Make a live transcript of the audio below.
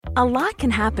A lot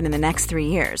can happen in the next 3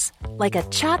 years. Like a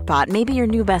chatbot may be your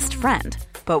new best friend.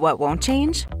 But what won't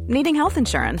change? Needing health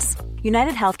insurance.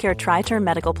 United Healthcare Tri-Term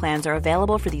Medical Plans are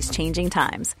available for these changing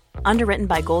times. Underwritten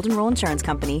by Golden Rule Insurance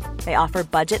Company, they offer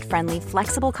budget-friendly,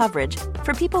 flexible coverage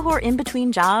for people who are in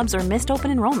between jobs or missed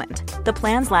open enrollment. The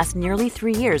plans last nearly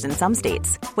 3 years in some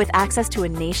states, with access to a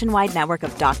nationwide network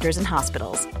of doctors and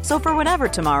hospitals. So for whatever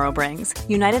tomorrow brings,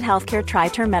 United Healthcare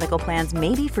Tri-Term Medical Plans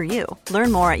may be for you.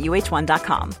 Learn more at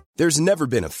uh1.com. There's never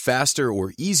been a faster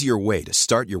or easier way to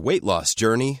start your weight loss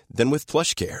journey than with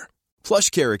PlushCare.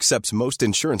 PlushCare accepts most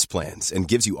insurance plans and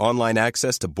gives you online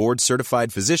access to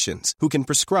board-certified physicians who can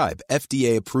prescribe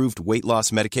FDA-approved weight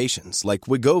loss medications like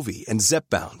Wegovy and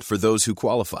Zepbound for those who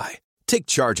qualify. Take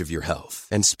charge of your health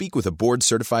and speak with a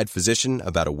board-certified physician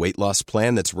about a weight loss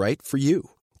plan that's right for you.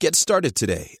 Get started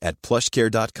today at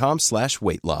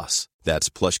plushcare.com/weightloss. That's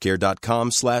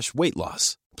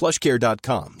plushcare.com/weightloss.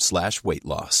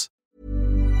 plushcare.com/weightloss.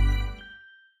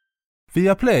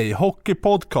 Viaplay Hockey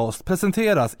Podcast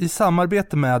presenteras i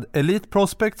samarbete med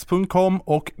eliteprospects.com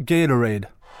och Gatorade.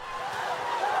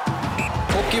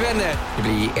 Hockeyvänner, det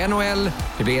blir NHL,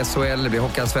 det blir SHL, det blir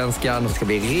Hockeyallsvenskan. Det ska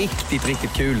bli riktigt,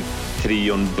 riktigt kul.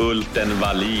 Trion Bulten,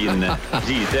 Wallin,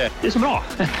 Gide. Det är så bra.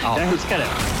 Ja. Jag älskar det.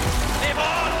 Det är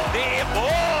mål! Det är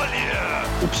mål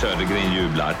ju! Och Södergren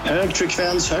jublar. Hög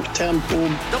frekvens, högt tempo.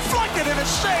 Deflected and a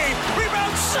save!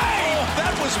 Rebound save! Oh,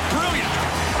 that was brilliant!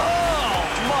 Oh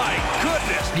my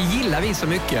goodness! Det gillar vi så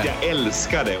mycket. Jag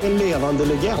älskar det. En levande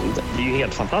legend. Det är ju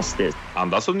helt fantastiskt.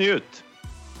 Andas och njut.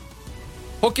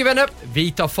 Hockeyvänner,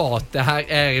 vi tar fart. Det här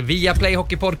är Viaplay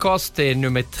Hockey Podcast. Det är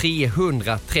nummer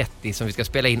 330 som vi ska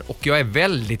spela in. Och jag är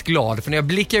väldigt glad för när jag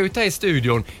blickar ut här i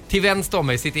studion. Till vänster om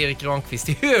mig sitter Erik Granqvist,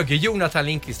 till höger Jonathan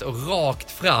Lindqvist och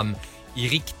rakt fram i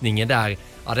riktningen där.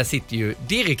 Ja, där sitter ju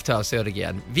direktör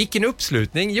Södergren. Vilken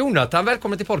uppslutning. Jonathan,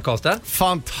 välkommen till podcasten.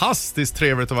 Fantastiskt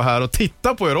trevligt att vara här och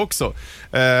titta på er också.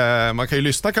 Man kan ju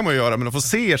lyssna kan man ju göra, men att få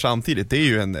se er samtidigt, det är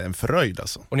ju en fröjd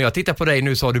alltså. Och när jag tittar på dig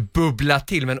nu så har du bubblat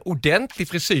till med en ordentlig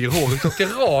frisyr. Håret åker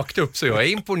rakt upp, så jag är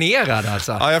imponerad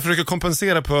alltså. Ja, jag försöker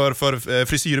kompensera för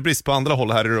frisyrbrist på andra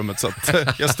håll här i rummet, så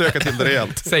att jag stökar till det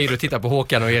rejält. Säger du, titta på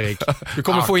Håkan och Erik. Du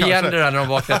kommer få igen det där när de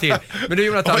vaknar till. Men du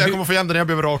Jonathan, jag kommer få igen det när jag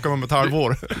behöver raka mig om ett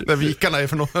halvår. När vikarna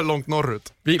är för långt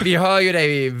norrut. Vi hör ju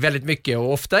dig väldigt mycket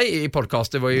och ofta i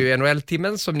podcast. Det var ju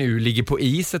NHL-timmen som nu ligger på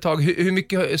is ett tag. Hur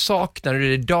mycket saknar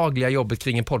du det dagliga jobbet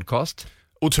kring en podcast?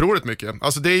 Otroligt mycket.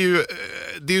 Alltså det är ju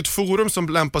ett forum som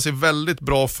lämpar sig väldigt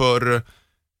bra för,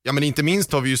 ja men inte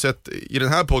minst har vi ju sett i den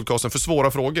här podcasten för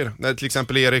svåra frågor. När till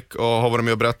exempel Erik har varit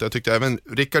med och berättat. Jag tyckte även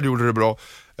Rickard gjorde det bra.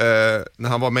 När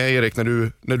han var med Erik,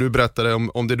 när du berättade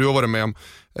om det du har varit med om.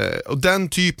 Och den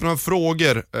typen av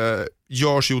frågor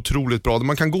görs ju otroligt bra.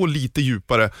 Man kan gå lite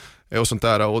djupare och sånt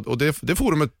där. Och det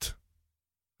forumet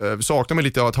saknar man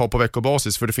lite att ha på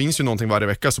veckobasis. För det finns ju någonting varje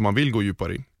vecka som man vill gå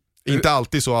djupare i. Inte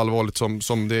alltid så allvarligt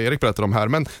som det Erik berättade om här.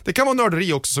 Men det kan vara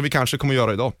nörderi också som vi kanske kommer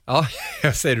göra idag. Ja,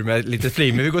 jag säger du med lite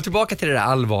flim. Men vi går tillbaka till det där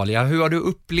allvarliga. Hur har du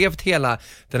upplevt hela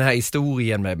den här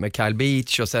historien med Kyle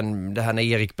Beach och sen det här när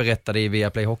Erik berättade i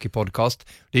Viaplay Hockey Podcast?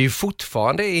 Det är ju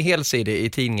fortfarande i helsidor i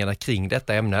tidningarna kring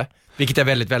detta ämne. Vilket är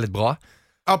väldigt, väldigt bra.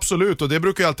 Absolut, och det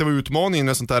brukar ju alltid vara utmaningen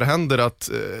när sånt här händer, att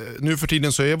nu för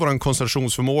tiden så är vår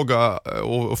koncentrationsförmåga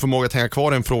och förmåga att hänga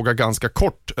kvar en fråga ganska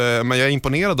kort, men jag är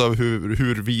imponerad av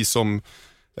hur vi som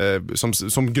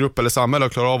grupp eller samhälle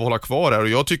klarar av att hålla kvar här, och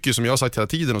jag tycker som jag har sagt hela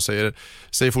tiden och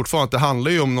säger fortfarande att det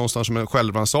handlar ju om någonstans som en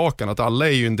självrannsakan, att alla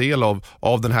är ju en del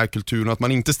av den här kulturen, att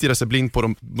man inte stirrar sig blind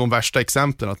på de värsta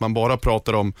exemplen, att man bara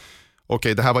pratar om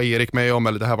okej, det här var Erik med om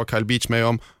eller det här var Kyle Beach med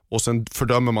om, och sen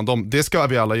fördömer man dem. Det ska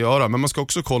vi alla göra, men man ska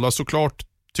också kolla såklart,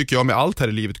 tycker jag, med allt här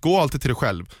i livet. Gå alltid till dig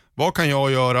själv. Vad kan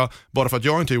jag göra bara för att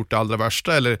jag inte har gjort det allra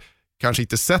värsta eller kanske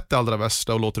inte sett det allra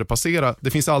värsta och låter det passera.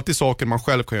 Det finns alltid saker man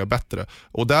själv kan göra bättre.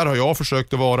 Och där har jag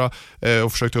försökt att vara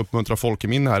och försökt att uppmuntra folk i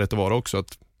min närhet att vara också.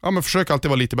 Att, ja, men försök alltid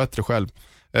vara lite bättre själv.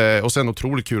 Och sen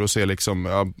otroligt kul att se liksom,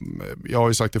 jag har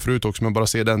ju sagt det förut också, men bara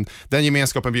se den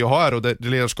gemenskapen vi har och det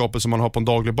ledarskapet som man har på en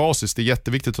daglig basis. Det är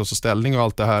jätteviktigt att ta ställning och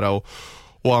allt det här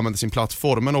och använda sin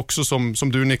plattform, men också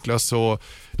som du Niklas och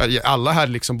alla här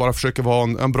liksom bara försöker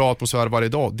vara en bra atmosfär varje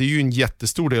dag. Det är ju en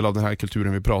jättestor del av den här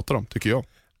kulturen vi pratar om, tycker jag.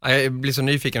 Jag blir så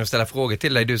nyfiken att ställa frågor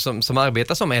till dig, du som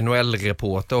arbetar som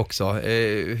NHL-reporter också.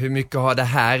 Hur mycket har det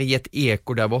här gett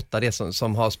eko där borta, det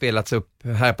som har spelats upp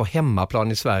här på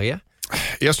hemmaplan i Sverige?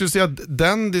 Jag skulle säga att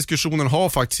den diskussionen har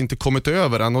faktiskt inte kommit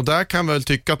över än, och där kan jag väl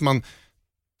tycka att man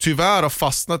tyvärr har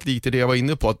fastnat lite i det jag var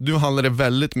inne på, att nu handlar det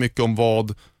väldigt mycket om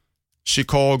vad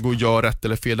Chicago gör rätt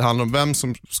eller fel. Det handlar om vem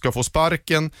som ska få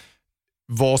sparken,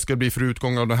 vad ska det bli för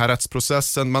utgång av den här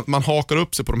rättsprocessen. Man hakar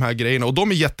upp sig på de här grejerna och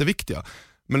de är jätteviktiga.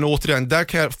 Men återigen, där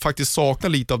kan jag faktiskt sakna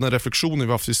lite av den reflektionen vi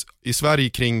har haft i Sverige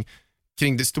kring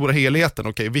den stora helheten.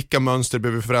 Okej, vilka mönster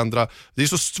behöver vi förändra? Det är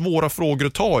så svåra frågor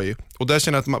att ta i. Och där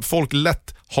känner jag att folk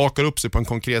lätt hakar upp sig på en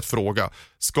konkret fråga.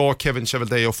 Ska Kevin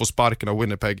Cheveldayoff få sparken av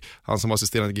Winnipeg, han som var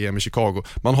assisterande GM i Chicago?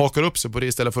 Man hakar upp sig på det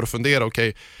istället för att fundera,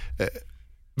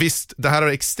 visst, det här är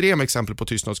extrema exempel på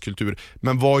tystnadskultur,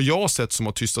 men vad jag sett som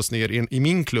har tystats ner i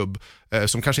min klubb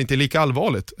som kanske inte är lika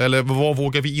allvarligt, eller vad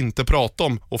vågar vi inte prata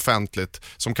om offentligt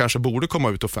som kanske borde komma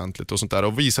ut offentligt och sånt där,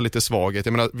 och visa lite svaghet.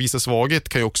 Jag menar, visa svaghet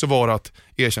kan ju också vara att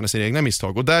erkänna sina egna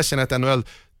misstag, och där känner jag att NHL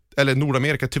eller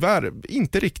Nordamerika tyvärr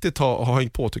inte riktigt har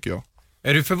hängt på, tycker jag.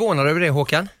 Är du förvånad över det,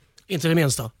 Håkan? Inte det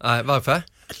minsta. Nej, varför?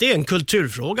 Det är en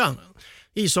kulturfråga.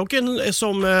 Ishockeyn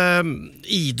som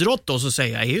idrott då, så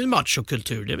säger jag, är ju en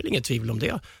machokultur. Det är väl inget tvivel om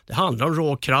det. Det handlar om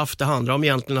råkraft, det handlar om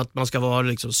egentligen att man ska vara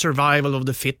liksom survival of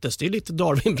the fittest. Det är lite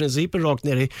Darwin-principen rakt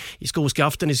ner i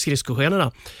skoskaften, i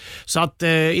skridskoskenorna. Så att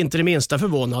inte det minsta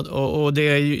förvånad. Och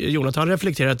det Jonathan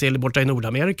reflekterar till borta i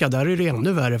Nordamerika, där är det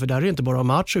ännu värre, för där är det inte bara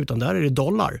match utan där är det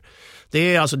dollar.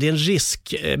 Det är en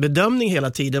riskbedömning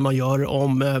hela tiden man gör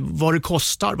om vad det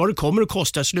kostar, vad det kommer att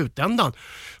kosta i slutändan.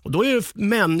 Och då är det,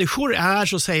 människor är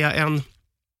så att säga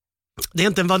det är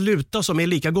inte en valuta som är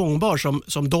lika gångbar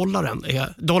som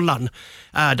dollarn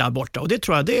är där borta. Och det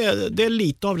tror jag det är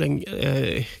lite av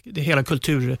det hela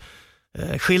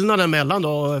kulturskillnaden mellan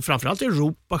då, framförallt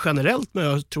Europa generellt, men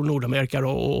jag tror Nordamerika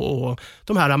och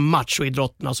de här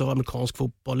machoidrotterna, alltså amerikansk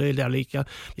fotboll är där lika.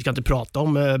 Vi ska inte prata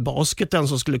om basketen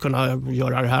som skulle kunna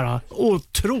göra det här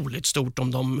otroligt stort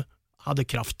om de hade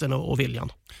kraften och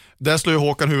viljan. Där slår ju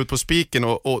Håkan huvudet på spiken,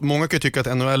 och många kan ju tycka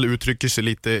att NHL uttrycker sig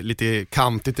lite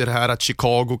kantigt i det här, att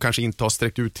Chicago kanske inte har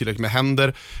sträckt ut tillräckligt med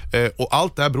händer, och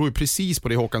allt det här beror ju precis på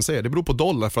det Håkan säger. Det beror på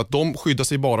dollar, för att de skyddar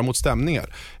sig bara mot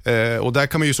stämningar, och där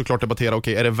kan man ju såklart debattera,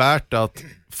 är det värt att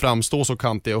framstå så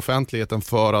kantig i offentligheten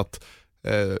för att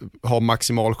ha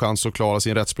maximal chans att klara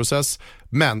sin rättsprocess?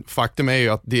 Men faktum är ju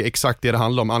att det är exakt det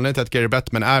handlar om. Anledningen till att Gary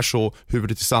Bettman är så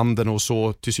huvudet i sanden och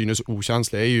så till synes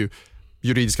okänslig är ju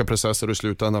juridiska processer och i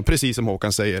slutändan, precis som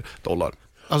Håkan säger, dollar.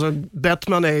 Alltså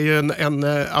Bettman är ju en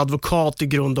advokat i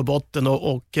grund och botten,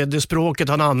 och det språket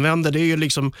han använder, det är ju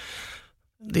liksom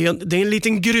det är en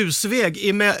liten grusväg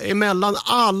emellan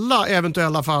alla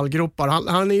eventuella fallgropar.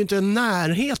 Han är ju inte i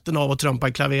närheten av att trumpa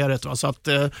i klaveret, va? Så att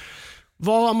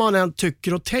vad man än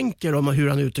tycker och tänker om hur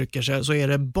han uttrycker sig, så är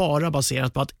det bara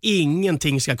baserat på att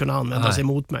ingenting ska kunna användas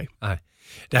emot mig. Nej.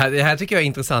 Det här tycker jag är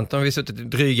intressant. Om vi har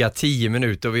suttit dryga 10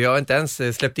 minuter och vi har inte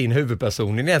ens släppt in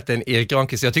huvudpersonen egentligen, Erik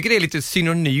Granqvist. Jag tycker det är lite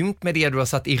synonymt med det du har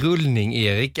satt i rullning,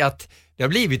 Erik, att det har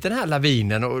blivit den här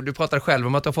lavinen, och du pratade själv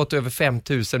om att du har fått över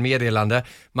 5000 meddelande.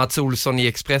 Mats Olsson i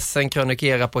Expressen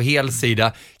krönikerar på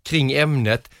helsida kring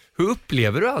ämnet. Hur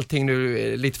upplever du allting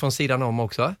nu, lite från sidan om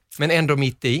också, men ändå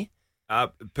mitt i?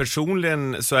 Ja,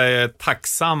 personligen så är jag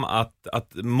tacksam att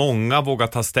många vågar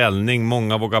ta ställning,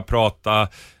 många vågar prata.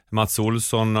 Mats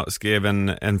Olsson skrev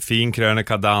en fin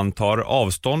krönika där han tar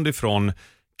avstånd ifrån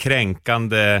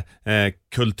kränkande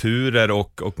kulturer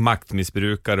och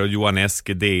maktmissbrukare, och Johan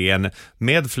Eske, DN,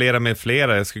 med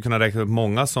flera. Jag skulle kunna räkna upp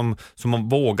många som har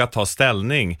vågat ta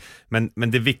ställning.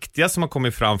 Men det viktiga som har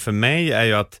kommit fram för mig är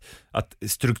ju att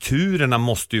strukturerna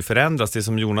måste ju förändras. Det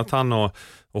som Jonathan och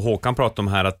Håkan pratar om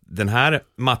här, att den här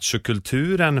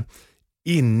machokulturen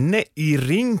inne i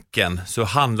rinken, så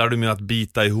handlar det om att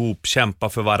bita ihop, kämpa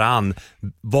för varann,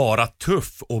 vara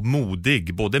tuff och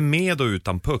modig, både med och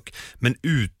utan puck. Men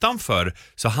utanför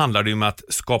så handlar det om att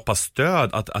skapa stöd,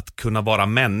 att kunna vara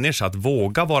människa, att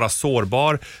våga vara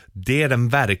sårbar. Det är den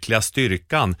verkliga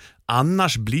styrkan.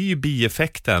 Annars blir ju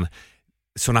bieffekten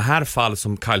såna här fall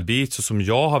som Kyle Beach och som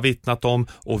jag har vittnat om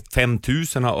och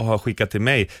 5000 har skickat till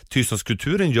mig.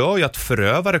 Tystnadskulturen gör ju att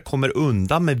förövare kommer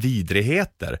undan med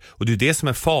vidrigheter, och det är det som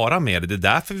är fara med det. Det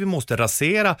är därför vi måste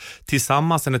rasera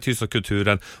tillsammans den här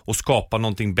tystnadskulturen och skapa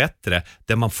någonting bättre,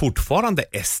 där man fortfarande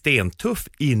är stentuff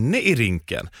inne i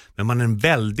rinken, men man är en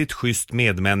väldigt schysst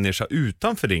medmänniska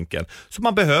utanför rinken. Så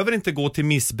man behöver inte gå till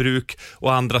missbruk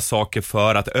och andra saker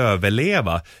för att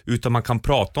överleva, utan man kan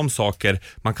prata om saker,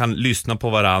 man kan lyssna på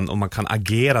varann och man kan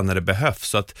agera när det behövs.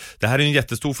 Så att det här är en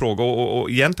jättestor fråga, och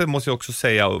egentligen måste jag också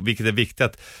säga, vilket är viktigt,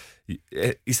 att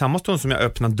i samma stund som jag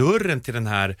öppnar dörren till den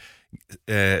här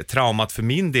traumat för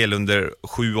min del under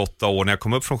 7-8 år när jag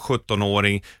kom upp från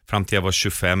 17-åring fram till jag var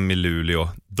 25 i Luleå.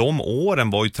 De åren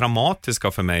var ju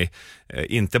traumatiska för mig.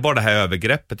 Inte bara det här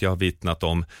övergreppet jag har vittnat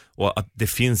om och att det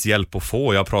finns hjälp att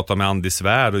få. Jag pratar med Andy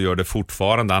Svärd och gör det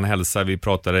fortfarande. Han hälsar, vi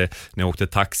pratade när jag åkte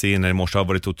taxi in i morse, har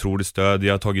varit otroligt stöd.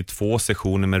 Jag har tagit 2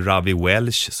 sessioner med Ravi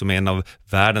Welch som är en av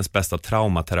världens bästa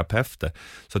traumaterapeuter.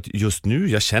 Så att just nu,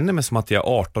 jag känner mig som att jag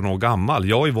är 18 år gammal.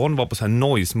 Jag och Yvonne var på så här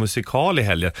noise-musikal i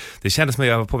helgen. Det kändes som att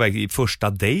jag var på väg i första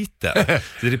dejten.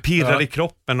 Det pirrar i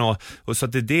kroppen och så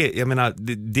att det, jag menar,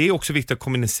 det är också viktigt att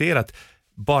kommunicera att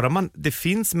bara det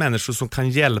finns människor som kan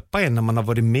hjälpa en när man har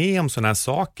varit med om sådana här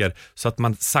saker så att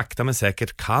man sakta men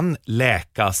säkert kan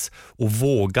läkas och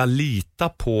våga lita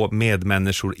på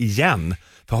medmänniskor igen.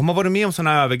 För har man varit med om sådana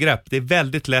här övergrepp, det är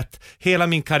väldigt lätt. Hela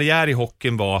min karriär i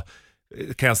hockeyn var,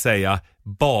 kan jag säga,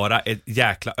 bara ett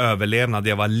jäkla överlevnad.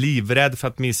 Jag var livrädd för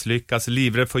att misslyckas,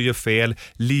 livrädd för att göra fel,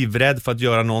 livrädd för att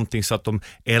göra någonting så att de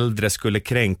äldre skulle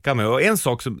kränka mig. Och en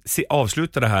sak som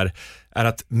avslutar det här är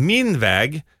att min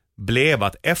väg blev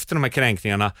att efter de här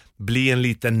kränkningarna bli en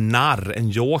liten narr, en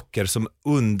joker som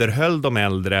underhöll de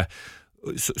äldre.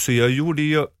 Så jag gjorde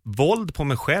ju våld på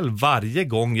mig själv varje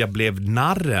gång jag blev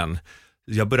narren.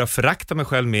 Jag började förakta mig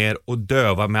själv mer och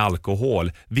döva med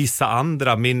alkohol. Vissa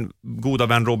andra, min goda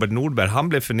vän Robert Nordberg, han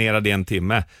blev förnerad i 1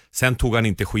 timme. Sen tog han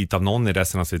inte skit av någon i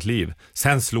resten av sitt liv.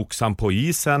 Sen slogs han på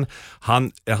isen.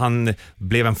 Han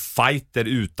blev en fighter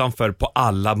utanför på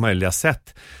alla möjliga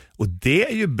sätt. Och det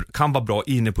kan vara bra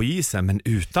inne på isen, men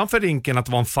utanför rinken att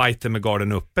vara en fighter med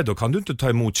garden uppe, då kan du inte ta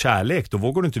emot kärlek, då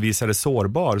vågar du inte visa dig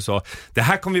sårbar. Så det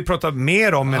här kommer vi prata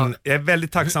mer om, men jag är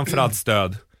väldigt tacksam för allt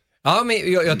stöd. Ja,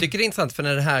 men jag tycker det är intressant, för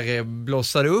när det här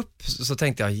blossade upp så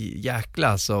tänkte jag,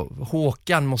 jäkla, så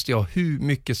Håkan måste jag ha hur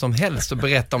mycket som helst och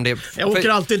berätta om det. Jag åker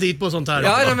alltid dit på sånt här.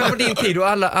 Ja, men på din tid, och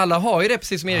alla har ju det,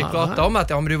 precis som Erik pratade om, att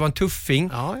men du var en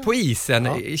tuffing på isen.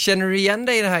 Ja. Känner du igen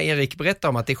dig i det här, Erik? Berätta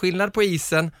om att det är skillnad på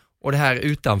isen och det här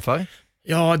utanför.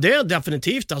 Ja, det är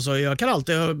definitivt. Alltså, jag kan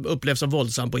alltid uppleva som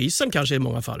våldsam på isen kanske i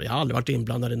många fall. Jag har aldrig varit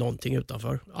inblandad i någonting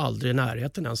utanför. Aldrig i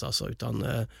närheten ens alltså, utan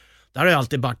där har jag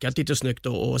alltid backat lite snyggt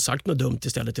och sagt något dumt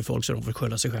istället till folk så de får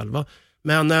skylla sig själva.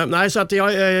 Men nej, så att jag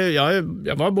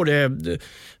var både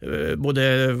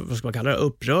vad ska man kalla det,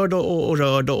 upprörd och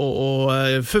rörd och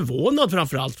förvånad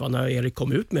framförallt när Erik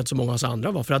kom ut med så många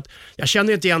andra var, för att jag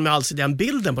känner inte igen mig alls i den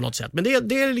bilden på något sätt. Men det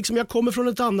är liksom, jag kommer från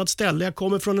ett annat ställe, jag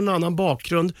kommer från en annan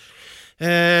bakgrund.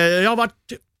 Jag har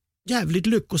varit jävligt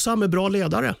lyckosam med bra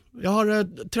ledare. Jag har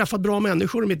träffat bra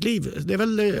människor i mitt liv. Det är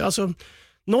väl alltså,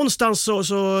 någonstans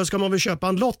så ska man väl köpa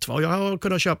en lott, va? Jag har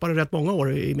kunnat köpa det rätt många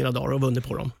år i mina dagar och vunnit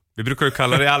på dem. Vi brukar ju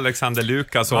kalla det Alexander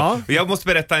Lukas. Jag måste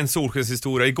berätta en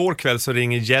solskenshistoria. Igår kväll så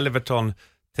ringer Jelverton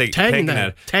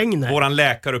Tegner, våran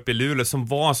läkare uppe i Luleå, som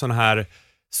var en sån här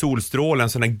solstrålen,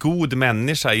 sån här god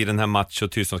människa i den här match-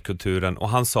 och tystnadskulturen. Och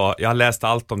han sa, jag har läst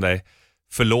allt om dig.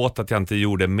 Förlåt att jag inte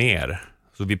gjorde mer.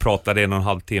 Så vi pratade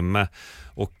 1,5 timme.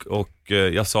 Och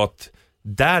jag sa att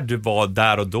där du var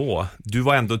där och då, du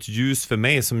var ändå ett ljus för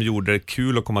mig som gjorde det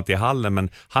kul att komma till hallen, men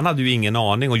han hade ju ingen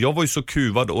aning och jag var ju så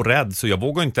kuvad och rädd så jag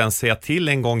vågade inte ens säga till.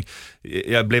 En gång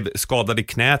jag blev skadad i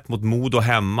knät mot Modo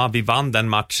hemma, vi vann den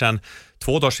matchen.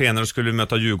 2 dagar senare skulle vi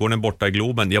möta Djurgården borta i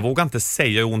Globen. Jag vågade inte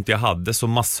säga hur ont jag hade, så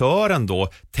massören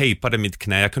då tejpade mitt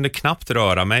knä. Jag kunde knappt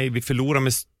röra mig. Vi förlorade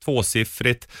med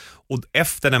 2-siffrigt. Och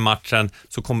efter den matchen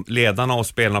så kom ledarna och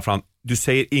spelarna fram. Du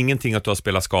säger ingenting att du har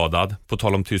spelat skadad, på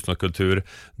tal om tystnadskultur.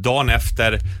 Dagen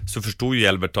efter så förstod ju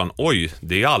Jelverton, oj,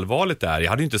 det är allvarligt där. Jag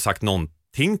hade ju inte sagt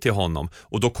någonting till honom.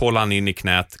 Och då kollade han in i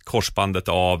knät, korsbandet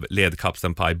av,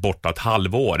 ledkapseln paj, borta ett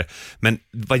halvår. Men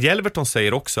vad Jelverton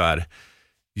säger också är,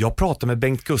 jag pratade med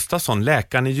Bengt Gustafsson,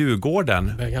 läkaren i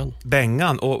Djurgården,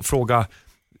 Bengan, och frågade,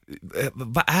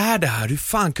 vad är det här? Hur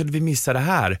fan kunde vi missa det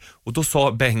här? Och då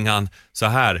sa Bengan så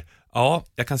här, ja,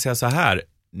 jag kan säga så här,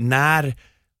 när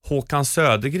Håkan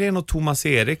Södergren och Thomas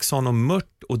Eriksson och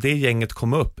Mört och det gänget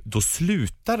kom upp, då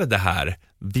slutade det här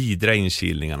vidra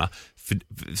inkilningarna. För,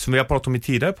 som vi har pratat om i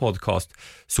tidigare podcast,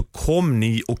 så kom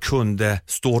ni och kunde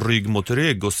stå rygg mot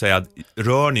rygg och säga,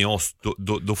 rör ni oss,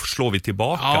 då slår vi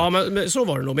tillbaka. Ja, men så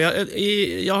var det nog. Men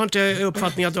jag har inte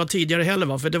uppfattning att det var tidigare heller,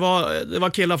 va? För det var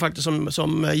killar faktiskt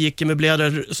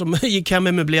som gick hem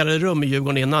med möblerade rum i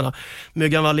Djurgården innan.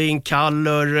 Myggan Wallin,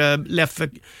 Kallur,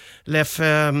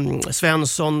 Leffe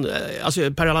Svensson,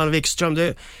 alltså Per-Allan Wikström.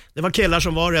 Det var killar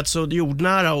som var rätt så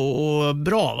jordnära och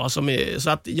bra, va? Så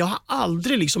att jag har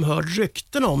aldrig liksom hört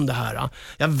rykten om det här.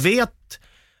 Jag vet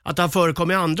att det har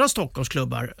förekommit i andra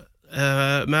Stockholmsklubbar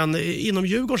Men inom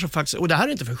Djurgården så faktiskt, och det här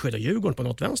är inte för att skydda Djurgården på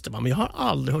något vänster, men jag har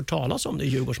aldrig hört talas om det i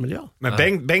Djurgårdsmiljö.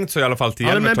 Men Bengt så i alla fall till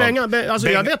jag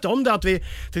vet om det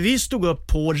för vi stod upp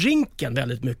på rinken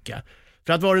väldigt mycket.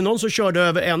 För att var det någon som körde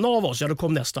över en av oss, ja då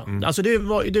kom nästa. Alltså det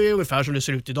är ungefär som det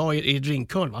ser ut idag i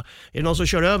rinkhörn, va? Är det någon som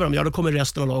kör över dem, ja då kommer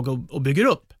resten av laget och bygger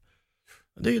upp.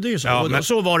 Det är ju så. Ja,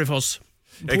 så var det för oss.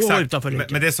 Exakt,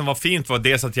 men det som var fint var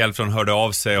dels att Hjelmström hörde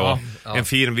av sig och en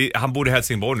fin, han bor i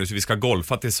Helsingborg nu så vi ska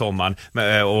golfa till sommaren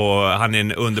och han är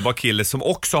en underbar kille som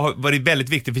också har varit väldigt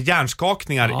viktig för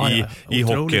hjärnskakningar i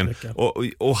hockeyn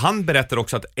och han berättar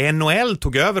också att NHL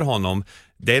tog över honom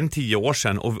den 10 år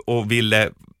sedan och ville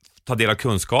ta del av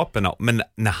kunskaperna, men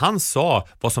när han sa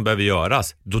vad som behöver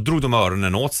göras, då drog de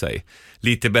öronen åt sig.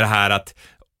 Lite det här att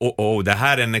det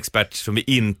här är en expert som vi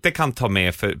inte kan ta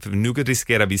med för nu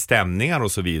riskerar vi stämningar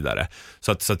och så vidare.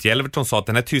 Så att Hjelmström sa att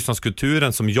den här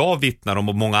tystnadskulturen som jag vittnar om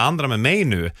och många andra med mig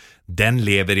nu, den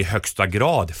lever i högsta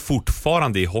grad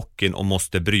fortfarande i hockeyn och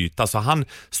måste bryta. Så han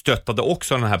stöttade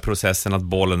också den här processen att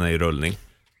bollen är i rullning.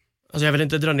 Alltså jag vill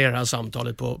inte dra ner det här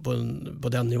samtalet på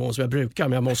den nivån som jag brukar,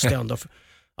 men jag måste ändå...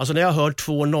 Alltså när jag hör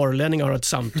 2 norrlänningar ha ett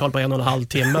samtal på 1,5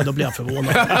 timme, då blir jag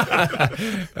förvånad.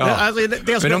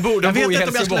 Alltså, men de bor i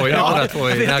Helsingborg, båda två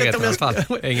i närheten i alla fall.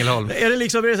 Ängelholm. Är det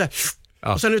liksom så här,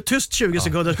 och sen är det tyst 20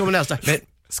 sekunder, så kommer nästa. Men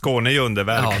Skåne är ju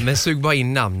underverk. Ja, men sug bara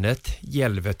in namnet,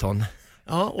 Jelveton.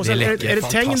 Ja, och sen är det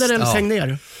Tegner eller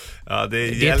Tegner? Ja,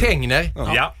 det är Tegner.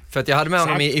 Ja. För att jag hade med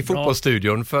honom i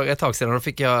fotbollsstudion för ett tag sedan och då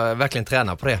fick jag verkligen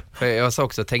träna på det. För jag sa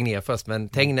också Tegner först, men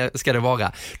Tegner ska det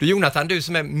vara. Du Jonathan, du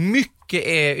som är mycket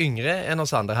yngre än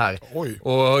oss andra här. Oj.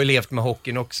 Och har ju levt med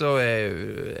hockeyn också,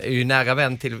 är ju nära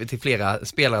vän till flera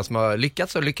spelare som har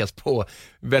lyckats på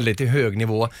väldigt hög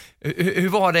nivå. Hur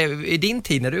var det i din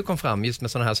tid när du kom fram just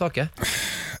med sådana här saker?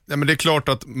 Ja, men det är klart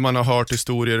att man har hört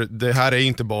historier. Det här är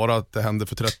inte bara att det hände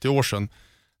för 30 år sedan.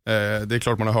 Det är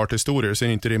klart man har hört historier, så är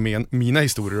inte det mina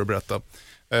historier att berätta.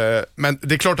 Men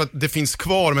det är klart att det finns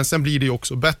kvar, men sen blir det ju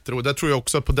också bättre. Och där tror jag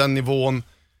också att på den nivån,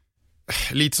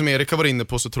 lite som Erik var inne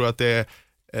på, så tror jag att det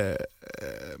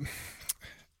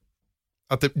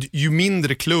är ju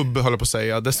mindre klubb, håller på att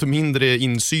säga, desto mindre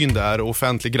insyn där och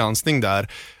offentlig granskning där,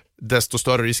 desto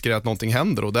större risk är att någonting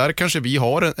händer. Och där kanske vi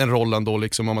har en roll ändå,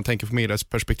 liksom, om man tänker på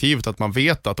medieperspektivet, att man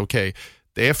vet att okej,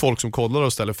 det är folk som kollar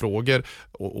och ställer frågor,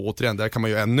 och återigen, där kan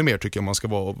man ju ännu mer, tycker jag, om man ska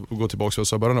gå tillbaka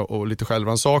till början och lite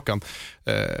självrannsakan.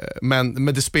 Men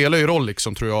det spelar ju roll,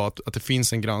 liksom, tror jag, att det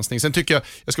finns en granskning. Sen tycker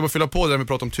jag ska bara fylla på det när vi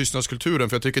pratar om tystnadskulturen,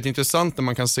 för jag tycker att det är intressant när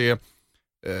man kan se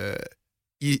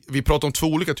vi pratar om 2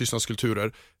 olika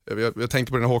tystnadskulturer. Jag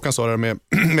tänkte på det när Håkan sa det med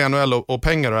NHL och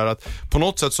pengar och här, att på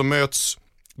något sätt så möts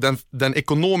den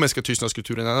ekonomiska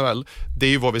tystnadskulturen i NHL, det är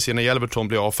ju vad vi ser när Hjelmström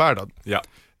blir avfärdad. Ja.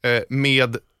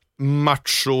 Med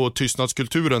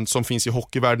macho-tystnadskulturen som finns i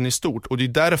hockeyvärlden i stort. Och det är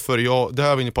därför det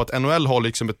här var inne på att NHL har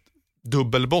liksom ett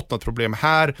dubbelbottnat problem.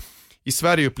 Här i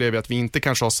Sverige upplever jag att vi inte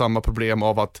kanske har samma problem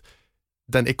av att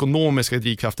den ekonomiska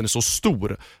drivkraften är så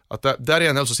stor. Att där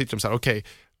i NHL så sitter de så här, okej,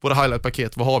 våra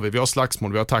highlight-paket, vad har vi? Vi har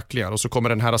slagsmål, vi har tacklingar, och så kommer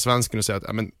den här svensken och säger att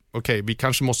okej, vi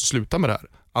kanske måste sluta med det här.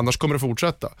 Annars kommer det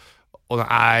fortsätta. Och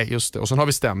nej, just det. Och sen har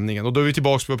vi stämningen. Och då är vi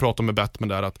tillbaka på att prata med Bettman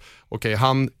där, att okej,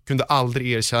 han kunde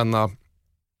aldrig erkänna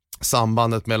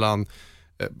sambandet mellan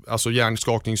alltså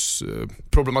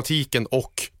hjärnskakningsproblematiken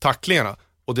och tacklingarna.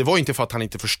 Och det var inte för att han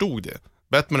inte förstod det.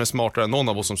 Bettman är smartare än någon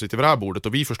av oss som sitter vid det här bordet,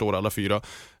 och vi förstår alla 4,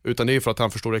 utan det är för att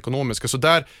han förstår det ekonomiska. Så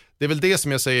där, det är väl det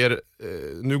som jag säger,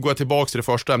 nu går jag tillbaka till det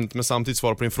första ämnet, men samtidigt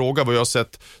svara på din fråga, vad jag har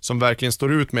sett som verkligen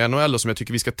står ut med NHL och som jag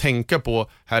tycker vi ska tänka på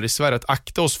här i Sverige, att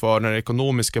akta oss för när det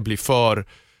ekonomiska blir för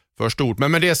stort.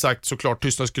 Men med det sagt, såklart,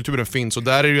 tystnadskulturen finns, och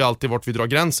där är det ju alltid vart vi drar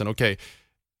gränsen. Okej,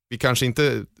 vi kanske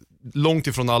inte långt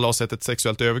ifrån alla har sett ett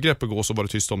sexuellt övergrepp begås och var det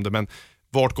tyst om det, men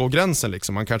vart går gränsen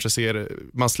liksom? Man kanske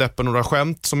man släpper några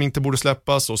skämt som inte borde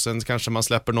släppas, och sen kanske man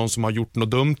släpper någon som har gjort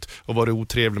något dumt och varit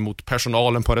otrevlig mot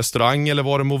personalen på restaurang eller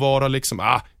vad det må vara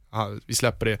liksom. Vi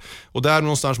släpper det. Och där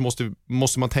någonstans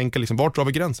måste man tänka liksom, vart drar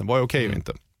vi gränsen? Vad är okej och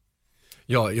inte?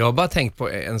 Ja, jag har bara tänkt på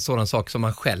en sådan sak som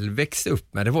man själv växte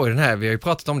upp med. Det var ju den här, vi har ju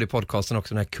pratat om det i podcasten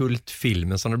också, den här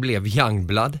kultfilmen som det blev,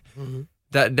 Youngblood.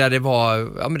 Där det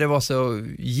var så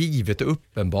givet och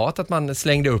uppenbart att man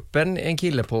slängde upp en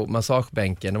kille på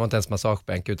massagebänken. Det var inte ens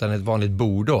massagebänk utan ett vanligt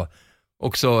bord då.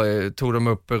 Och så tog de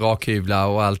upp rakhyvlar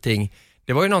och allting.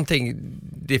 Det var ju någonting,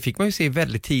 det fick man ju se i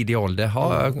väldigt tidig ålder.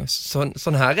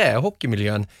 Sån här är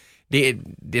hockeymiljön. Det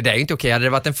där är ju inte okej. Hade det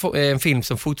varit en film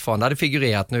som fortfarande hade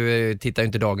figurerat, nu tittar ju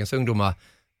inte dagens ungdomar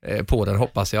på den,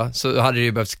 hoppas jag, så hade det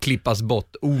ju behövt klippas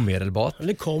bort omedelbart.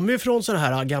 Det kommer ju från sådana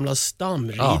här gamla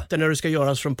stamriter när du ska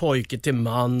göras från pojke till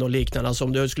man och liknande. Alltså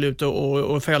om du skulle ut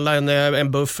och fälla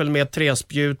en buffel med ett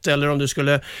träspjut, eller om du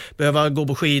skulle behöva gå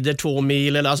på skidor 2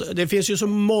 mil. Eller, alltså, det finns ju så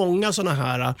många sådana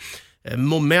här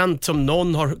moment som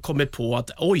någon har kommit på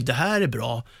att oj, det här är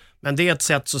bra. Men det är ett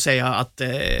sätt så att säga att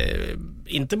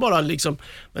inte bara liksom,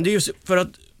 men det är ju för att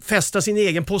fästa sin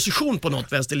egen position på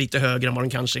något vänster lite högre än vad den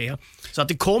kanske är. Så att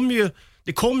det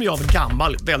kommer ju av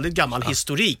väldigt gammal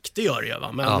historik, det gör det ju,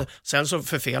 va? Men sen så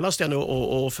förfelas den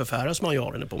och förfäras man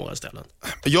gör den på många ställen.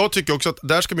 Jag tycker också att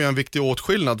där ska man göra en viktig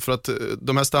åtskillnad, för att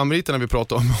de här stamriterna vi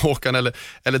pratar om, Håkan,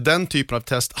 eller den typen av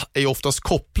test är ju oftast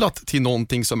kopplat till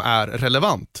någonting som är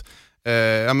relevant.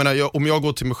 Jag menar, om jag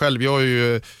går till mig själv, jag är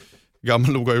ju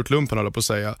gammal nog har gjort lumpen, håller på att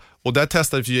säga, och där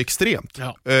testades ju extremt.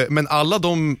 Men alla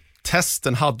de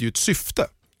testen hade ju ett syfte.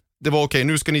 Det var okej,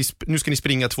 nu ska ni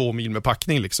springa 2 mil med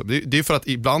packning liksom. Det är för att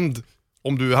ibland,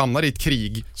 om du hamnar i ett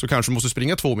krig, så kanske du måste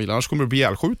springa 2 mil, annars kommer du bli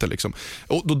ihjälskjuten liksom.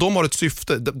 Och de har ett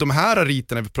syfte. De här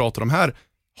riterna vi pratar om här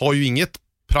har ju inget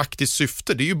praktiskt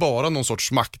syfte. Det är ju bara någon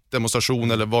sorts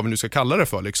maktdemonstration, eller vad vi nu ska kalla det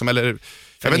för liksom. Eller,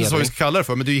 jag vet inte vad vi ska kalla det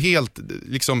för, men det är ju helt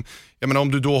liksom, jag menar,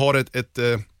 om du då har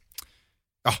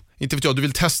inte vet jag, du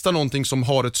vill testa någonting som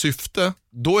har ett syfte,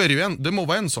 då är det ju det må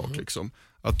vara en sak liksom.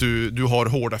 Att du har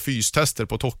hårda fystester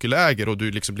på ett hockeyläger och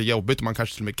du liksom blir jobbigt och man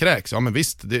kanske till och med kräks. Ja, men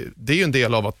visst, det är ju en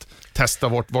del av att testa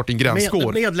vart din gräns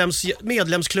går.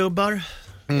 Medlemsklubbar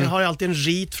har alltid en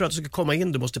rit för att du ska komma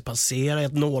in. Du måste passera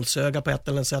ett nålsöga på ett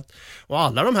eller annat sätt. Och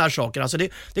alla de här sakerna, alltså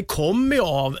det kommer ju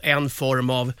av en form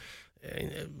av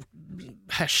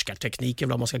härskarteknik, eller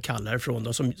vad man ska kalla det, från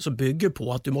då, som bygger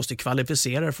på att du måste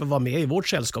kvalificera dig för att vara med i vårt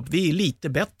sällskap. Vi är lite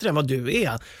bättre än vad du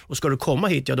är, och ska du komma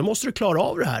hit, ja, då måste du klara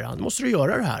av det här, då måste du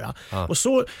göra det här. Och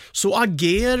så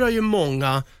agerar ju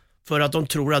många för att de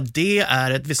tror att det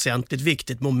är ett väsentligt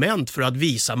viktigt moment för att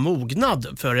visa mognad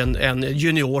för en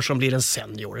junior som blir en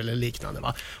senior eller liknande,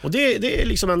 va? Och det är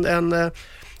liksom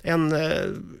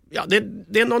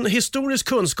det är någon historisk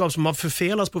kunskap som har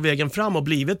förfelats på vägen fram och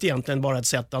blivit egentligen bara ett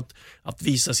sätt att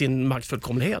visa sin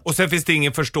maktfullkomlighet. Och sen finns det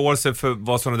ingen förståelse för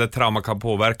vad sådana där trauma kan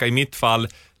påverka. I mitt fall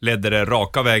ledde det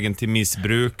raka vägen till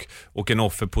missbruk och en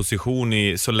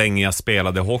offerposition så länge jag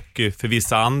spelade hockey. För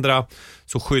vissa andra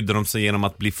så skyddade de sig genom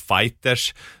att bli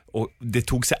fighters, och det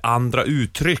tog sig andra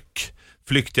uttryck.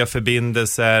 Flyktiga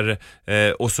förbindelser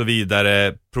och så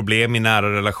vidare, problem i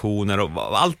nära relationer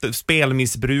och allt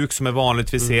spelmissbruk som är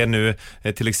vanligt vi ser nu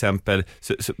till exempel.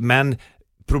 Men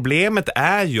problemet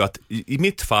är ju att i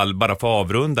mitt fall, bara för att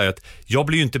avrunda, att jag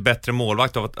blir ju inte bättre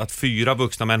målvakt av att 4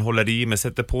 vuxna män håller i mig,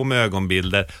 sätter på mig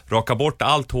ögonbilder, rakar bort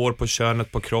allt hår på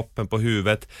könet, på kroppen, på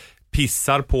huvudet,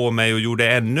 pissar på mig och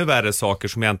gjorde ännu värre saker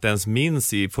som jag inte ens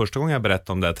minns i första gången jag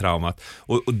berättade om det här traumat.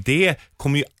 Och det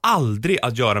kommer ju aldrig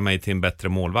att göra mig till en bättre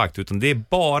målvakt, utan det är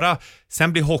bara,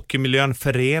 sen blir hockeymiljön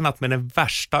förenat med den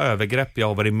värsta övergrepp jag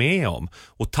har varit med om.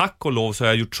 Och tack och lov så har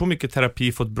jag gjort så mycket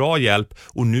terapi, fått bra hjälp,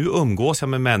 och nu umgås jag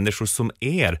med människor som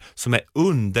som är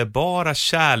underbara,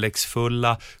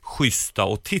 kärleksfulla, schyssta.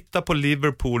 Och titta på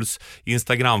Liverpools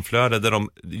Instagramflöde där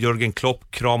Jürgen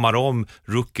Klopp kramar om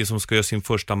rookie som ska göra sin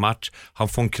första match. Han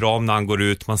får en kram när han går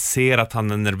ut, man ser att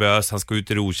han är nervös, han ska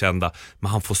ut i det okända,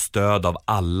 men han får stöd av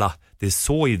alla. Det är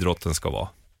så idrotten ska vara.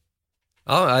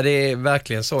 Ja, det är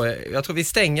verkligen så. Jag tror vi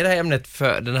stänger det här ämnet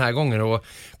för den här gången och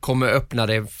kommer öppna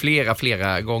det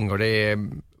flera gånger. Det är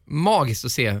magiskt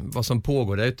att se vad som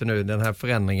pågår där ute nu, den här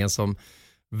förändringen som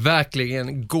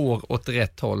verkligen går åt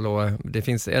rätt håll, och det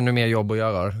finns ännu mer jobb att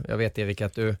göra. Jag vet, Erik,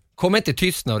 att du kommer inte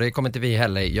tystna, och det kommer inte vi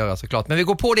heller göra såklart. Men vi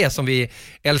går på det som vi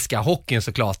älskar, hockeyn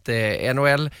såklart.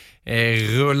 NHL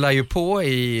rullar ju på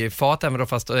i fart, även då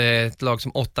fast ett lag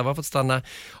som Ottawa har fått stanna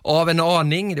av en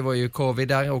aning. Det var ju covid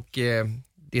där, och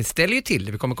det ställer ju till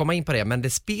det. Vi kommer komma in på det, men det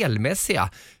spelmässiga.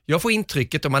 Jag får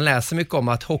intrycket, om man läser mycket om,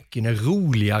 att hockeyn är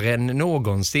roligare än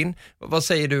någonsin. Vad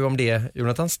säger du om det,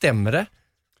 Jonathan? Stämmer det?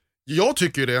 Jag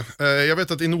tycker ju det. Jag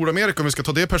vet att i Nordamerika, om vi ska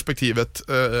ta det perspektivet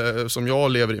som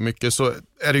jag lever i mycket, så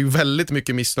är det ju väldigt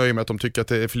mycket missnöje med att de tycker att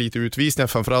det är för lite utvisningar,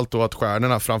 framförallt då att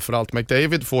stjärnorna, framförallt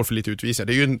McDavid, får för lite utvisningar.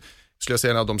 Det är ju skulle jag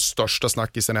säga, en av de största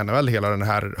snackisen i NHL hela den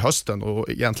här hösten, och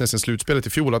egentligen sen slutspelet i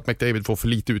fjol, att McDavid får för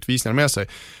lite utvisningar med sig.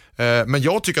 Men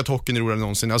jag tycker att hockeyn är roligare än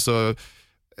någonsin. Alltså,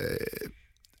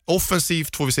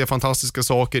 offensivt får vi se fantastiska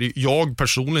saker. Jag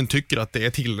personligen tycker att det är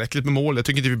tillräckligt med mål. Jag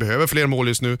tycker inte vi behöver fler mål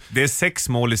just nu. Det är 6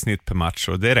 mål i snitt per match,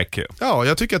 och det räcker. Ja,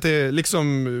 jag tycker att det är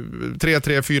liksom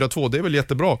 3-3, 4-2. Det är väl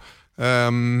jättebra.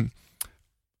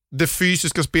 Det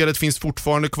fysiska spelet finns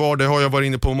fortfarande kvar, det har jag varit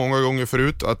inne på många gånger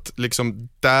förut, att liksom,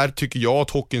 där tycker jag att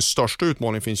hockeyns största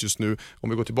utmaning finns just nu, om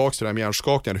vi går tillbaka till det här med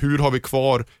hjärnskakningar. Hur har vi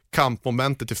kvar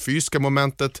kampmomentet, det fysiska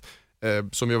momentet,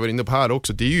 som jag var inne på här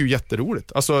också, det är ju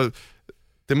jätteroligt. Alltså,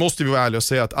 det måste vi vara ärliga och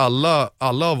säga att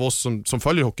alla av oss som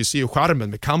följer hockey ser ju skärmen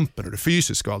med kampen och det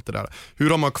fysiska och allt det där. Hur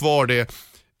har man kvar det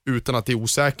utan att det är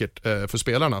osäkert för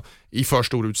spelarna i för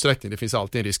stor utsträckning? Det finns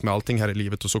alltid en risk med allting här i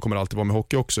livet och så kommer det alltid vara med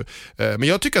hockey också. Men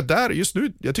jag tycker att där just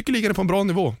nu, jag tycker ligan är på en bra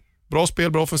nivå. Bra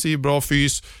spel, bra offensiv, bra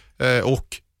fys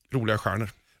och roliga stjärnor.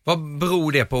 Vad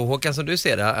beror det på, Håkan, som du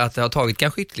ser det, att det har tagit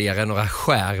kanske ytterligare några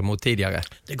skär mot tidigare?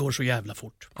 Det går så jävla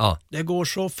fort. Ja. Det går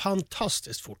så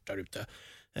fantastiskt fort där ute.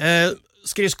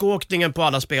 Skridskoåkningen på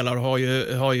alla spelare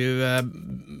har ju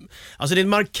alltså det är en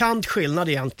markant skillnad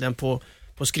egentligen på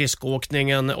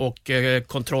skridskoåkningen och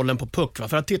kontrollen på puck. Va?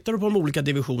 För att tittar du på de olika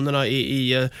divisionerna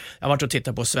jag har varit och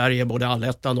tittat på Sverige, både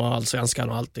allettan och allsvenskan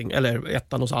och allting, eller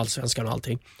ettan och allsvenskan och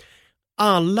allting.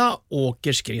 Alla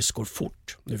åker skridskor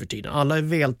fort nu för tiden. Alla är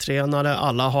vältränade,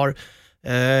 alla har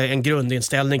en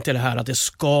grundinställning till det här att det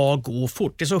ska gå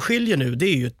fort. Det som skiljer nu, det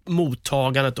är ju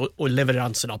mottagandet och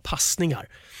leveransen av passningar.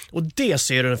 Och det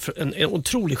ser du en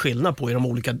otrolig skillnad på i de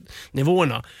olika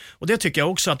nivåerna. Och det tycker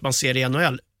jag också att man ser i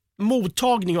NHL.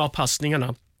 Mottagning av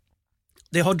passningarna,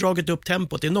 det har dragit upp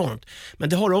tempot enormt. Men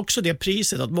det har också det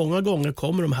priset att många gånger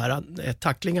kommer de här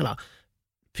tacklingarna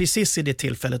precis i det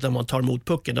tillfället när man tar emot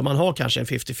pucken, där man har kanske en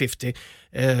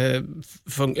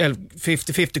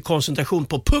 50-50 koncentration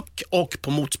på puck och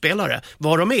på motspelare,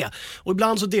 var de är. Och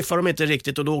ibland så diffar de inte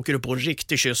riktigt och då åker du på en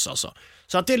riktig kyss alltså.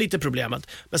 Så att det är lite problemet.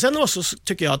 Men sen också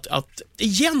tycker jag att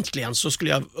egentligen så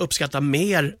skulle jag uppskatta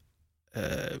mer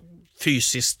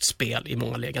fysiskt spel i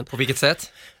många lägen. På vilket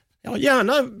sätt? Ja,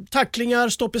 gärna tacklingar,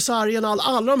 stopp i sargen,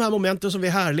 alla de här momenten som vi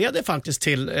härleder faktiskt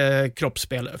till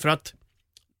kroppsspel. För att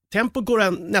tempot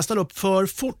går nästan upp för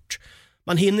fort.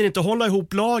 Man hinner inte hålla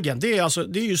ihop lagen. Det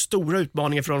är ju stora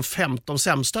utmaningar för de 15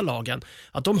 sämsta lagen.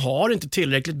 Att de har inte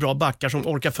tillräckligt bra backar som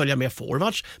orkar följa med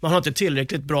forwards. Man har inte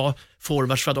tillräckligt bra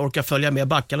forwards för att orka följa med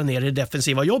backarna ner i det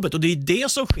defensiva jobbet. Och det är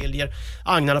det som skiljer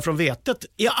agnarna från vetet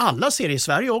i alla serier i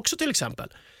Sverige också till exempel.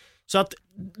 Så att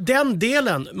den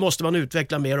delen måste man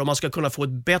utveckla mer om man ska kunna få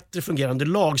ett bättre fungerande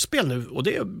lagspel nu. Och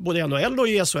det är både i NHL och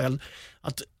i SHL.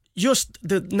 Att just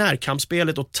det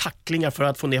närkampsspelet och tacklingar för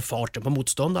att få ner farten på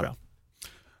motståndare.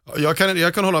 Jag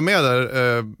kan hålla med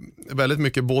där väldigt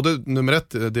mycket, både nummer ett,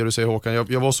 det du säger Håkan,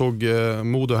 jag var såg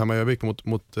Modo hemma i Övik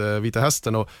mot Vita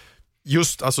Hästen och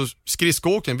just alltså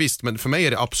skridskoåkningen visst, men för mig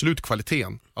är det absolut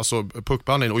kvaliteten, alltså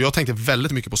puckbehandlingen, och jag tänkte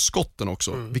väldigt mycket på skotten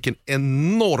också, vilken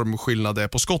enorm skillnad det är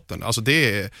på skotten, alltså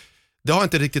det har jag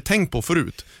inte riktigt tänkt på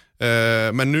förut.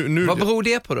 Men nu vad beror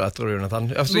det på då, tror du,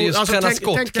 Jonathan? Alltså träna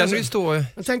skott kan du stå...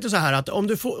 Jag tänkte så här att om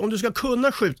du ska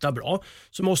kunna skjuta bra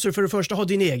så måste du för det första ha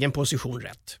din egen position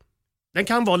rätt. Den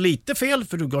kan vara lite fel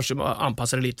för du går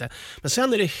anpassa det lite. Men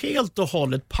sen är det helt och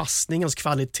hållet passningens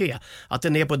kvalitet. Att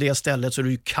den är på det stället så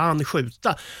du kan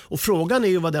skjuta. Och frågan är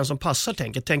ju vad den som passar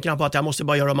tänker. Tänker han på att jag måste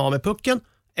bara göra mig av med pucken?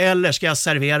 Eller ska jag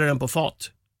servera den på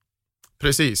fat?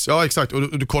 Precis, ja exakt.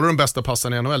 Och du kollar de bästa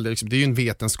passarna i NHL, det är ju en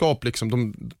vetenskap liksom.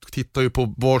 De tittar ju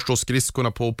på var står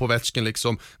skridskorna på vätsken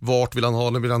liksom. Vart vill han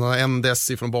ha en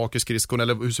deci från bak i skridskon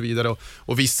eller hur så vidare.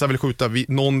 Och vissa vill skjuta,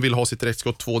 någon vill ha sitt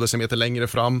direktskott 2 decimeter längre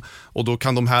fram. Och då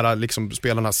kan de här liksom,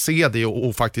 spelarna se det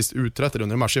och faktiskt uträtta det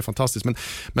under en match. Det är fantastiskt.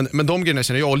 Men de grejerna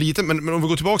känner jag lite. Men om vi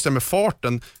går tillbaka där med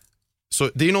farten, så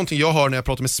det är någonting jag hör när jag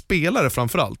pratar med spelare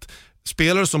framförallt.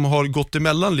 Spelare som har gått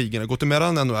emellan ligorna, gått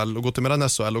emellan NHL och gått emellan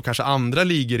SHL och kanske andra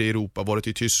ligor i Europa, varit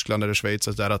i Tyskland eller Schweiz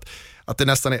och där, att det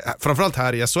nästan är, framförallt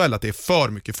här i SHL, att det är för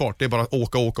mycket fart. Det är bara att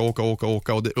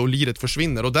åka och liret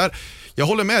försvinner. Och där, jag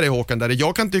håller med dig Håkan, där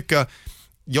jag kan tycka,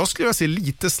 jag skulle vilja se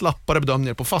lite slappare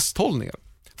bedömningar på fasthållningar.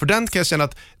 För den kan jag känna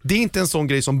att det är inte en sån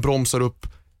grej som bromsar upp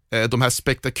de här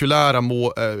spektakulära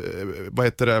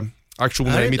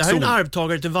aktioner i mittzon. Det här är en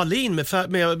arvtagare till Wallin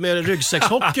med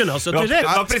ryggsäckshockeyn alltså direkt.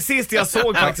 Ja, precis det jag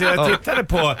såg faktiskt. Jag tittade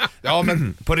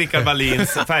på Rickard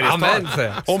Wallins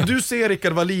Färjestad. Om du ser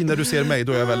Rickard Wallin när du ser mig,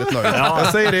 då är jag väldigt nöjd.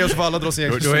 Jag säger det och så får alla dra sin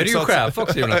egen slutsats. Då är det ju chef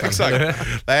också, Jonathan. Exakt.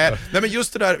 Nej, men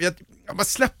just det där, man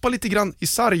släppa lite grann i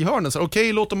sarghörnen.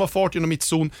 Okej, låt dem ha fart genom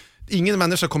mittzon. Ingen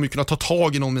människa kommer ju kunna ta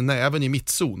tag i någon med näven i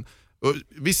mittzon. Och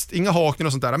visst, inga hakningar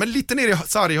och sånt där, men lite ner i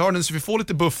sarghörnen så vi får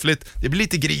lite buffligt, det blir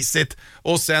lite grisigt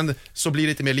och sen så blir det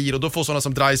lite mer lir och då får sådana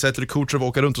som Dreisaitl och Kucherov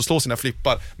åka runt och slå sina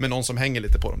flippar med någon som hänger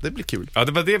lite på dem. Det blir kul. Ja,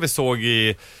 det var det vi såg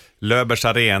i Löfbergs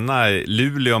Arena.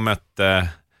 Luleå mötte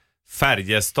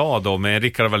Färjestad då, med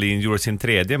Rickard Wallin gjorde sin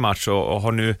 3:e match och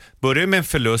har nu börjat med en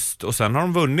förlust och sen har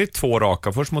de vunnit 2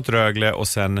 raka, först mot Rögle och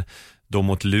sen då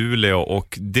mot Luleå,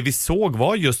 och det vi såg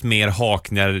var just mer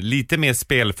hakningar, lite mer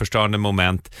spelförstörande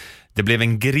moment. Det blev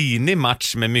en grinig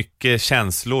match med mycket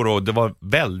känslor och det var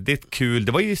väldigt kul.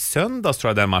 Det var ju i söndags tror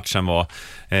jag den matchen var.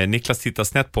 Niklas tittar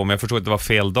snett på mig, jag förstår att det var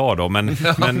fel dag då, men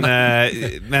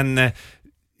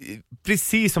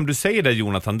precis som du säger där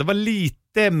Jonathan, det var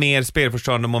lite mer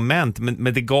spelförstörande moment,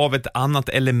 men det gav ett annat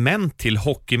element till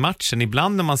hockeymatchen.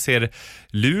 Ibland när man ser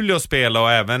Luleå spela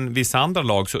och även vissa andra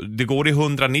lag, så det går i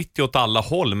 190 åt alla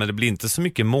håll, men det blir inte så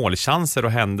mycket målchanser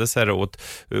och händelser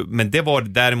men det var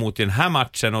däremot i den här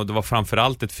matchen, och det var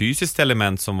framförallt ett fysiskt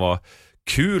element som var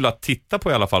kul att titta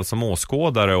på i alla fall som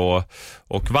åskådare,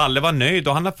 och Valle var nöjd,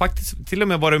 och han har faktiskt till och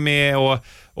med varit med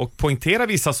och poängtera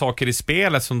vissa saker i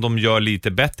spelet som de gör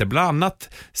lite bättre, bland annat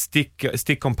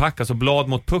stick on puck, alltså blad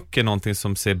mot puck är någonting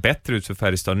som ser bättre ut för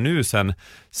Färjestad nu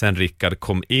sen Rickard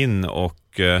kom in, och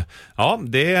ja,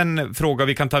 det är en fråga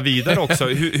vi kan ta vidare också.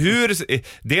 hur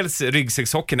dels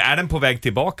ryggsäckshockeyn, är den på väg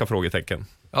tillbaka, frågetecken?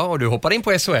 Ja, och du hoppar in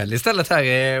på SHL istället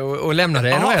här och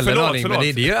lämnade NHL. Förlåt. Men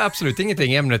det gör absolut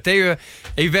ingenting. Ämnet är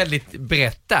ju väldigt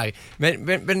brett där.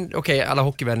 Men okej, alla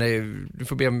hockeyvänner, du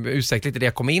får be om ursäkt lite det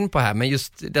jag kom in på här. Men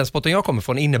just den sporten jag kommer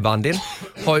från, innebandyn,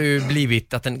 har ju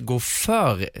blivit att den går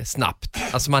för snabbt.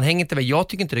 Alltså man hänger inte med. Jag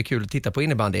tycker inte det är kul att titta på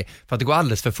innebandy för att det går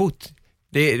alldeles för fort.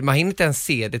 Man hinner inte ens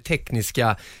se det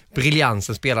tekniska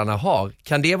briljansen spelarna har.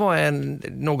 Kan det vara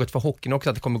något för hockeyn också,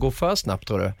 att det kommer gå för snabbt,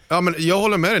 tror du? Ja, men jag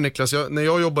håller med dig, Niklas. När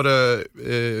jag jobbade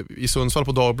i Sundsvall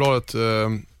på Dagbladet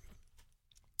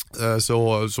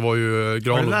så var ju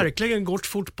Har det verkligen gått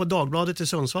fort på Dagbladet i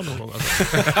Sundsvall någon gång?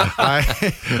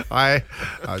 Nej.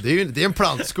 Ja, det är en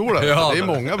plantskola. Ja, det är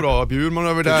många bra. Bjurman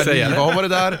över där, Niva var det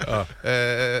där. Ja.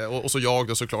 Och så jag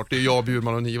då såklart. Det är jag,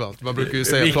 Bjurman och Niva. Man brukar ju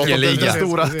säga den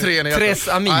stora treenigheten. Tres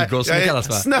amigos som det kallas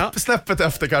för. Snäppet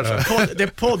efter kanske. Det är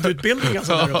poddutbildningar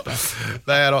som är uppe.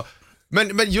 Nej då.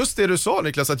 Men just det du sa,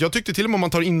 Niklas, att jag tyckte till och med om man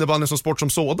tar innebandyn som sport som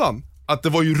sådan, att det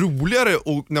var ju roligare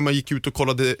när man gick ut och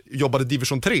jobbade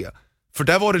Division 3. För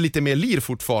där var det lite mer lir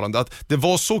fortfarande, att det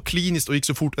var så kliniskt och gick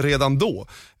så fort redan då.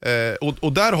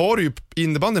 Och där har du ju,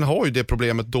 innebandyn har ju det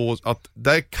problemet då, att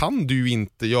där kan du ju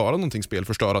inte göra någonting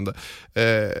spelförstörande.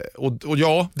 Och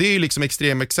ja, det är ju liksom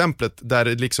extremexemplet där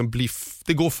det liksom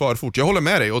det går för fort. Jag håller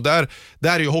med dig, och där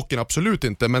är ju hockeyn absolut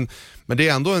inte, men det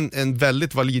är ändå en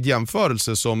väldigt valid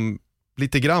jämförelse som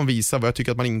lite grann visar vad jag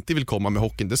tycker att man inte vill komma med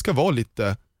hockeyn. Det ska vara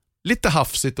lite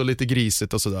hafsigt och lite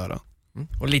grisigt och sådär.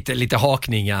 Och lite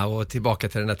hakningar och tillbaka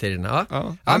till den här tiden. Ja,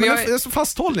 men jag är så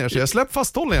fasthållningar, så jag släpp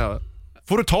fasthållningar.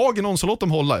 Får du tag i någon så låt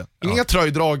dem hålla. Inga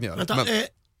tröjdragningar. Vänta,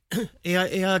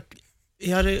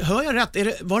 hör jag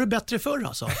rätt? Var det bättre förr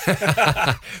alltså?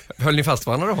 Höll ni fast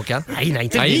varandra då, Håkan? Nej,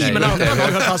 inte vi, men andra lag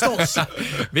höll fast oss.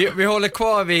 Vi håller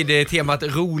kvar vid temat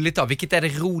roligt då. Vilket är det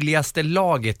roligaste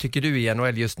laget tycker du i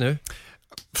NHL just nu?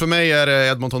 För mig är det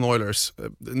Edmonton Oilers.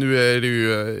 Nu är det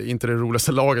ju inte det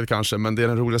roligaste laget kanske, men det är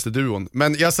den roligaste duon.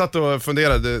 Men jag satt och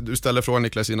funderade, du ställde frågan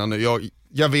Niklas innan nu.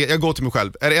 Jag går till mig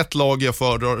själv. Är det ett lag jag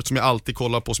föredrar som jag alltid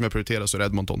kollar på, som jag prioriterar, så är det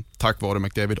Edmonton. Tack vare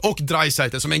McDavid. Och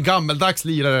Draisaitl som är en gammeldags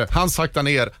lirare. Han saktar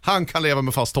ner, han kan leva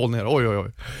med fasthållningar.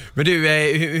 Oj. Men du,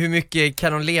 hur mycket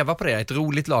kan de leva på det? Ett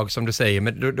roligt lag som du säger,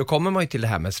 men då kommer man ju till det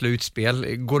här med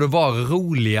slutspel. Går det att vara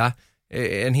roliga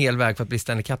en hel väg för att bli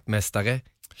Stanley Cup-mästare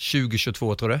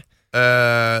 2022, tror du?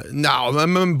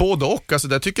 Men både och. Alltså,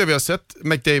 där tycker jag vi har sett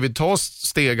McDavid ta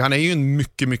steg. Han är ju en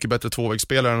mycket, mycket bättre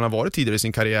tvåvägsspelare än han har varit tidigare i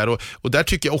sin karriär. Och där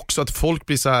tycker jag också att folk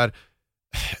blir så här.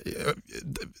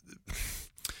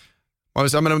 Man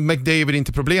vill säga, men McDavid är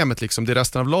inte problemet liksom, det är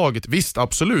resten av laget. Visst,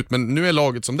 absolut, men nu är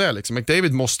laget som det är liksom.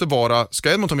 McDavid måste vara,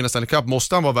 ska Edmonton vinna Stanley Cup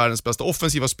måste han vara världens bästa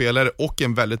offensiva spelare och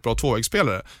en väldigt bra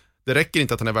tvåvägsspelare. Det räcker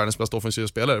inte att han är världens bästa offensiva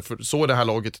spelare, för så är det här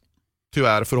laget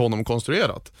tyvärr för honom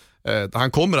konstruerat.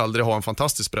 Han kommer aldrig ha en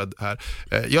fantastisk bredd här.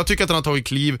 Jag tycker att han har tagit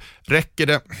kliv. Räcker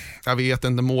det? Jag vet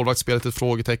inte, målvaktsspelet är ett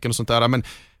frågetecken och sånt där, men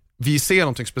vi ser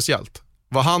någonting speciellt.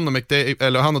 Vad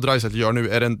han och Draisaitl gör nu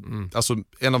är alltså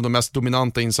en av de mest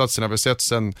dominanta insatserna vi har sett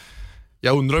sen,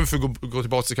 jag undrar om vi får gå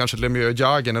tillbaka till kanske Lemieux och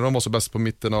Jagr när de var så bäst på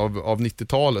mitten av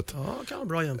 90-talet. Ja, kan vara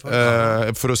bra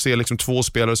jämförelse. För att se liksom två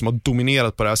spelare som har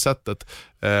dominerat på det här sättet.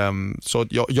 Så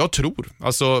jag tror,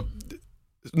 alltså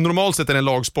normalt sett är det en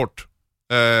lagsport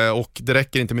och det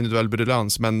räcker inte med individuell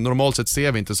briljans, men normalt sett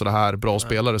ser vi inte så här bra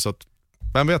spelare, så att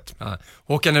vem vet. Ja.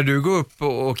 Håkan, när du går upp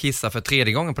och kissar för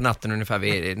tredje gången på natten ungefär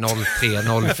vid 03,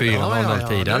 04,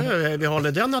 00-tiden. Vi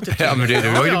håller den attityden. Ja, men du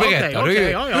har ju berättat.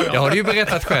 Okay. Jag har ju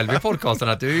berättat själv i podcasten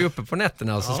att du är uppe på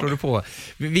nätterna och så slår du på.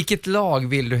 Vilket lag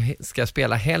vill du ska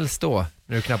spela helst då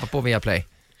när du knappar på Viaplay?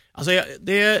 Alltså,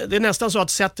 det är nästan så att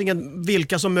settingen,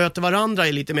 vilka som möter varandra,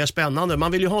 är lite mer spännande.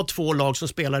 Man vill ju ha 2 lag som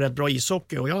spelar rätt bra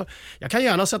ishockey, och jag kan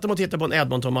gärna sätta mig och titta på en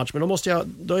Edmonton-match, men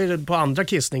då är det på andra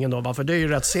kissningen då, för det är ju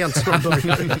rätt sent som man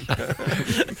börjar.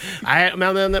 Nej,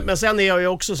 men sen är jag ju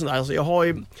också sån där, alltså,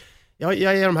 jag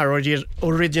är de här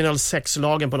original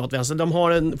 6-lagen på något vänster. De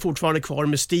har fortfarande kvar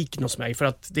mystiken hos mig, för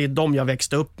att det är de jag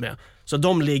växte upp med. Så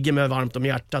de ligger med varmt om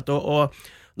hjärtat, och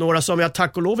några som jag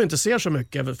tack och lov inte ser så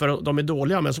mycket, för de är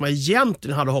dåliga, men som jag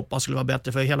egentligen hade hoppats skulle vara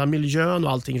bättre, för hela miljön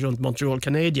och allting runt Montreal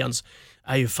Canadiens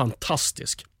är ju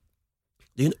fantastisk.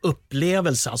 Det är en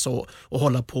upplevelse alltså, att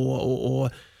hålla på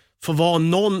och få vara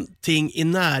någonting i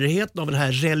närheten av den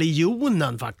här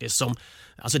religionen faktiskt, som,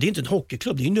 alltså det är inte en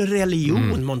hockeyklubb, det är en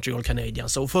religion, Montreal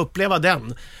Canadiens, och få uppleva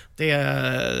den,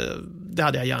 det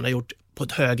hade jag gärna gjort på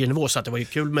ett högre nivå, så att det var ju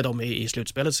kul med dem i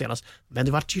slutspelet senast, men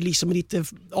det var ju liksom lite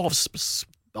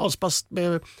avspast,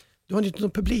 du har inte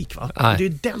någon publik, va? Det är ju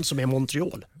den som är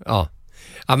Montreal. Ja.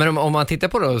 Ja, men om man tittar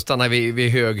på det och stannar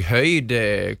vid hög höjd,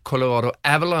 Colorado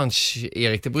Avalanche,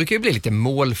 Erik, det brukar ju bli lite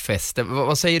målfäste.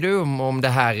 Vad säger du om det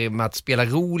här med att spela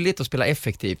roligt och spela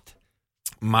effektivt?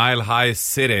 Mile High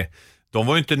City, de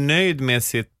var ju inte nöjd med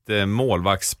sitt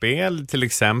målvaktsspel till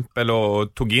exempel,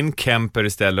 och tog in Kemper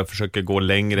istället och försöker gå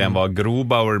längre än vad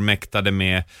Grubauer mäktade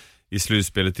med i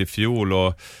slutspelet i fjol,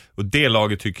 och det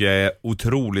laget tycker jag är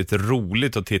otroligt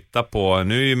roligt att titta på.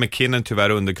 Nu är ju McKinnon tyvärr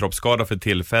underkroppsskada för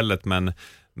tillfället, men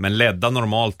ledda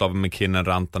normalt av McKinnon,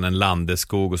 Rantanen,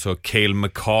 Landeskog och så Cale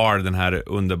Makar, den här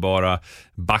underbara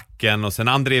backen, och sen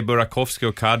Andrei Burakovsky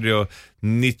och Kadri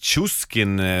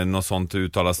Nichushkin, något sånt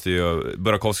uttalas det ju.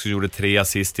 Burakovsky gjorde 3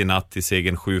 assist i natt i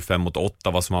segern 7-5 mot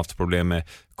Ottawa, som haft problem med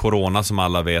corona som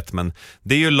alla vet, men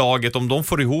det är ju laget, om de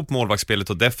får ihop målvaktsspelet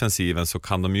och defensiven, så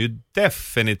kan de ju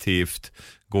definitivt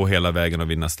gå hela vägen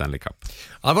och vinna Stanley Cup.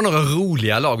 Ja, det var några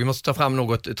roliga lag. Vi måste ta fram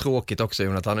något tråkigt också,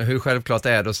 Jonathan. Hur självklart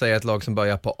är det att säga ett lag som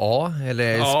börjar på A?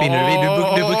 Eller spinner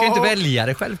du brukar inte välja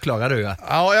det självklara, du.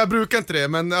 Ja, jag brukar inte det,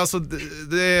 men alltså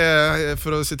det är,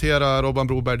 för att citera Robban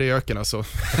Broberg, det är öken alltså.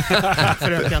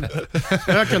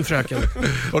 Fröken.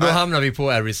 Och då hamnar vi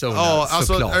på Arizona. Ja,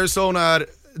 alltså såklart. Arizona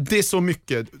det är så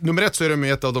mycket. Nummer 1 så är de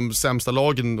ett av de sämsta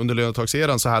lagen under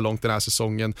lönetagseran så här långt den här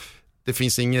säsongen. Det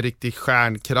finns ingen riktig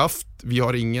stjärnkraft. Vi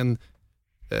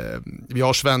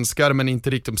har svenskar, men inte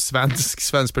riktigt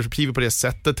svensk perspektiv på det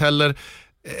sättet heller.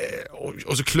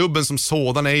 Och så klubben som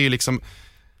sådan är ju liksom,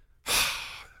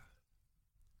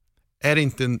 är det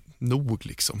inte nog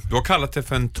liksom. Du har kallat det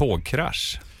för en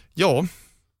tågkrasch. Ja,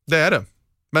 det är det.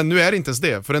 Men nu är det inte ens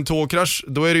det. För en tågkrasch,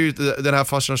 då är det ju det här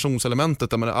fascinationselementet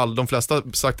där de flesta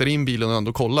saktar in bilen och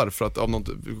ändå kollar för att av något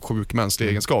sjuk mänsklig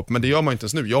egenskap. Men det gör man inte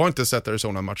ens nu. Jag har inte sett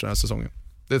Arizona-matchen den här säsongen.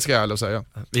 Det ska jag ärligt säga.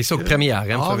 Vi såg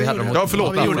premiären för vi hade dem. Ja,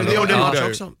 förlåt.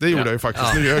 Det gjorde jag ju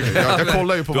faktiskt. Jag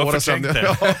kollar ju på våra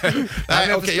sändningar.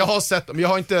 Nej, okej, jag har sett dem. Jag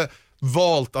har inte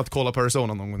valt att kolla på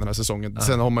Arizona någon gång den här säsongen.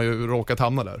 Sen har man ju råkat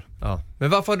hamna där. Ja. Men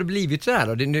varför har det blivit så här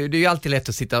då? Det är ju alltid lätt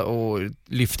att sitta och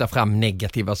lyfta fram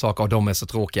negativa saker och de är så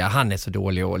tråkiga, han är så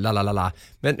dålig och lalalala.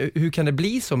 Men hur kan det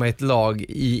bli så med ett lag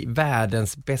i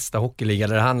världens bästa hockeyliga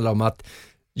där det handlar om att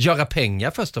göra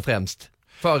pengar först och främst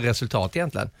för resultat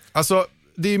egentligen? Alltså,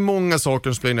 det är många saker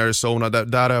som spelar i Arizona.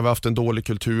 Där har vi haft en dålig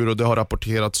kultur och det har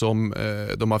rapporterats om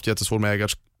de har haft jättesvår med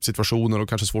ägarsituationer och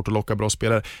kanske svårt att locka bra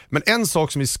spelare. Men en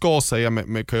sak som vi ska säga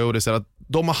med Coyotes är att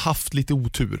de har haft lite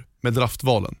otur med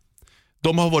draftvalen.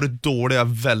 De har varit dåliga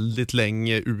väldigt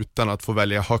länge utan att få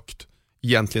välja högt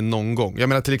egentligen någon gång. Jag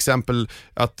menar till exempel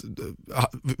att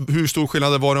hur stor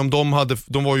skillnad det var om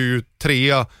de var ju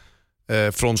 3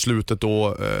 från slutet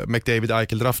då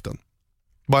McDavid-Eichel-draften.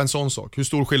 Bara en sån sak. Hur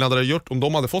stor skillnad hade det gjort om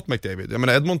de hade fått McDavid? Jag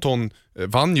menar Edmonton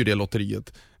vann ju det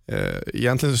lotteriet.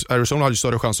 Egentligen Arizona hade ju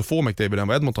större chans att få McDavid än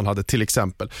vad Edmonton hade till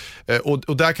exempel.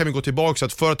 Och där kan vi gå tillbaka så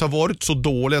att för att ha varit så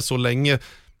dåliga så länge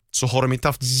så har de inte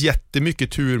haft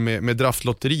jättemycket tur med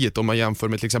draftlotteriet om man jämför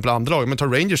med till exempel andra lag. Men ta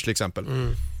Rangers till exempel.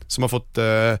 Som har fått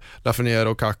Lafreniere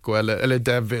och Kakko eller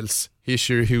Devils,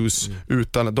 Hischier, Hughes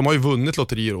utan. De har ju vunnit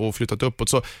lotterier och flyttat uppåt.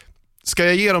 Så ska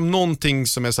jag ge dem någonting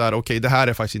som är så här, okej, det här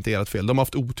är faktiskt inte ert fel. De har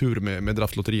haft otur med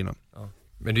draftlotterierna. Ja.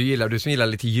 Men du som gillar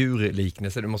lite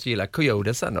djurliknelse, du måste gilla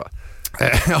Coyotes sen då?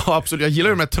 Ja, absolut. Jag gillar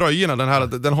de här tröjorna.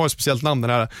 Den har ett speciellt namn, den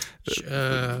här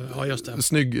ja, just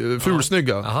det.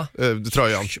 Fulsnygga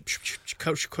tröjan.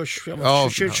 Ja,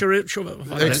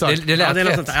 exakt. Det lät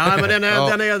rätt. Ja, men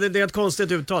det är ett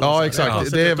konstigt uttal. Ja,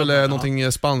 exakt. Det är väl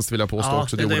någonting spanskt vill jag påstå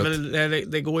också.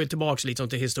 Det går ju tillbaka liksom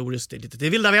till historiskt. Det är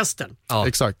vilda västern. Ja.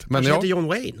 Exakt. Men heter John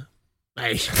Wayne.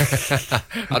 Nej.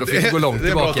 Ja, då fick vi gå långt det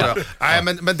är bra, tillbaka. tror jag.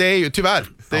 Nej, men det är ju tyvärr.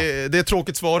 Det är ett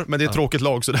tråkigt svar, men det är ett tråkigt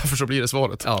lag, så därför så blir det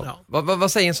svaret. Ja.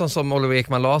 Vad säger en sån som Oliver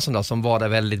Ekman Larsson då, som var där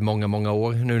väldigt många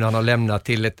år, nu när han har lämnat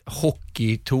till ett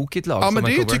hockeytokigt lag? Ja, som men det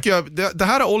Vancouver? tycker jag, det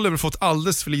här har Oliver fått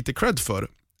alldeles för lite cred för.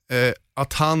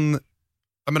 Att han,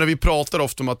 jag menar, vi pratar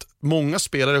ofta om att många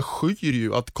spelare skyr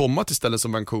ju att komma till ställen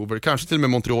som Vancouver, kanske till och med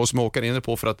Montreal som åker inne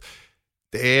på, för att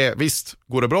det är, visst,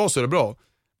 går det bra så är det bra.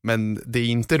 Men det är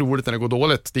inte roligt när det går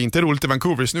dåligt. Det är inte roligt i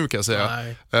Vancouver just nu, kan jag säga.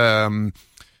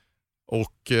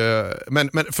 Men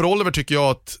för Oliver tycker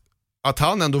jag att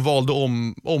han ändå valde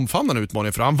omfamna en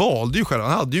utmaning, för han valde ju själv,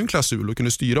 han hade ju en klausul och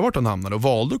kunde styra vart han hamnade och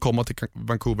valde att komma till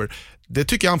Vancouver. Det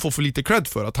tycker jag han får för lite cred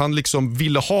för, att han liksom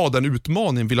ville ha den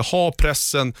utmaningen, ville ha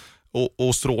pressen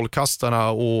och strålkastarna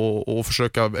och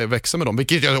försöka växa med dem,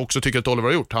 vilket jag också tycker att Oliver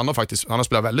har gjort. Han har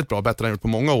spelat väldigt bra, bättre än han gjort på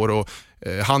många år, och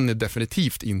han är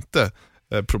definitivt inte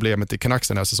problemet i Canucks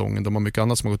den här säsongen. De har mycket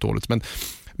annat som har gått dåligt,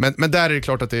 men där är det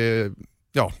klart att det är,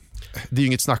 det är ju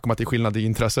inget snack om att det är skillnad i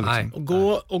intresse liksom.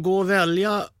 Och gå och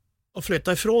välja och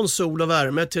flytta ifrån sol och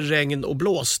värme till regn och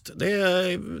blåst, det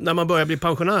är när man börjar bli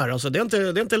pensionär, alltså det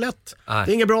är inte lätt. Nej.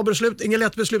 Det är inget bra beslut, inget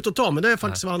lätt beslut att ta, men det är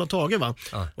faktiskt vad han har tagit, va?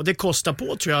 Och det kostar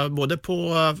på, tror jag, både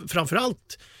på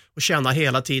framförallt att känna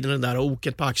hela tiden det där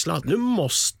oket på axlarna, att nu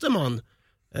måste man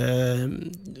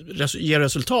ge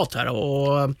resultat här,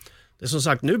 och det är som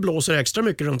sagt, nu blåser det extra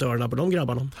mycket runt öronen på de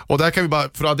grabbarna. Och där kan vi bara,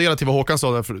 för att addera till vad Håkan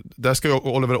sa, där ska ju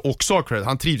Oliver också ha cred.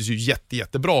 Han trivs ju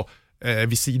jättebra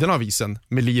vid sidan av isen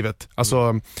med livet.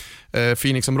 Alltså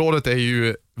Phoenix-området är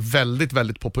ju väldigt,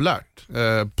 väldigt populärt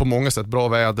på många sätt. Bra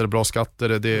väder, bra skatter,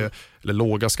 eller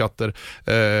låga skatter,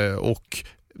 och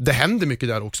det händer mycket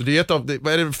där också. Det är ett av,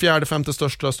 vad är det, 4-5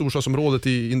 största storstadsområdet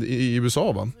i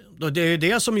USA, va? Det är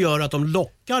det som gör att de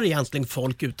lockar egentligen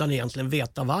folk utan egentligen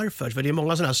veta varför. För det är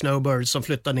många sådana här snowbirds som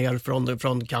flyttar ner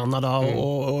från Kanada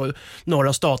och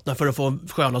norra staterna för att få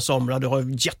sköna somrar. Du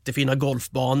har jättefina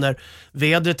golfbanor.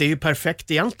 Vädret är ju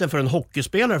perfekt egentligen för en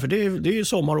hockeyspelare, för det är ju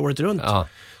sommar året runt. Ja.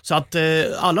 Så att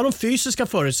alla de fysiska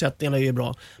förutsättningarna är ju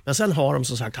bra. Men sen har de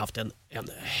som sagt haft en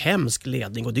hemsk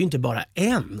ledning, och det är inte bara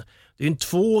en. Det är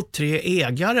 2-3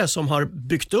 ägare som har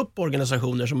byggt upp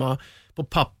organisationer som har på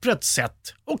pappret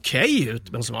sett okej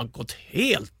ut, men som har gått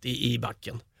helt i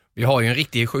backen. Vi har ju en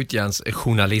riktig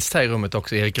skjutjärnsjournalist här i rummet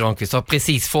också, Erik Granqvist, har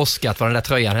precis forskat vad den där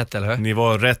tröjan hette, eller hur? Ni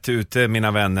var rätt ute,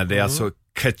 mina vänner. Det är alltså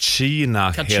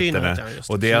Kachina heter det.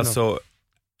 Och det är alltså,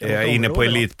 jag är inne på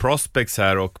Elite Prospects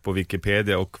här och på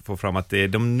Wikipedia och får fram att det är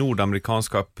de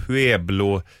nordamerikanska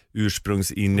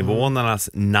Pueblo-ursprungsinvånarnas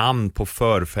namn på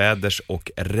förfäders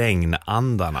och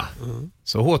regnandarna.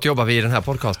 Så hårt jobbar vi i den här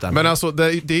podcasten. Men alltså,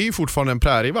 det är ju fortfarande en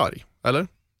prärievarg, eller?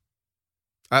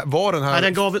 Var den här...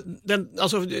 Nej,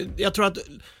 alltså, jag tror att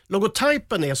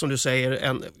logotypen är, som du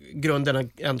säger, grunden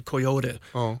en coyote.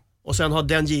 Ja. Och sen har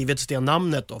den givits det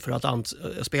namnet då för att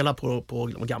spela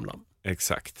på de gamla.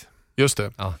 Exakt. Just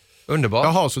det. Ja. Underbart.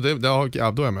 Jaha, så då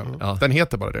är jag med. Ja. Den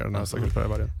heter bara det, den här stackars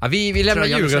prärievargen. Ja, vi lämnar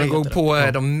djuren och går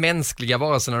på de mänskliga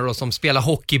varelserna då, som spelar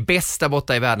hockey bäst där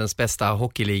borta i världens bästa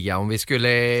hockeyliga. Om vi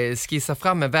skulle skissa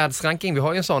fram en världsranking, vi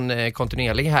har ju en sån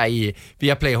kontinuerlig här i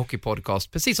Viaplay Hockey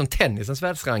Podcast, precis som tennisens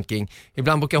världsranking.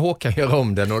 Ibland brukar Håkan göra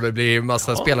om den och det blir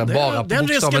massa spelare bara på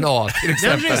bokstaven A till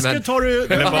exempel. Den risken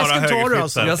tar du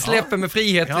alltså. Jag släpper med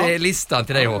frihet listan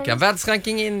till dig, Håkan.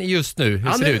 Världsrankingen just nu,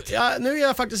 hur ser det ut? Nu är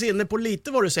jag faktiskt inne på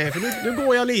lite vad du säger, för nu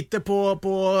går jag lite på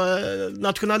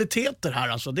nationaliteter här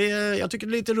alltså. Jag tycker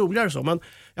det är lite roligare så, men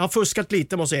jag har fuskat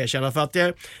lite, måste jag erkänna, för att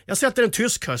jag sätter en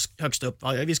tysk högst upp.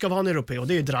 Vi ska vara en europé, och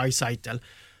det är Draisaitl.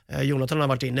 Jonathan har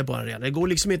varit inne på den redan. Det går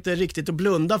liksom inte riktigt att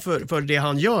blunda för det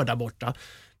han gör där borta.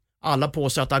 Alla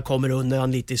påstår att han kommer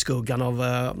undan lite i skuggan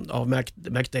av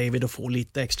McDavid och får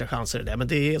lite extra chanser i det, men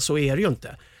så är det ju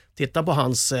inte. Titta på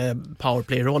hans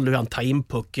powerplay-roll, hur han tar in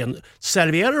pucken,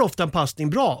 serverar ofta en passning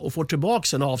bra och får tillbaka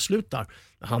sen och avslutar.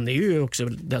 Han är ju också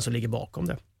den som ligger bakom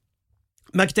det.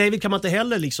 McDavid kan man inte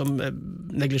heller liksom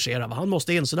negligera. Han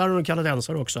måste in, så där är en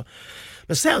kanadensare också.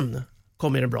 Men sen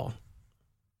kommer det bra.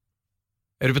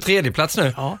 Är du på 3:e plats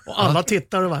nu? Ja, och alla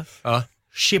tittar va? Ja.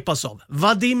 Shipazov.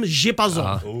 Vadim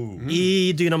Shipazov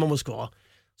i Dynamo Moskva.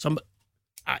 Som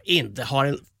inte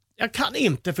har jag kan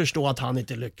inte förstå att han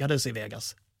inte lyckades i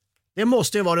Vegas. Det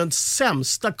måste ju vara den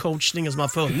sämsta coachningen som har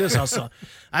funnits alltså.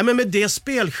 Nej, men med det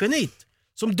spelgenit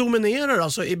som dominerar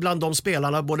alltså ibland de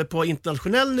spelarna både på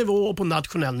internationell nivå och på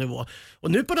nationell nivå.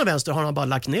 Och nu på den vänster har han bara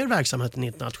lagt ner verksamheten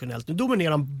internationellt. Nu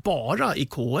dominerar han bara i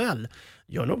KHL.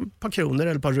 Gör nog ett par kronor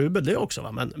eller ett par rubel det också,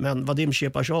 va? Men Vadim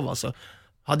Shipachyov alltså.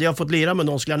 Hade jag fått lira med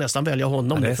någon skulle jag nästan välja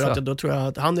honom. Ja, för att då tror jag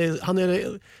att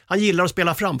han gillar att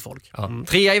spela fram folk. Ja.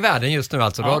 3 i världen just nu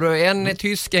alltså. Då har du en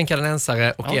tysk, en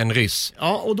kanadensare och en ryss.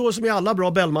 Ja, och då som i alla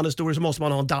bra Bellman-historier så måste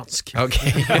man ha en dansk.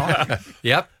 Okej.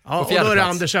 Ja, och då är det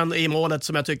Andersen i målet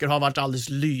som jag tycker har varit alldeles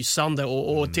lysande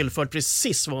och tillfört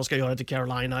precis vad man ska göra till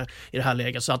Carolina i det här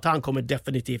läget. Så att han kommer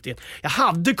definitivt in. Jag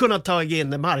hade kunnat ta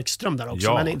in Markström där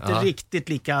också, men inte riktigt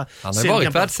lika... Han har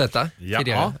varit världsetta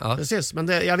tidigare. Ja, precis. Men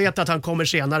jag vet att han kommer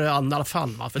senare i alla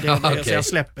fall. Va? För det, så jag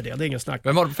släpper det är ingen snack.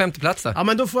 Vem var det på 5:e plats då? Ja,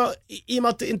 men då får jag, i och med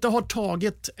att jag inte har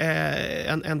tagit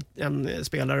en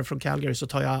spelare från Calgary så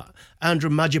tar jag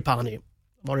Andrew Mangiapane.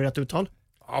 Var det rätt uttal?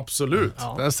 Absolut.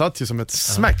 Den satt ju som ett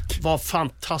smäck. Var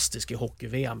fantastisk i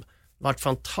hockey-VM. Vart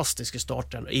fantastisk i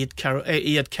starten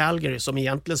i ett Calgary som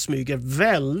egentligen smyger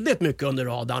väldigt mycket under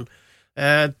radarn.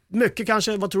 Mycket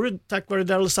kanske, vad tror du, tack vare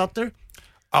Daryl Sutter?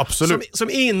 Absolut. Som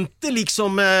inte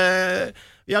liksom...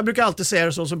 jag brukar alltid säga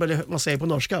det så som man säger på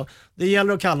norska. Det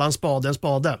gäller att kalla en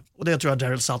spade. Och det tror jag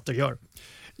Daryl Sutter gör.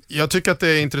 Jag tycker att det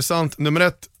är intressant. Nummer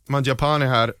 1, Mangiapane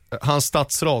här. Hans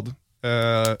statsrad.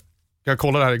 Jag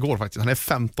kollade det här igår faktiskt. Han är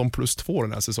 15+2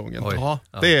 den här säsongen. Ja.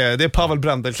 Det är Pavel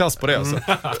Brendel-klass på det alltså.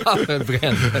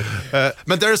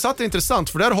 Men där är satt det intressant,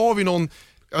 för där har vi någon,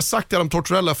 jag har sagt det om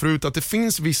Tortorella förut, att det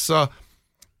finns vissa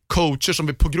coacher som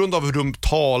vi på grund av hur de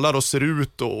talar och ser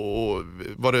ut och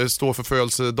vad det står för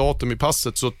födelsedatum i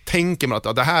passet, så tänker man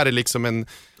att det här är liksom en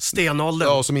stenålder.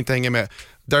 Ja, som inte hänger med.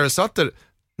 Daryl Sutter,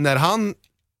 när han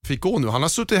fick gå nu, han har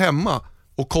suttit hemma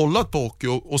och kollat på hockey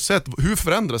och sett hur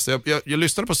förändras det. Jag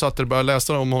lyssnade på Sutter och började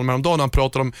läsa om honom häromdagen när han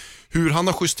pratade om hur han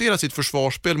har justerat sitt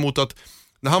försvarsspel mot att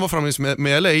när han var framme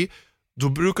med LA, då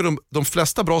brukar de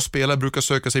flesta bra spelare brukar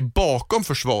söka sig bakom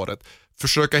försvaret,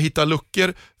 försöka hitta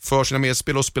luckor för sina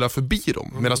medspelare och spela förbi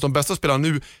dem. Medan de bästa spelarna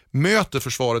nu möter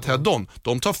försvaret head-on.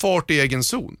 De tar fart i egen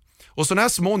zon. Och sådana här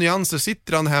små nyanser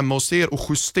sitter han hemma och ser och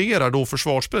justerar då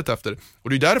försvarsspelet efter. Och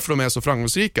det är därför de är så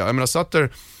framgångsrika. Jag menar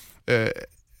Sutter...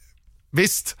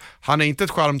 Visst, han är inte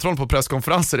ett charmtroll på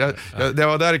presskonferenser. Det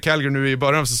var där i Calgary nu i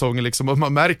början av säsongen liksom, och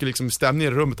man märker liksom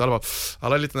stämningen i rummet.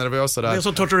 Alla är lite nervösa där. Det är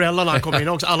som Tortorella när han kommer in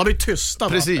också. Alla blir tysta.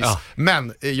 Precis,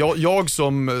 men jag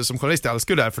som journalist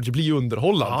älskar det där, för det blir ju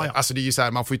underhållande. Alltså det är ju så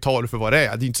här, man får ju ta det för vad det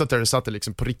är. Det är inte så att det satt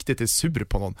liksom på riktigt är sur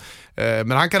på någon.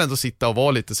 Men han kan ändå sitta och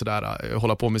vara lite sådär,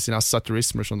 hålla på med sina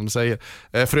satirismer som de säger.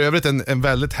 För övrigt en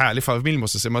väldigt härlig familj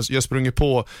måste jag säga. Jag sprungit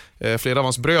på flera av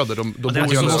hans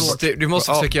bröder. Du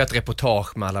måste försöka göra ett reportage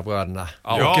med alla bröderna.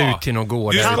 Åka ut till någon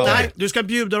gård. Du ska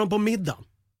bjuda dem på middag.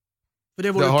 För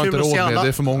det vore har kul inte att se råd alla. med, det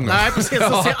är för många. Nej, precis,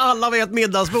 att se alla vid ett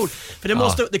middagsbord.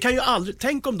 För det kan ju aldrig,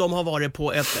 tänk om de har varit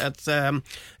på ett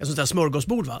sånt där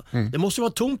smörgåsbord, va? Det måste ju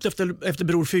vara tomt efter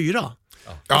Bror 4.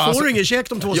 Då får du ingen käk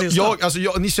de 2 sista.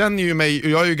 Ni känner ju mig,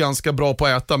 jag är ju ganska bra på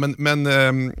att äta, men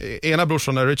ena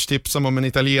brorsan är Rich tipsam om en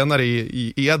italienare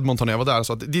i Edmonton när jag var där,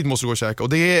 så att dit måste gå och käka. Och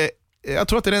det är, jag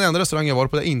tror att det är den enda restaurang jag var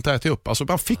på där jag inte ätit upp. Alltså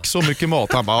man fick så mycket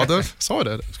mat. Han bara, det sa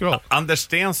det. Ska du ha. Anders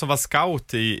Sten som var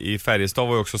scout i Färjestad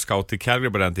var ju också scout i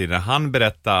Calgary på den tiden. Han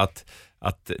berättade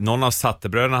att någon av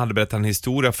Satterbröderna hade berättat en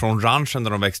historia från ranchen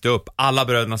där de växte upp. Alla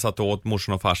bröderna satt åt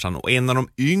morsan och farsan, och en av de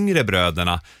yngre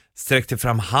bröderna sträckte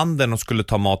fram handen och skulle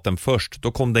ta maten först.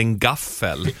 Då kom det en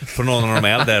gaffel från någon av de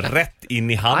äldre rätt in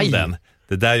i handen.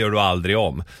 Det där gör du aldrig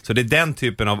om. Så det är den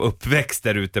typen av uppväxt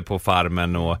där ute på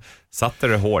farmen, och Sutter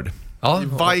är hård. Ja,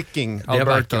 Viking.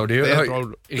 Alberta, och det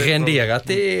har renderat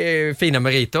det fina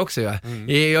meriter också. Ja.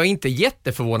 Jag är inte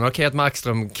jätteförvånad. Okej, att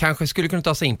Markström kanske skulle kunna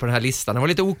ta sig in på den här listan. Det var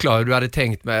lite oklar hur du hade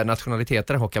tänkt med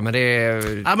nationaliteter, Håkan, men det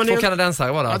är två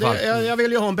kanadensare var det i alla fall. Jag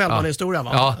vill ju ha en Bellman-historia,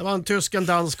 va? Ja. Det var en tysk, en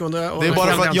dansk och det är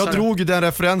bara för att jag drog den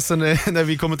referensen när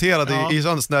vi kommenterade i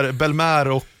sånt där Belmer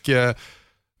och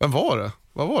vem var det?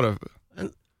 Vad var det?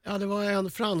 Det var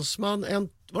en fransman,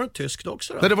 var det tysk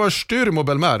också då? Nej, det var Stürm och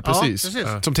Belmer, precis.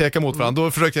 Som tekar mot varandra.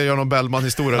 Då försökte jag göra någon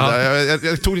Bellman-historia där.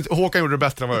 Jag tog inte, Håkan gjorde det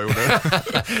bättre än vad jag gjorde.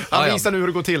 Han visar nu hur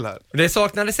det går till här. Det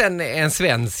saknades en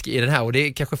svensk i den här, och det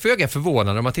är kanske föga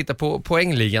förvånande. Om man tittar på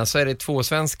poängligan så är det 2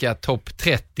 svenska topp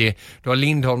 30. Du har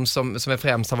Lindholm som är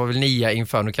främst, han var väl 9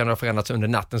 inför, nu kan det ha förändrats under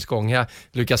nattens gång här.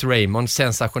 Lucas Raymond,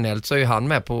 sensationellt så är ju han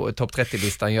med på topp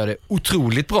 30-listan, gör det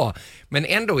otroligt bra. Men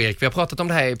ändå, Erik, vi har pratat om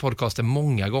det här i podcasten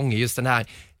många gånger, just den här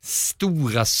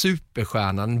stora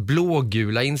superstjärnan,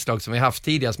 blågula inslag som vi haft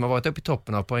tidigare som har varit uppe i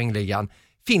toppen av poängligan,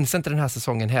 finns inte den här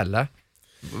säsongen heller.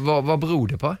 Vad beror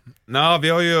det på? Vi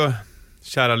har ju,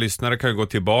 kära lyssnare kan ju gå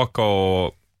tillbaka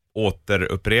och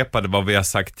återupprepa vad vi har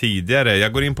sagt tidigare.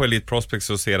 Jag går in på Elite Prospects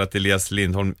och ser att Elias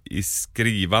Lindholm i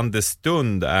skrivande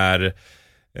stund är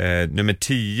nummer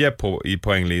 10 i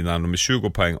poänglinan, nummer 20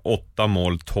 poäng, 8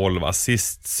 mål, 12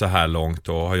 assist så här långt,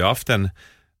 och har ju haft en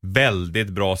väldigt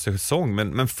bra säsong,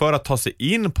 men för att ta sig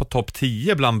in på topp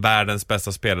 10 bland världens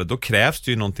bästa spelare, då krävs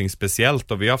det ju någonting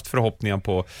speciellt, och vi har haft förhoppningar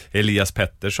på Elias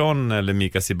Pettersson eller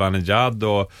Mika Zibanejad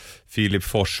och Filip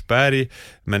Forsberg,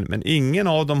 men ingen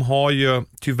av dem har ju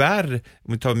tyvärr,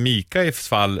 om vi tar Mika i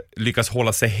fall, lyckats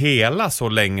hålla sig hela så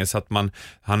länge så att han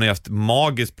har ju haft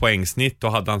magiskt poängsnitt,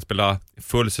 och hade han spelat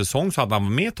full säsong så hade han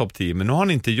varit med topp 10, men nu har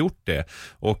han inte gjort det,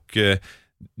 och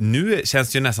nu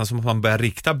känns det ju nästan som att man börjar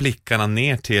rikta blickarna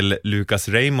ner till Lucas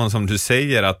Raymond, som du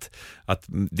säger, att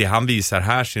det han visar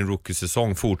här sin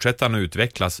rookie-säsong, fortsätter han att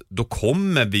utvecklas, då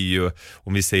kommer vi ju,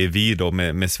 om vi säger vi då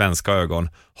med svenska ögon,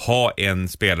 ha en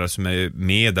spelare som är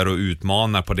med där och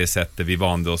utmanar på det sättet vi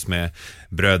vande oss med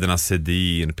bröderna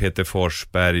Sedin, Peter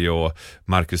Forsberg och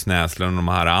Marcus Näslund och de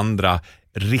här andra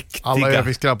riktiga... Alla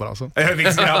överviktsgrabbar alltså.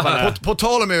 på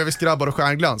tal om överviktsgrabbar och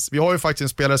stjärnglans, vi har ju faktiskt en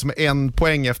spelare som är 1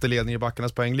 poäng efter ledning i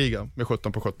backarnas poängliga med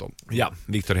 17-17. Ja,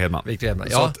 Victor Hedman. Ja.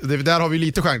 Så att där har vi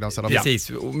lite stjärnglans.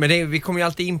 Precis, men vi kommer ju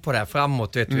alltid in på det här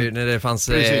framåt, vet vi, när det fanns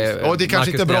och det kanske Marcus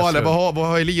inte är bra, Näslund. eller vad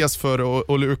har Elias för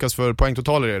och Lukas för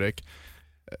poängtotaler, Erik?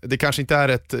 Det kanske inte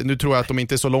är nu tror jag att de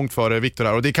inte är så långt före Victor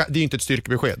här, och det är ju inte ett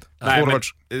styrkebesked. Nej,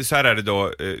 men så här är det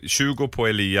då, 20 på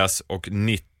Elias och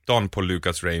 19 på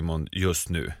Lucas Raymond just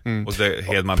nu. Och det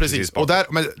Hedman precis och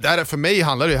där för mig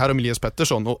handlar det här om Elias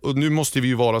Pettersson, och nu måste vi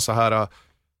ju vara så här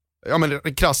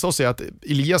krassa och säga att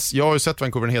Elias, jag har ju sett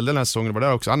Vancouver en hel del den här säsongen, var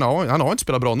där också, han har inte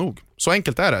spelat bra nog. Så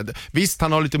enkelt är det. Visst,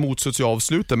 han har lite motsuts i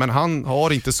avslutet, men han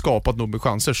har inte skapat nog med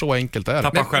chanser, så enkelt är det.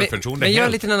 Tappar självförtroende. Men gör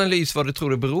en liten analys vad du tror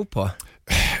det beror på.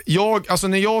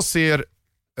 När jag ser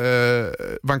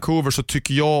Vancouver, så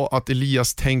tycker jag att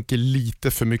Elias tänker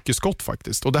lite för mycket skott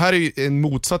faktiskt. Och det här är ju en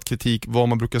motsatt kritik vad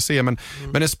man brukar se, men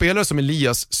en spelare som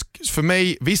Elias, för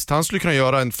mig, visst, han skulle kunna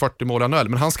göra en 40-mål NHL,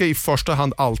 men han ska i första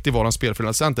hand alltid vara en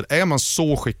spelfördelande center. Är man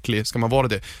så skicklig ska man vara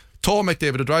det. Ta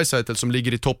McDavid och Draisaitl som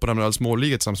ligger i toppen av NHLs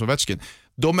målliga tillsammans med Ovechkin.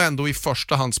 De är ändå i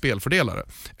första hand spelfördelare,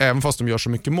 även fast de gör så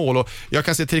mycket mål. Och jag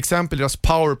kan se till exempel deras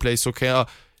powerplay, så kan jag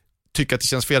tycka att det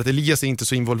känns fel att Elias är inte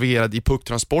så involverad i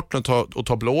pucktransporten och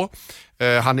tar blå.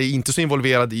 Han är inte så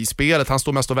involverad i spelet. Han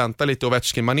står mest och väntar lite, och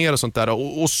Ovechkin-manér och sånt där.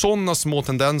 Och sådana små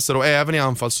tendenser, och även i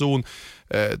anfallszon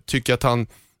tycker jag att han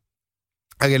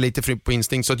är lite fri på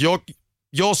instinkt. Så att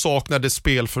jag saknar det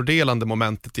spelfördelande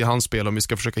momentet i hans spel, om vi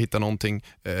ska försöka hitta någonting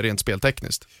rent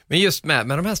speltekniskt. Men just med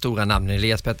de här stora namnen,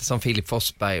 Elias Pettersson, Filip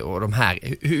Forsberg och de här,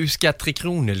 hur ska Tre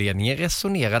Kronor-ledningen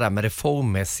resonera där med det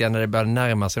formmässiga när det börjar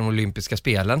närma sig de olympiska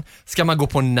spelen? Ska man gå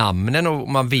på namnen, och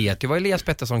man vet ju vad Elias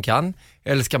Pettersson kan,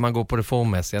 eller ska man gå på det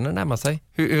formmässiga när det närmar sig?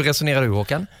 Hur resonerar du,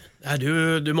 Håkan?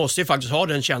 Du måste ju faktiskt ha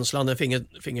den känslan, den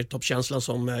fingertoppkänslan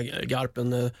som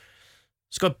Garpen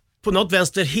ska på något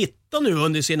vänster hitta nu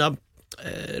under sina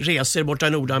resor borta i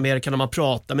Nordamerika, när man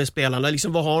pratar med spelarna,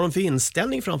 liksom, vad har de för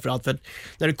inställning framförallt? För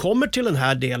när det kommer till den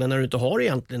här delen, när du inte har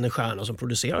egentligen en stjärna som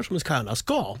producerar som en stjärna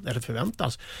ska, eller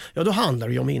förväntas, ja, då handlar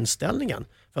det ju om inställningen.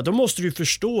 För att då måste du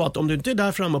förstå att om du inte är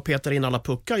där framme och petar in alla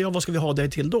puckar, ja, vad ska vi ha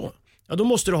dig till då? Ja, då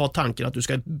måste du ha tanken att du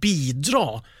ska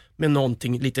bidra med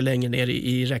någonting lite längre ner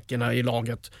i räckorna i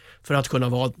laget för att kunna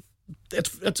vara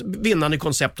ett vinnande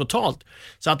koncept totalt.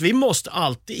 Så att vi måste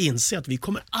alltid inse att vi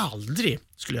kommer aldrig,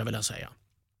 skulle jag vilja säga,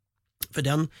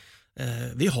 för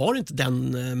vi har inte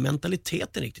den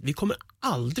mentaliteten riktigt. Vi kommer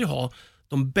aldrig ha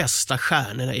de bästa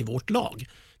stjärnorna i vårt lag.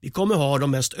 Vi kommer ha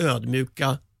de mest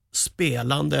ödmjuka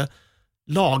spelande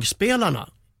lagspelarna.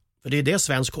 För det är det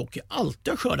svensk hockey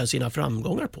alltid har skördat sina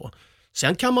framgångar på.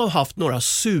 Sen kan man ha haft några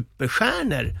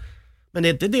superstjärnor, men det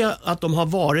är inte det att de har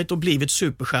varit och blivit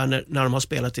superstjärnor när de har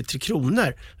spelat i Tre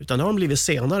Kronor, utan det har de blivit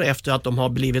senare efter att de har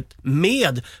blivit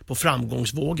med på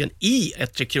framgångsvågen i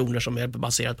ett Tre Kronor som är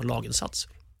baserat på laginsats.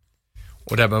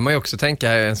 Och där bör man ju också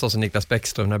tänka, en sån som Niklas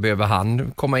Bäckström, när behöver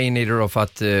han komma in i det då för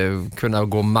att kunna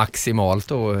gå maximalt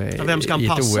då vem ska han i ett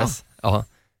passa? OS? Ja.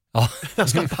 Vem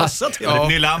ska han passa till? Ja.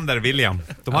 Nylander, William.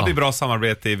 De hade ju bra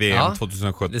samarbete i VM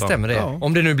 2017. Det stämmer det. Ja.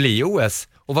 Om det nu blir OS.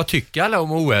 Och vad tycker alla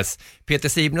om OS? Peter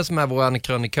Sibner, som är vår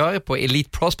krönikör på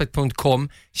eliteprospect.com,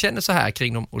 känner så här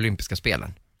kring de olympiska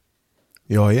spelen.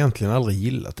 Jag har egentligen aldrig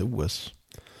gillat OS.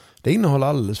 Det innehåller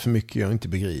alldeles för mycket jag inte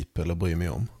begriper eller bryr mig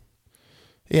om.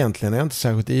 Egentligen är jag inte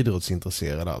särskilt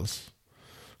idrottsintresserad alls.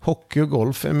 Hockey och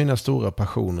golf är mina stora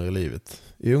passioner i livet.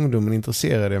 I ungdomen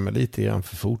intresserade jag mig lite grann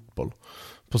för fotboll.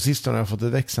 På sistone har jag fått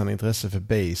ett växande intresse för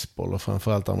baseball och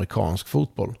framförallt amerikansk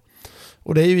fotboll.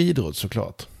 Och det är ju idrott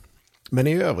såklart. Men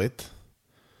i övrigt?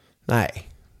 Nej,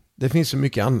 det finns så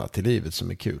mycket annat i livet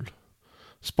som är kul.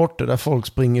 Sporter där folk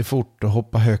springer fort och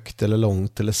hoppar högt eller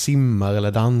långt, eller simmar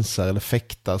eller dansar eller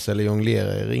fäktas eller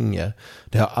jonglerar i ringar,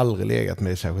 det har aldrig legat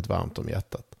mig särskilt varmt om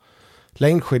hjärtat.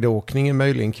 Längdskidåkning är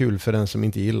möjligen kul för den som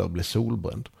inte gillar att bli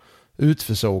solbränd.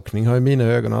 Utförsåkning har i mina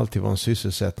ögon alltid varit en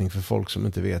sysselsättning för folk som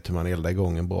inte vet hur man eldar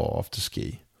igång en bra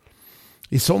afterski.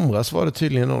 I somras var det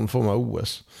tydligen någon form av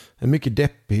OS. En mycket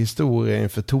deppig historia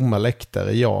inför tomma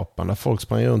läktare i Japan där folk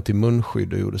sprang runt i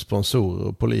munskydd och gjorde sponsorer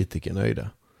och politiker nöjda.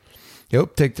 Jag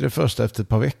upptäckte det först efter ett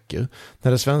par veckor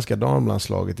när det svenska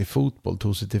damlandslaget i fotboll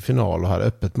tog sig till final och hade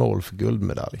öppet mål för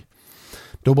guldmedalj.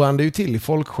 Då brann det ju till i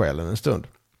folksjälen en stund.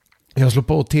 Jag slog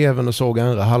på tvn och såg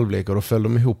andra halvlek och då föll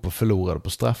de ihop och förlorade på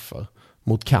straffar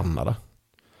mot Kanada.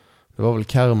 Det var väl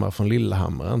karma från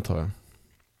Lillehammer antar jag.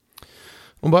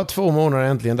 Om bara 2 månader är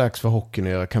äntligen dags för hockeyn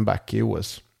att göra comeback i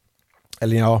OS.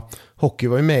 Eller ja, hockey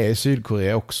var ju med i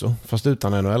Sydkorea också, fast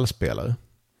utan NHL-spelare.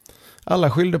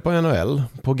 Alla skyllde på NHL,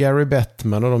 på Gary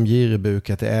Bettman och de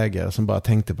giribukade ägare som bara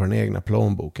tänkte på den egna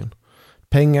plånboken.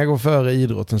 Pengar går före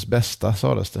idrottens bästa,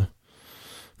 sades det.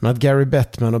 Men att Gary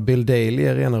Bettman och Bill Daley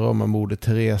är rena rama Moder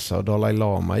Teresa och Dalai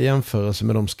Lama i jämförelse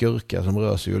med de skurkar som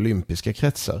rör sig i olympiska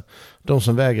kretsar. De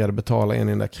som vägrade betala en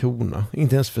enda krona,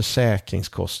 inte ens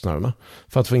försäkringskostnaderna,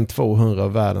 för att få in 200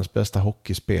 av världens bästa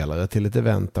hockeyspelare till ett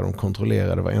event där de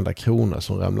kontrollerade varenda krona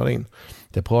som ramlade in.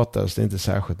 Det pratades det inte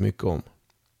särskilt mycket om.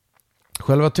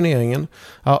 Själva turneringen,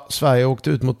 ja, Sverige åkte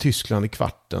ut mot Tyskland i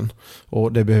kvarten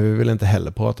och det behöver vi väl inte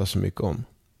heller prata så mycket om.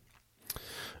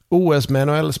 OS med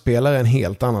NHL-spelare är en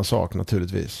helt annan sak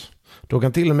naturligtvis. Då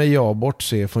kan till och med jag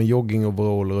bortse från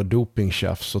joggingoveraller och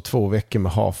dopingtjafs och 2 veckor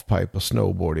med halfpipe och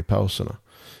snowboard i pauserna.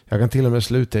 Jag kan till och med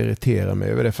sluta irritera mig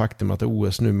över det faktum att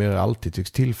OS numera alltid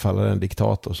tycks tillfalla den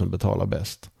diktator som betalar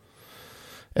bäst.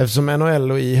 Eftersom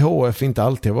NHL och IHF inte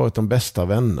alltid har varit de bästa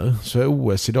vänner så är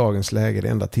OS i dagens läge det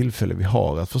enda tillfälle vi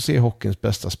har att få se hockeyns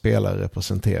bästa spelare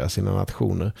representera sina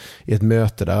nationer i ett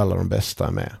möte där alla de bästa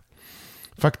är med.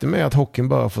 Faktum är att hockeyn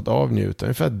bara har fått avnjuta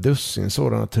ungefär 12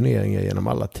 sådana turneringar genom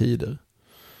alla tider.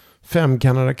 5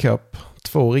 Canada Cup,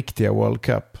 2 riktiga World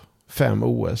Cup, 5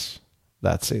 OS.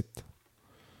 That's it.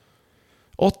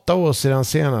 8 år sedan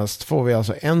senast får vi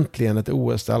alltså äntligen ett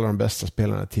OS där alla de bästa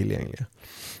spelarna är tillgängliga.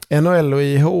 NHL och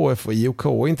IHF och IOK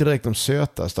är inte direkt de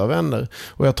sötaste av vänner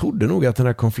och jag trodde nog att den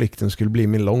här konflikten skulle bli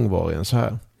min långvariga så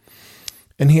här.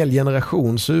 En hel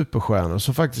generation superstjärnor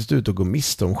som faktiskt ut och går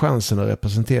miste om chansen att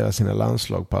representera sina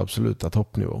landslag på absoluta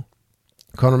toppnivå.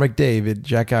 Connor McDavid,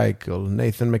 Jack Eichel,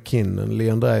 Nathan McKinnon,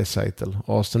 Leon Draisaitl,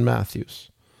 Austin Matthews.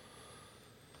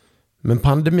 Men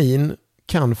pandemin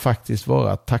kan faktiskt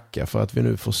vara att tacka för att vi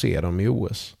nu får se dem i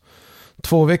OS.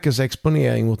 2 veckors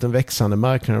exponering mot den växande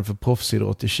marknaden för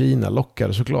proffsidrott i Kina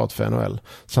lockade såklart för NHL,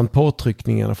 samt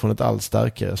påtryckningarna från ett allt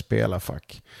starkare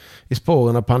spelarfack. I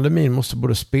spåren av pandemin måste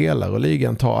både spelare och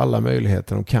ligan ta alla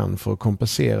möjligheter de kan för att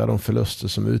kompensera de förluster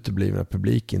som uteblivna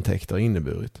publikintäkter har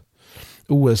inneburit.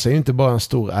 OS är ju inte bara en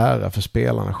stor ära för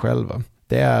spelarna själva.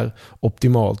 Det är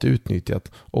optimalt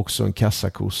utnyttjat också en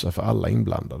kassakossa för alla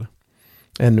inblandade.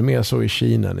 Ännu mer så i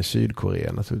Kina än i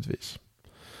Sydkorea naturligtvis.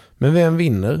 Men vem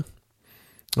vinner?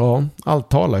 Ja, allt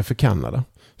talar ju för Kanada.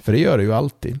 För det gör det ju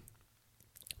alltid.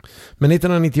 Men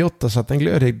 1998 satt en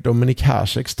glödig Dominik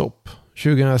Hasek stopp.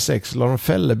 2006 la de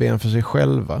fälleben för sig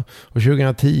själva. Och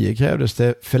 2010 krävdes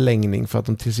det förlängning för att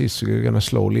de till sist skulle kunna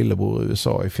slå lillebror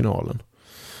USA i finalen.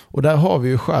 Och där har vi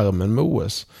ju skärmen med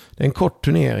OS. Det är en kort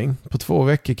turnering. På 2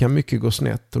 veckor kan mycket gå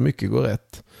snett och mycket gå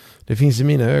rätt. Det finns i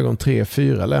mina ögon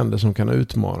 3-4 länder som kan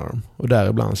utmana dem. Och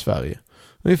däribland Sverige.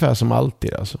 Ungefär som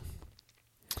alltid alltså.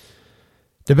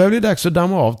 Det börjar bli dags att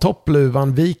damma av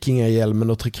toppluvan, vikingahjälmen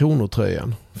och 3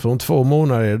 kronor-tröjan. För om 2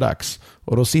 månader är det dags.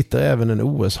 Och då sitter även en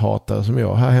OS-hatare som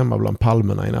jag här hemma bland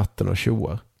palmerna i natten och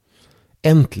tjoar.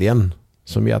 Äntligen,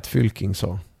 som Gert Fylking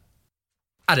sa.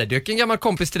 Ja, det dök en gammal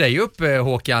kompis till dig upp,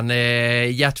 Håkan.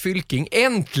 Gert Fylking.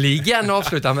 Äntligen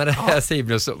avslutar med det här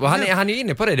Sibnus. Han är ju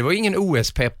inne på det. Det var ingen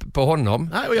OS-pepp på honom.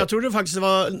 Nej, och jag trodde faktiskt det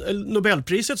var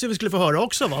Nobelpriset som vi skulle få höra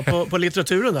också på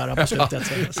litteraturen där på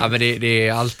slutet. Ja, men det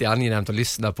är alltid angenämt att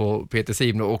lyssna på Peter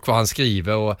Sibno och vad han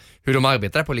skriver och hur de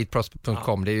arbetar på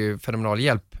elitprospect.com. Det är ju fenomenal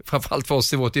hjälp, framförallt för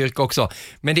oss i vårt yrke också.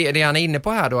 Men det han är inne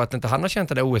på här då, att inte han har känt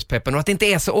den där OS-peppen och att det inte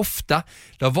är så ofta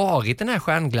det har varit den här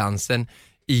stjärnglansen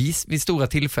vid stora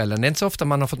tillfällen. Det är inte så ofta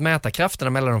man har fått mäta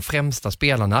krafterna mellan de främsta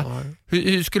spelarna.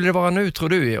 Hur skulle det vara nu, tror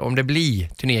du, om det blir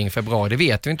turnering i februari? Det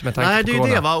vet du inte med tanke på corona.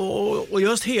 Nej, det är det, va? Och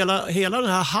just hela den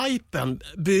här hypen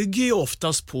bygger ju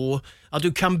oftast på att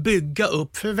du kan bygga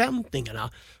upp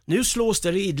förväntningarna. Nu slås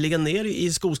det idligen ner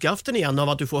i skoskaften igen av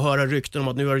att du får höra rykten om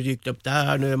att nu har det dykt upp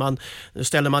där, nu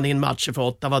ställer man in matcher för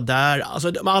 8 var där.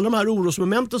 Alltså alla de här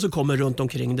orosmomenten som kommer runt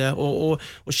omkring det och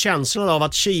känslan av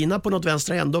att Kina på något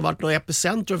vänster ändå varit något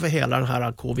epicentrum för hela den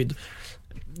här covid.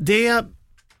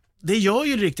 Det gör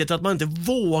ju riktigt att man inte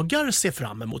vågar se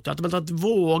fram emot det, att man inte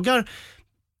vågar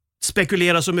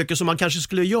spekulera så mycket som man kanske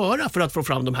skulle göra för att få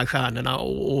fram de här stjärnorna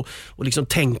och liksom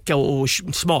tänka och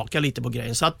smaka lite på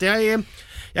grejen. Så att jag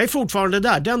är fortfarande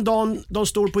där. Den dagen de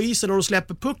står på isen och de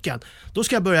släpper pucken, då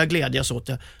ska jag börja glädjas åt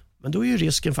det. Men då är ju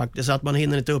risken faktiskt att man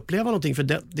hinner inte uppleva någonting, för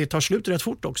det tar slut rätt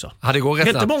fort också. Ja, det går rätt.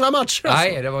 Det är inte många matcher. Alltså.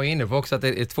 Nej, det var inne på också att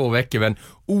det är 2 veckor, men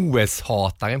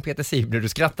OS-hataren Peter Sibner, du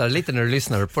skrattade lite när du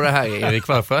lyssnade på det här, Erik,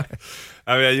 varför?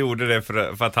 Ja, jag gjorde det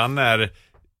för att han är...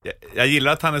 Jag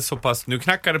gillar att han är så pass... Nu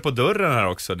knackar det på dörren här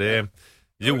också.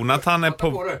 Jonathan är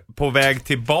på väg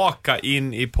tillbaka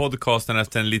in i podcasten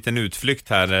efter en liten utflykt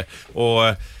här.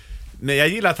 Men jag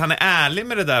gillar att han är ärlig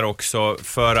med det där också,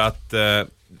 för att...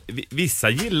 Vissa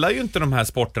gillar ju inte de här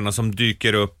sporterna som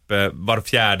dyker upp var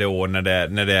 4:e år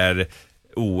när det är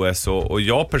OS, och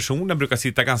jag personligen brukar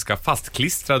sitta ganska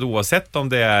fastklistrad oavsett om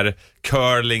det är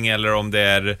curling eller om det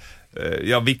är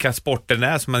vilka sporter det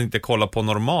är som man inte kollar på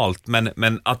normalt,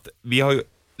 men att vi har ju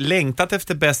längtat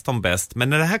efter bäst om bäst, men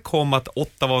när det här kom att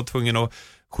Ottawa var tvungen att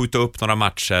skjuta upp några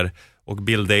matcher och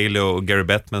Bill Daley och Gary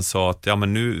Bettman sa att ja,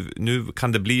 men nu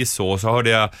kan det bli så hörde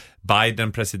jag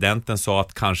Biden, presidenten, sa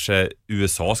att kanske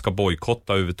USA ska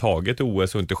bojkotta överhuvudtaget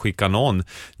OS och inte skicka någon.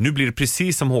 Nu blir det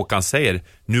precis som Håkan säger.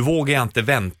 Nu vågar jag inte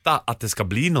vänta att det ska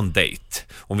bli någon date,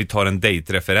 om vi tar en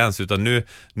date-referens, utan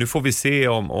nu får vi se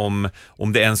om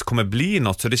det ens kommer bli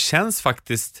något. Så det känns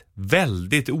faktiskt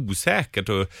väldigt osäkert,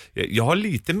 och jag har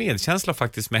lite medkänsla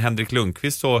faktiskt med Henrik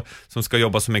Lundqvist som ska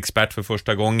jobba som expert för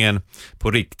första gången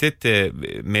på riktigt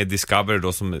med Discovery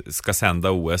då, som ska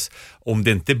sända OS. Om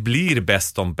det inte blir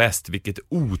bäst om bäst, vilket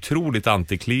otroligt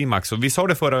antiklimax. Och vi sa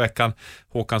det förra veckan,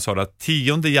 Håkan sa det, att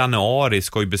 10 januari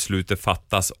ska ju beslutet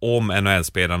fattas om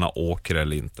NHL-spelarna åker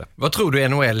eller inte. Vad tror du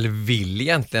NHL vill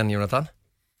egentligen, Jonathan?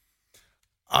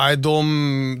 Nej,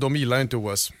 de gillar inte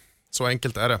OS. Så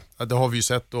enkelt är det. Det har vi ju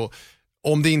sett, och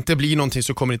om det inte blir någonting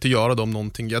så kommer det inte göra dem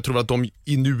någonting. Jag tror att de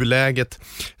i nuläget...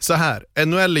 Så här,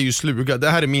 NHL är ju sluga. Det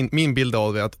här är min bild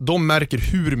av det, att de märker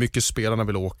hur mycket spelarna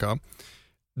vill åka.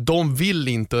 De vill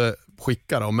inte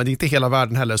skicka dem, men det är inte hela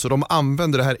världen heller, så de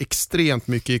använder det här extremt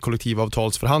mycket i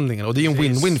kollektivavtalsförhandlingarna, och det är en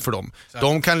win-win för dem.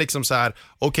 De kan liksom så här: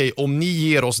 okej, om ni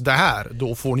ger oss det här,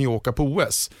 då får ni åka på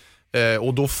OS.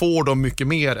 Och då får de mycket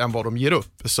mer än vad de ger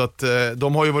upp. Så att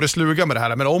de har ju varit sluga med det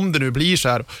här. Men om det nu blir så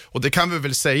här, och det kan vi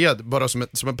väl säga bara som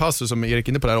en passus som Erik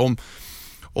är inne på det här,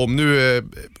 om nu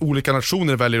olika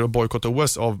nationer väljer att bojkotta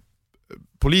OS av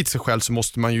politiska skäl, så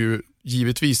måste man ju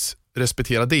givetvis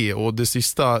respektera det. Och det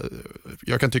sista,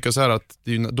 jag kan tycka så här, att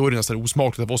då är det nästan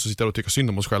osmakligt av oss att sitta och tycka synd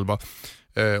om oss själva.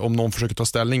 Om någon försöker ta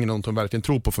ställning i något de verkligen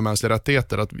tror på för mänskliga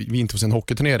rättigheter, att vi inte får se en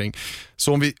hockeyturnering.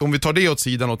 Så om vi tar det åt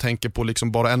sidan och tänker på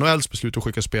liksom bara NHLs beslut att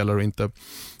skicka spelare och inte,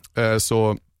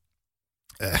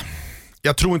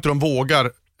 jag tror inte de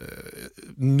vågar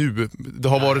nu. Det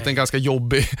har varit en ganska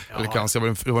jobbig,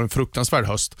 det var en fruktansvärd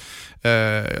höst.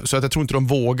 Så att jag tror inte de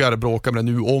vågar bråka med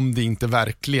det nu, om det inte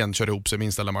verkligen kör ihop sig med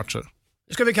inställda matcher.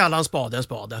 Nu ska vi kalla en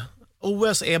spade.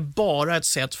 OS är bara ett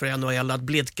sätt för NHL att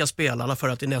blidka spelarna för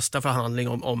att i nästa förhandling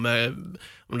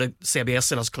om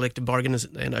CBS, Collective Bargaining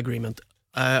Agreement,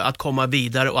 att komma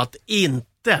vidare och att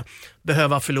inte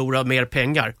behöva förlora mer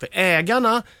pengar. För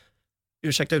ägarna,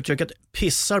 ursäkta uttrycket,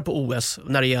 pissar på OS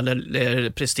när det gäller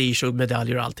prestige och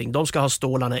medaljer och allting. De ska ha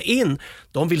stålarna in,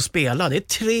 de vill spela. Det är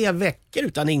 3 veckor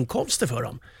utan inkomster för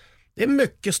dem. Det är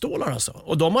mycket stålar alltså.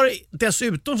 Och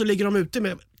dessutom så ligger de ute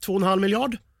med 2,5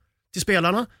 miljard till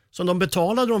spelarna som de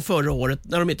betalade dem förra året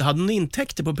när de inte hade någon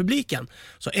intäkter på publiken.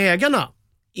 Så ägarna,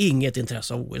 inget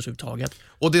intresse av OS-uttaget.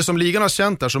 Och det som ligan har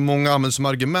känt där, som många använder som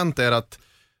argument, är att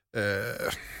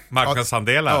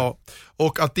marknadsandelar. Ja,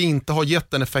 och att det inte har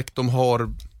gett den effekt de har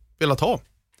velat ha.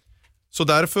 Så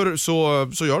därför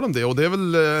så gör de det. Och det är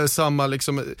väl samma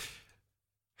liksom,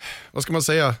 vad ska man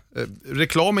säga,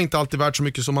 reklam är inte alltid värt så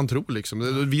mycket som man tror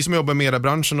liksom. Vi som jobbar med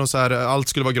branschen och så här, allt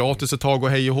skulle vara gratis ett tag och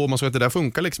hej och hå, man ska att det där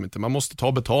funkar liksom inte. Man måste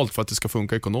ta betalt för att det ska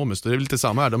funka ekonomiskt. Och det är lite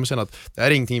samma här, de känner att det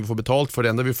är ingenting vi får betalt för, det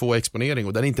enda vi får exponering,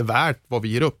 och det är inte värt vad vi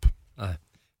ger upp. Nej.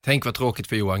 Tänk vad tråkigt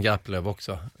för Johan Garpenlöv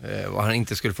också, och han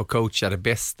inte skulle få coacha det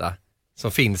bästa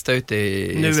som finns där ute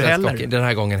i svensk hockey den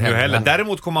här gången heller.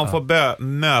 Däremot kommer man få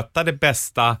möta det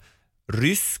bästa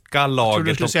ryska laget. Tror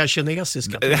du skulle säga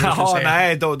kinesiska?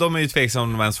 Nej, de är ju tveksamma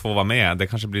om de ens får vara med. Det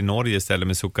kanske blir Norge istället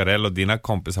med Zuccarello och dina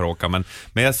kompisar åka. Men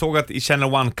jag såg att i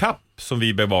Channel One Cup som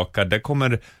vi bevakar, där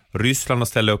kommer Ryssland att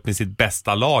ställa upp med sitt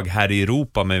bästa lag här i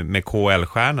Europa med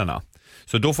KHL-stjärnorna.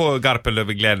 Så då får Garpenlöv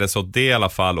glädjas åt det i alla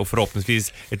fall, och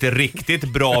förhoppningsvis ett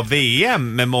riktigt bra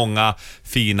VM med många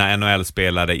fina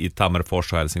NHL-spelare i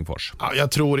Tammerfors och Helsingfors. Ja,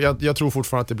 jag tror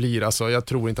fortfarande att det blir, alltså, jag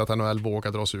tror inte att NHL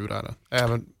vågar dra sig ur det här.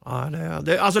 Även... Ja,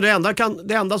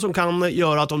 det enda som kan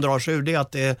göra att de drar sig ur det är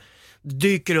att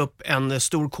dyker upp en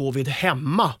stor covid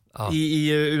hemma i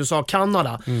USA och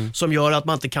Kanada som gör att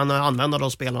man inte kan använda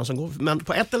de spelarna som går. Men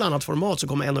på ett eller annat format så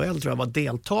kommer NHL tror jag vara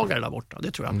deltagare där borta,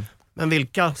 det tror jag. Men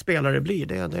vilka spelare det blir,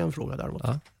 det är en fråga däremot.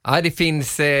 Ja, det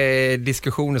finns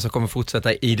diskussioner som kommer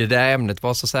fortsätta i det där ämnet,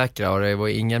 var så säkra, och det var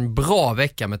ingen bra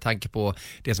vecka med tanke på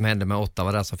det som hände med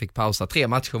Ottawa där som fick pausa. 3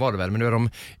 matcher var det väl, men nu är de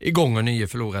igång och nya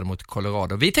förlorade mot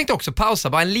Colorado. Vi tänkte också pausa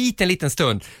bara en liten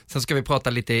stund, sen ska vi prata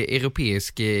lite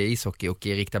europeisk ishockey och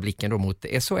rikta blicken då mot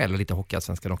SHL och lite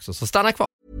hockeyallsvenskan också, så stanna kvar.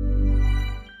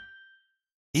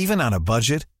 Even on a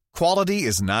budget, quality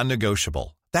is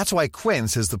non-negotiable. That's why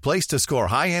Quince is the place to score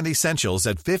high-end essentials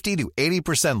at 50 to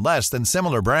 80% less than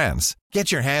similar brands.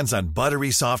 Get your hands on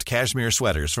buttery soft cashmere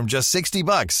sweaters from just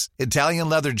 $60, Italian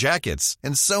leather jackets,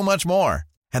 and so much more.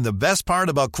 And the best part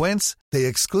about Quince, they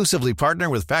exclusively partner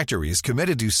with factories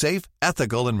committed to safe,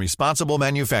 ethical, and responsible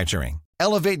manufacturing.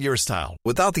 Elevate your style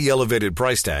without the elevated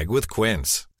price tag with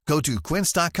Quince. Go to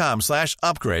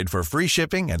quince.com/upgrade for free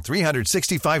shipping and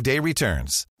 365-day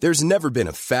returns. There's never been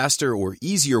a faster or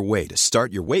easier way to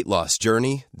start your weight loss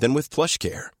journey than with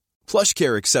PlushCare.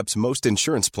 PlushCare accepts most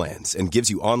insurance plans and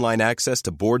gives you online access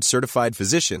to board-certified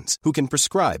physicians who can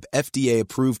prescribe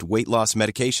FDA-approved weight loss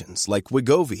medications like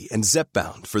Wegovy and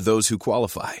Zepbound for those who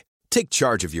qualify. Take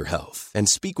charge of your health and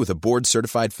speak with a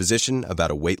board-certified physician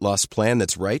about a weight loss plan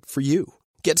that's right for you.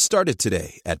 Get started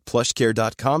today at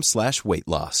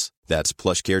plushcare.com/weightloss. That's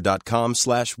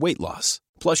plushcare.com/weightloss.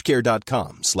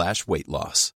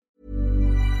 plushcare.com/weightloss.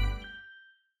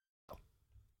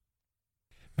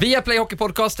 Via Play Hockey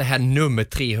Podcast, det här nummer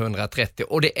 330,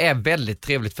 och det är väldigt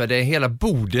trevligt för det hela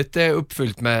bordet är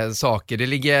uppfyllt med saker. Det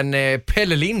ligger en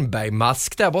Pelle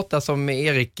Lindberg-mask där borta som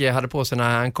Erik hade på sig när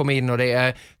han kom in, och det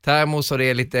är termos och det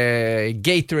är lite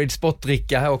Gatorade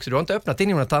sportdricka här också. Du har inte öppnat in,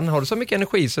 Jonathan. Har du så mycket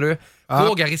energi så du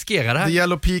vågar riskera det här? Det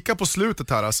gäller att pika på slutet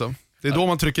här alltså. Det är då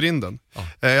man trycker in den.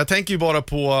 Jag tänker ju bara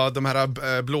på de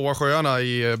här blåa sjöarna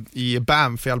i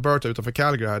Banff i Alberta utanför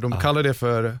Calgary här. De kallar det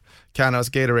för Kanadas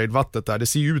Gatorade-vattnet där. Det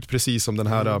ser ju ut precis som den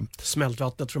här...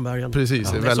 smältvattnet från bergen.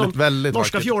 Precis, det är väldigt, väldigt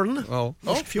norska vackert. fjorden. Ja.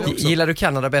 Gillar du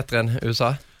Kanada bättre än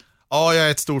USA? Ja, jag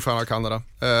är ett stort fan av Kanada.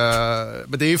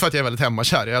 Men det är ju för att jag är väldigt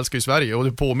hemmakär. Jag älskar ju Sverige och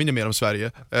det påminner mer om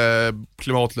Sverige.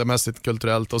 Klimatmässigt,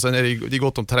 kulturellt. Och sen är det är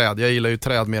gott om träd. Jag gillar ju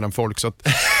träd mer än folk, så att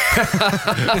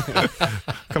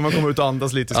kan man komma ut och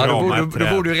andas lite. Ja, då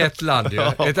bor du i rätt land.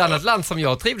 Ja. Ett annat land som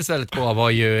jag trivdes väldigt bra var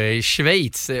ju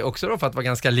Schweiz. Också då för att vara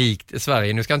ganska likt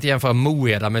Sverige. Nu ska jag inte jämföra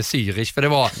Moeda med Zürich, för det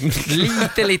var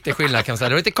lite skillnad kan man säga.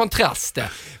 Det var lite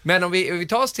kontraster. Men om vi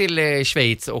tar oss till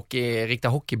Schweiz och riktar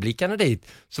hockeyblickarna dit,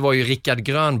 så var ju Rickard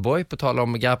Grönborg, på tal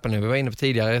om Garpen, vi var inne på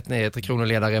tidigare, ett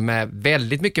kronoledare med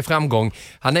väldigt mycket framgång.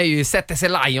 Han är ju i ZSC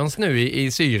Lions nu i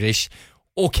Zürich,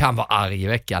 och han var arg i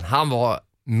veckan. Han var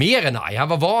mer än arg, han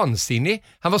var vansinnig,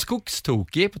 han var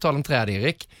skogstokig, på tal om träd,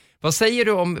 Erik. Vad säger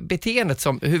du om beteendet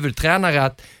som huvudtränare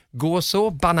att gå så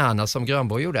banana som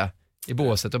Grönborg gjorde i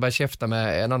båset och börja käfta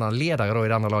med en annan ledare då i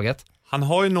det andra laget? Han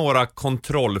har ju några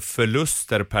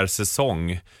kontrollförluster per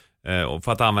säsong, och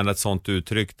för att använda ett sånt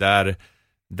uttryck där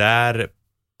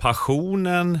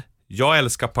passionen, jag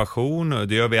älskar passion,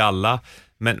 det gör vi alla,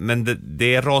 men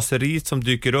det raseriet som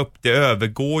dyker upp, det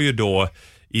övergår ju då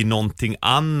i någonting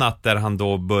annat där han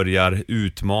då börjar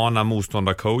utmana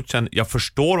motståndarcoachen. Jag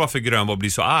förstår varför Grönborg blir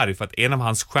så arg, för att en av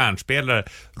hans stjärnspelare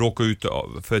råkar ut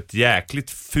för ett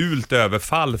jäkligt fult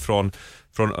överfall från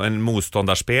en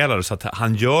motståndarspelare, så att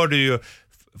han gör det ju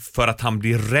för att han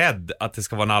blir rädd att det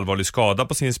ska vara en allvarlig skada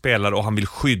på sin spelare, och han vill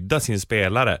skydda sin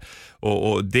spelare.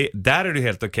 Och där är det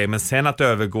helt okej. Men sen att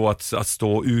övergå att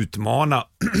stå och utmana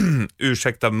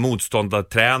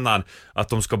motståndartränaren, att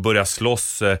de ska börja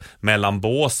slåss mellan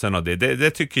båsen, och det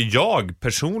tycker jag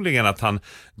personligen att han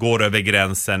går över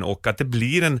gränsen, och att det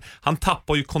blir han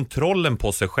tappar ju kontrollen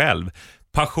på sig själv.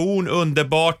 Passion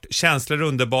underbart, känslor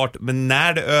underbart, men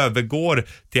när det övergår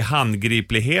till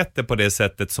handgripligheter på det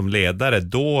sättet som ledare,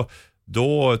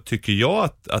 då tycker jag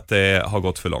att det har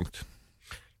gått för långt.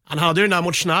 Han hade ju den där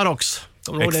mot Schnarox.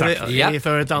 Exakt.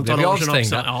 För ett antal år sedan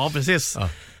också. Ja, precis. Ja.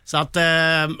 Så att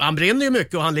han brinner ju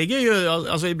mycket, och han ligger ju,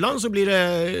 alltså ibland så blir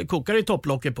det kokar i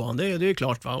topplocket på honom, det är ju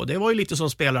klart va, och det var ju lite som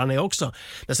spelaren är också.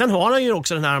 Men sen har han ju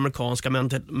också den här amerikanska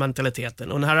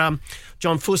mentaliteten, och den här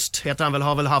John Fust heter han väl,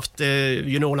 har väl haft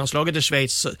juniorlandslaget i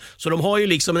Schweiz, så de har ju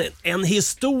liksom en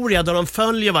historia där de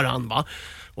följer varandra va?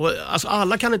 Och, alltså,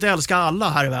 alla kan inte älska alla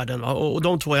här i världen va? Och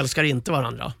de två älskar inte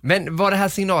varandra. Men var det här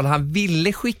signalen han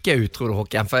ville skicka ut, tror du,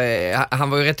 Håkan? För han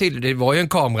var ju rätt tydlig, det var ju en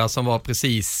kamera som var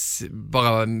precis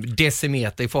bara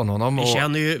decimeter ifrån honom.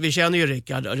 Vi känner ju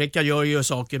Rickard. Rickard gör ju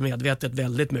saker medvetet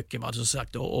väldigt mycket va, så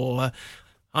sagt. Och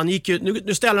han gick ju,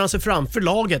 nu ställer han sig framför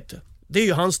laget Det är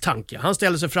ju hans tanke. Han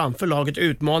ställer sig framför laget,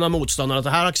 utmanar motståndarna att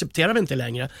det här accepterar vi inte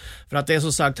längre. För att det är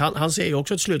som sagt, han ser ju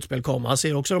också ett slutspel komma. Han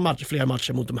ser också fler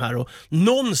matcher mot de här och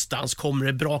någonstans kommer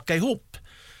det braka ihop.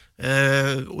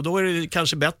 Och då är det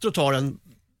kanske bättre att ta den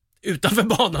utanför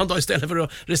banan då, istället för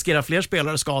att riskera fler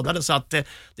spelare skadade. Så att det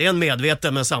är en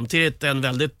medveten men samtidigt en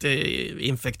väldigt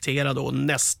infekterad och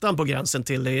nästan på gränsen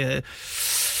till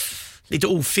lite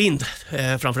ofint,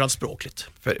 framförallt språkligt.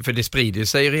 För det sprider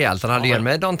sig rejält. Han hade en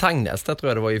med Dan Tangnes, tror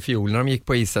jag det var i fjol, när de gick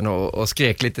på isen och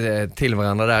skrek lite till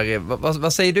varandra där.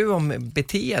 Vad säger du om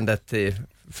beteendet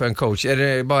för en coach? Är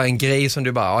det bara en grej som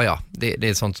du bara, det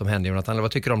är sånt som händer, Jonathan, eller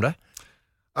vad tycker du om det?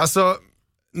 Alltså,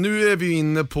 nu är vi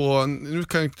inne på, nu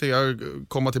kan inte jag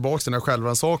komma tillbaka till den här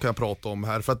självrannsakan jag pratade om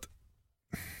här, för att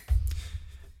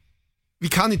vi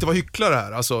kan inte vara hycklare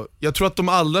här. Alltså, jag tror att de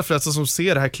allra flesta som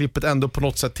ser det här klippet ändå på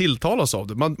något sätt tilltalas av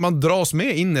det. Man dras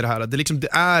med in i det här. Det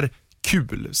är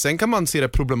kul. Sen kan man se det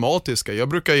problematiska. Jag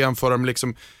brukar jämföra med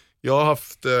jag har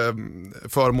haft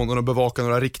förmånen att bevaka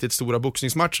några riktigt stora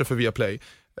boxningsmatcher för Viaplay.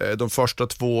 De första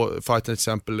 2 fighterna till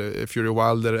exempel, Fury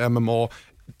Wilder, MMA.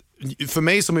 För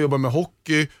mig som har jobbat med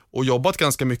hockey och jobbat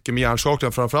ganska mycket med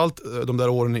hjärnskakningar, framförallt de där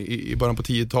åren i början på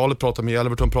 10-talet, pratade med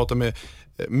Elverton, pratade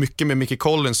mycket med Mickey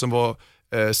Collins som var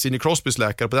Sidney Crosbys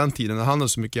läkare på den tiden när han hade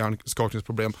så mycket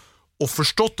hjärnskakningsproblem, och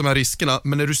förstått de här riskerna.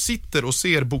 Men när du sitter och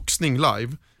ser boxning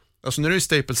live, alltså när du är i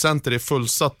Staples Center, det är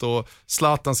fullsatt och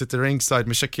Zlatan sitter ringside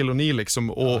med Shaquille O'Neal liksom,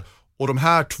 och de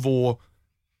här 2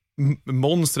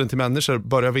 monstren till människor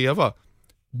börjar veva,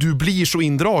 du blir så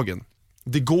indragen.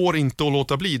 Det går inte att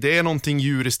låta bli. Det är någonting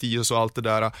djuriskt i och allt det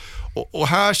där. Och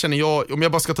här känner jag, om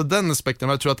jag bara ska ta den aspekten,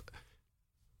 jag tror att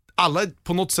alla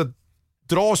på något sätt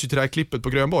dras ju till det här klippet på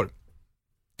Grönborg.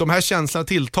 De här känslorna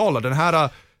tilltalar. Den här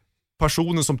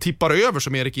personen som tippar över,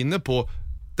 som Erik är inne på,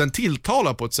 den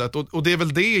tilltalar på ett sätt. Och det är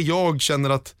väl det jag känner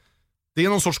att det är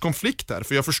någon sorts konflikt där.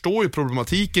 För jag förstår ju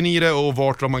problematiken i det och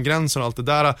vart drar man gränsen och allt det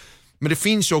där. Men det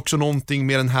finns ju också någonting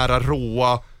med den här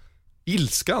råa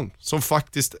ilskan som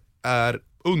faktiskt är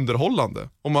underhållande,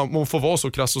 om man får vara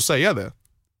så krass och säga det.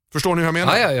 Förstår ni hur jag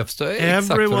menar? Ja, jag förstår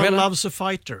exakt. Everyone loves a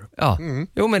fighter. Ja.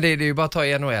 Jo, men det är ju bara att ta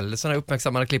i NHL, sådana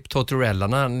uppmärksammade klipp, Tortorella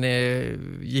när han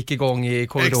gick igång i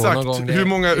korridoren någon gång.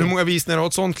 Hur många visningar har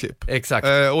ett sånt klipp? Exakt.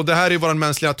 Och det här är ju bara en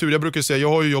mänsklig natur. Jag brukar säga, jag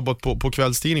har ju jobbat på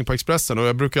kvällstidning på Expressen, och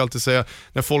jag brukar alltid säga,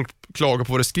 när folk klagar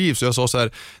på vad det skrivs, så jag sa så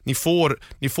här: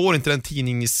 ni får inte den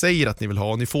tidning ni säger att ni vill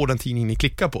ha, ni får den tidning ni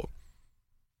klickar på.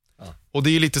 Och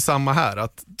det är lite samma här,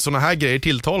 att såna här grejer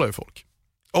tilltalar ju folk.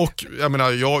 Och jag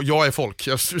menar, jag är folk.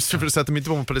 Jag sätter mig inte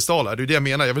på en pedestal här. Det är det jag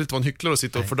menar. Jag vill inte vara en hycklare och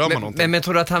sitta och fördöma någonting. Men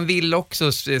tror du att han vill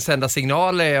också sända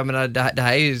signaler? Jag menar, det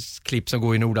här är ju klipp som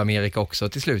går i Nordamerika också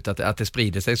till slut. Att det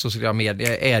sprider sig i sociala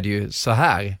medier. Är det ju så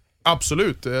här?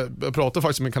 Absolut. Jag pratade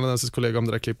faktiskt med en kanadensisk kollega om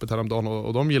det där klippet häromdagen,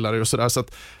 och de gillar det och sådär. Så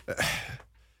att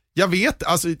jag vet,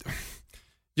 alltså,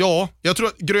 ja, jag tror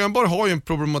att Grönborg har ju en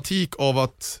problematik av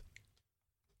att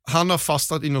han har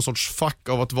fastnat i någon sorts fack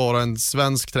av att vara en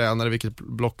svensk tränare, vilket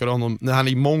blockar honom när han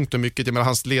är i mångt och mycket, jag menar,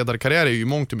 hans ledarkarriär är ju i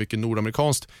mångt och mycket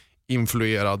nordamerikanskt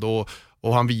influerad,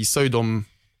 och han visar ju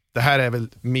det här är väl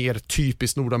mer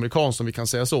typiskt nordamerikanskt, som vi kan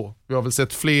säga så. Vi har väl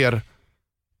sett fler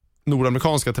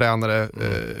nordamerikanska tränare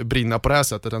brinna på det här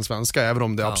sättet än svenska, även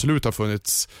om det absolut har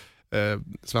funnits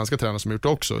svenska tränare som gjort det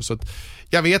också. Så att,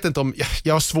 jag vet inte om,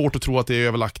 jag har svårt att tro att det är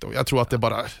överlagt, och jag tror att det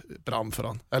bara brann för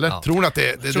han. Eller? Ja. Tror ni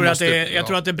att jag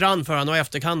tror att det brann för han, och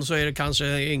efterhand så är det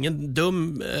kanske ingen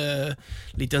dum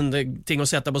liten ting att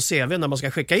sätta på CV när man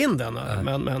ska skicka in den.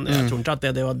 Men jag tror inte att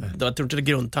jag tror inte det är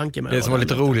grundtanken med det. Som var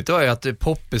lite roligt då är att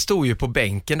Poppe stod ju på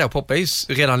bänken där. Poppe är ju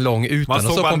redan lång utan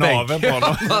man såg på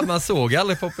bänken. Man såg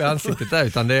aldrig Poppe i ansiktet där,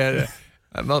 utan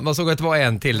man såg att det var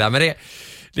en till där. Men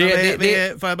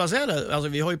får jag bara säga det? Alltså,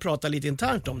 vi har ju pratat lite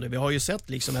internt om det. Vi har ju sett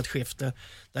liksom ett skifte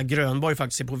där Grönborg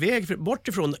faktiskt är på väg bort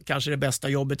ifrån kanske det bästa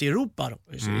jobbet i Europa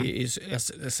i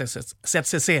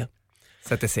ZCC.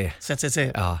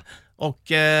 Ja.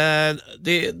 Och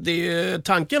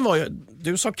tanken var ju,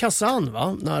 du sa Kazan,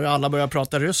 va? När alla börjar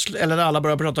prata Ryssland, eller när alla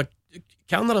börjar prata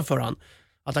Kanada för han,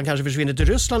 att han kanske försvinner till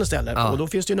Ryssland istället. Ja. Och då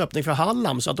finns det ju en öppning för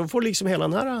Hallam, så att de får liksom hela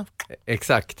den här.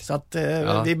 Exakt. Så att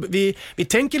vi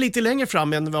tänker lite längre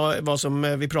fram än vad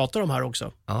som vi pratar om här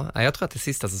också. Ja, jag tror att det är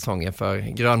sista säsongen för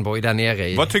Grönborg där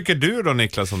nere. Vad tycker du då,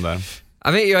 Niklas, om det?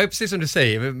 Ja, men jag är precis som du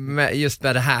säger, just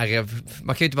med det här,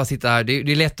 man kan ju inte bara sitta här, det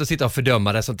är lätt att sitta och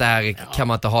fördöma det, sånt där kan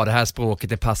man inte ha, det här språket,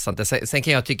 det passar inte. Sen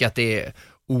kan jag tycka att det är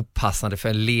opassande för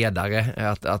en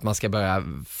ledare att man ska börja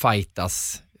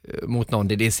fightas mot någon.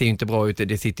 Det ser ju inte bra ut,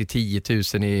 det sitter 10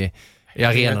 000 i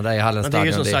arenan där i Hallenstadion. Det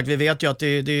är ju som sagt, vi vet ju att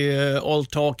det är all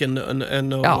talk and exakt.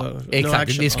 No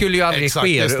action. Det skulle ju aldrig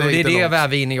ske, och det är det jag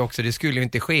värvar in i också, det skulle ju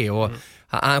inte ske, och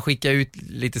Han skickar ut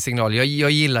lite signal.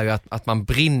 Jag gillar ju att man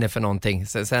brinner för någonting.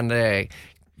 Sen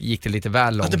gick det lite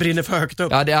väl långt. Att det brinner för högt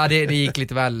upp. Ja, det gick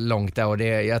lite väl långt där, och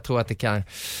jag tror att det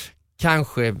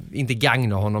kanske inte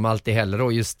gagnar honom alltid heller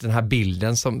då, just den här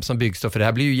bilden som byggs då, för det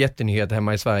här blir ju jättenyhet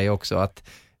hemma i Sverige också, att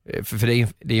för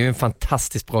det är ju en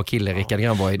fantastiskt bra kille, Rickard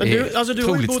Grönborg. Men du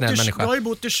har ju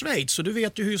bott i Schweiz, så du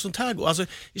vet ju hur sånt här går. Alltså,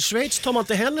 i Schweiz tar man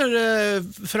inte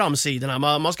heller framsidorna.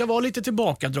 Man ska vara lite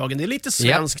tillbakadragen. Det är lite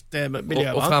svenskt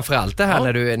miljö. Och framförallt det här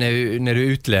när du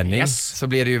är utlänning, så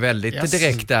blir det ju väldigt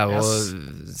direkt där. Och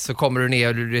så kommer du ner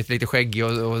och du är lite skäggig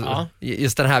och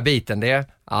just den här biten, det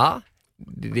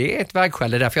är ett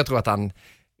vägskäl. Det är därför jag tror att han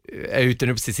är ute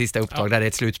nu på sitt sista uppdrag, där det är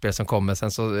ett slutspel som kommer.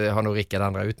 Sen så har nog Rickard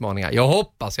andra utmaningar. Jag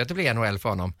hoppas att det blir NHL för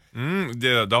honom.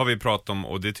 Det har vi pratat om,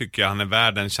 och det tycker jag han är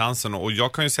värd den chansen. Och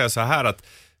jag kan ju säga så här att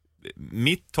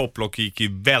mitt topplock gick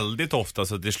ju väldigt ofta,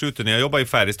 så till slut när jag jobbade i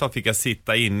Färjestad fick jag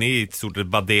sitta inne i ett stort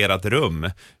baderat rum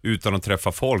utan att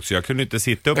träffa folk, så jag kunde inte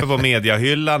sitta uppe på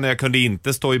mediahyllan, jag kunde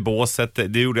inte stå i båset.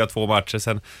 Det gjorde jag 2 matcher.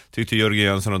 Sen tyckte Jörgen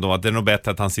Jönsson och de att det är nog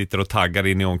bättre att han sitter och taggar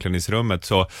in i omklädningsrummet,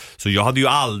 så jag hade ju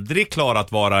aldrig klarat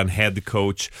att vara en head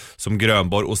coach som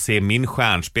Grönborg och se min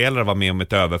stjärnspelare vara med om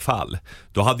ett överfall.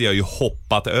 Då hade jag ju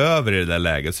hoppat över i det där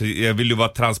läget, så jag vill ju vara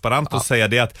transparent och säga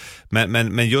det att,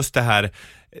 men just det här,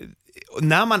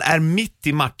 när man är mitt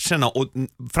i matcherna, och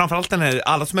framförallt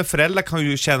alla som är föräldrar kan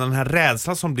ju känna den här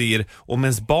rädslan som blir om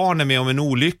ens barn är med om en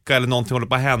olycka eller någonting håller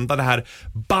på att hända, det här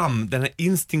den här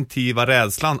instinktiva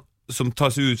rädslan som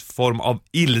tas ut form av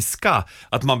ilska,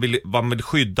 att man vill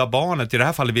skydda barnet. I det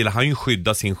här fallet ville han ju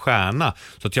skydda sin stjärna,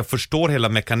 så att jag förstår hela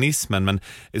mekanismen, men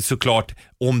såklart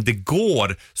om det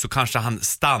går så kanske han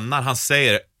stannar, han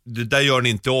säger det där gör ni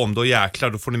inte om, då jäklar,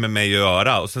 då får ni med mig att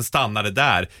göra, och sen stannar det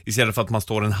där istället för att man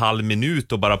står en halv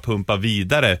minut och bara pumpar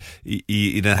vidare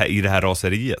i det här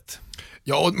raseriet.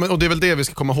 Ja, och det är väl det vi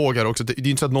ska komma ihåg här också. Det är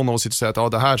inte så att någon av oss sitter och säger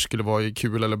att det här skulle vara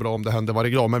kul eller bra om det händer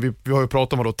varje dag, men vi har ju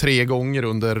pratat om det 3 gånger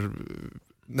under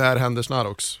när händer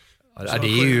Snarox. Ja, det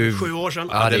är ju 7 år sedan.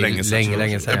 Ja, det är länge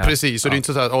sedan. Ja, precis, så det är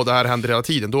inte så att det här händer hela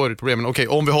tiden, då är det problemen. Okej,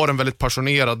 om vi har en väldigt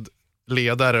passionerad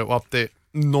ledare och att det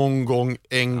någon gång,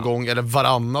 en gång eller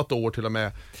varannat år till och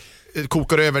med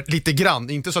kokar över lite grann,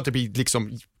 inte så att det blir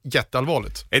liksom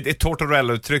jätteallvarligt. Ett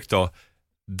Tortorella-uttryck då,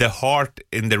 the heart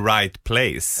in the right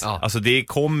place. Alltså det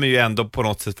kommer ju ändå på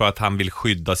något sätt för att han vill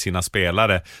skydda sina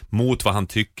spelare mot vad han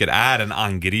tycker är en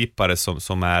angripare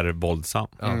som är våldsam.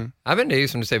 Ja, men det är ju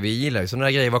som du säger, vi gillar ju sådana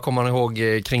där grejer. Vad kommer man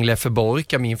ihåg kring Leffe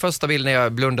Bork? Min första bild när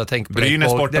jag blundade tänkte på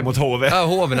Brynäs borta mot HV. Ja,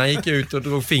 HV, han gick ut och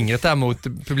drog fingret där mot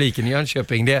publiken i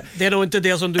Jönköping. Det är nog inte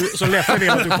det som Leffe vill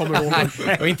att du kommer ihåg.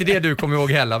 Och inte det du kommer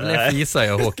ihåg heller, Leffe gissar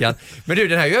jag, Håkan. Men du,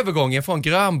 den här övergången från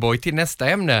Grönborg till nästa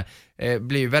ämne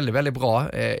blir ju väldigt, väldigt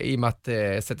bra i och med att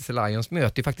ZSC Lions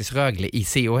möter ju faktiskt Rögle i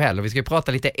CHL, och vi ska ju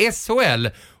prata lite SHL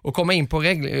och komma in på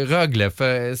Rögle,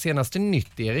 för senaste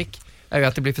nytt, Erik, är ju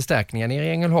att det blir förstärkningar nere i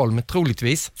Ängelholm,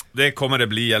 troligtvis. Det kommer det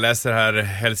bli. Jag läser här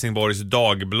Helsingborgs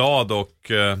Dagblad,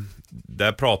 och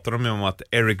där pratar de om att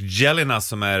Eric Jelena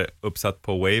som är uppsatt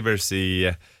på waivers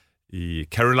i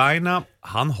Carolina,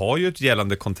 han har ju ett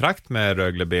gällande kontrakt med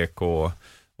Rögle BK,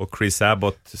 och Chris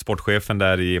Abbott, sportchefen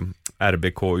där i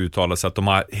RBK, uttalar sig att de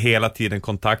har hela tiden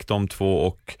kontakt de två,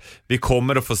 och vi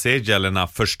kommer att få se Jelena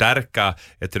förstärka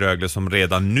ett Rögle som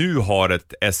redan nu har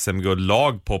ett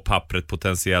SM-guldlag på pappret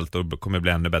potentiellt, och kommer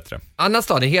bli ännu bättre. Annars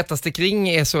då, det hetaste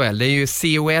kring SHL, det är ju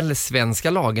CHL-svenska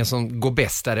lagen som går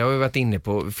bäst där. Det har vi varit inne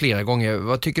på flera gånger.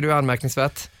 Vad tycker du är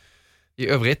anmärkningsvärt i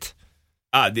övrigt?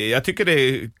 Jag tycker det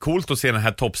är coolt att se den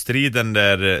här toppstriden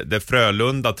där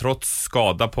Frölunda trots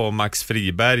skada på Max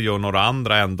Friberg och några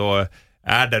andra ändå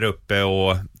är där uppe,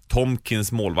 och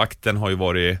Tomkins, målvakten, har ju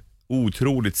varit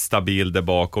otroligt stabil där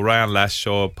bak, och Ryan Lash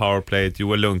och powerplay,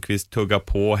 Joel Lundqvist tuggar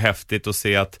på häftigt, och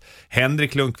se att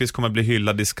Henrik Lundqvist kommer bli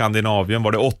hyllad i Skandinavien.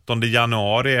 Var det 8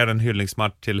 januari är en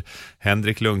hyllningsmatch till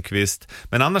Henrik Lundqvist.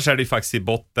 Men annars är det ju faktiskt i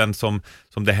botten som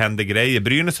det händer grejer.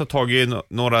 Brynäs har tagit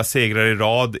några segrar i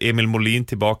rad. Emil Molin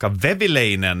tillbaka.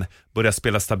 Veviläinen börjar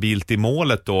spela stabilt i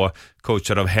målet då,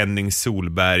 coachad av Henning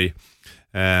Solberg.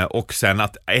 Och sen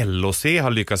att LOC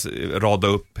har lyckats rada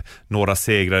upp några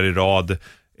segrar i rad.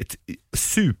 Ett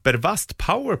supervast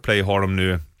powerplay har de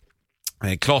nu.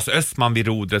 Claes Östman vid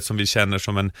rodret, som vi känner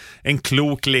som en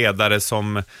klok ledare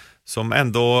som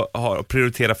ändå har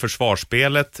prioriterat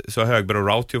försvarsspelet, så Högberg och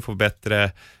Rautio får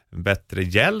bättre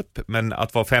hjälp, men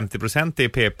att vara 50% i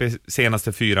PP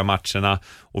senaste 4 matcherna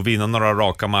och vinna några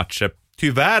raka matcher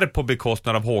Tyvärr på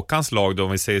bekostnad av Håkans lag då,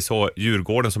 om vi säger så,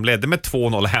 Djurgården som ledde med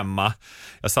 2-0 hemma.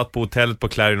 Jag satt på hotellet på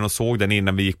Clarion och såg den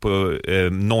innan vi gick på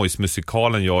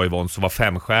Noise-musikalen, jag och Yvonne, som var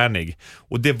 5-stjärnig.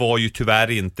 Och det var ju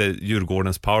tyvärr inte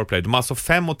Djurgårdens powerplay. De har alltså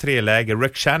 5-3 läger.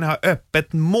 Rick Shannon har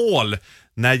öppet mål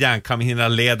när Järnkamhinna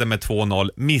leder med 2-0,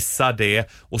 missar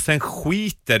det och sen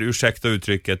skiter, ursäkta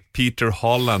uttrycket, Peter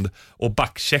Holland och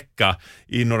backchecka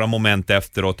i några moment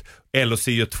efteråt. LHC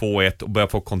gör 2-1 och börjar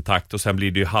få kontakt och sen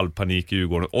blir det ju halvpanik i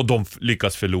Djurgården och de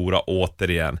lyckas förlora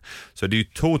återigen. Så det är ju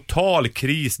total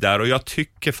kris där och jag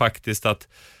tycker faktiskt att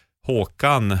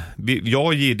Håkan, vi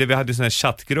hade en sån här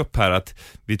chattgrupp här att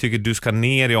vi tycker du ska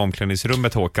ner i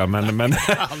omklädningsrummet, Håkan, men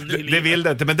det vill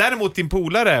det inte. Men däremot din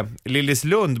polare Lillis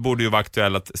Lund borde ju vara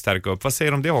aktuell att stärka upp. Vad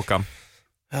säger du om det, Håkan?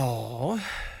 Ja,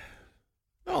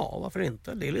 varför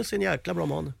inte? Lillis är en jäkla bra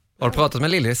man. Har du pratat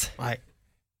med Lillis? Nej.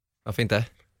 Varför inte?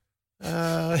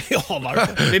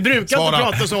 Varför? Vi brukar inte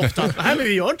prata så ofta. Nej, men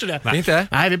vi gör inte det.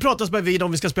 Nej, vi pratar bara vid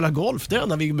om vi ska spela golf. Det är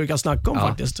det vi brukar snacka om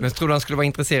faktiskt. Men tror du han skulle vara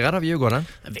intresserad av Djurgården?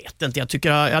 Jag vet inte. Jag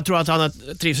tror att han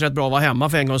trivs rätt bra att vara hemma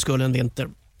för en gångs skull en vinter.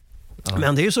 Ja.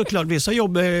 Men det är ju såklart,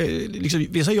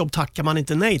 vissa jobb tackar man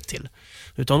inte nej till.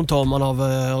 Utan de tar man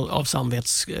av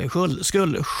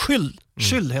samvetsskyld.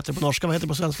 Skyld heter det på norska. Vad heter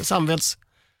det på svenska? Samvetskvar.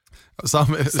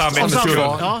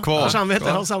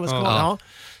 Ja.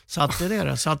 Så att det är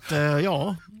det. Så att det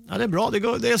är bra. Det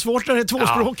är svårt när det är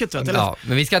tvåspråket. Ja,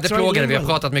 men vi ska inte plåga det. Vi har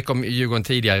pratat mycket om Djurgården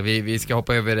tidigare. Vi ska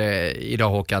hoppa över det idag,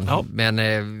 Håkan. Ja.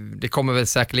 Men det kommer väl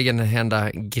säkerligen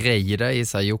hända grejer där,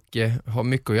 Isa. Jocke har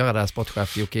mycket att göra där,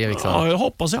 sportchef Jocke Eriksson. Ja, jag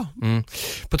hoppas jag.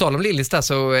 På tal om Lillis där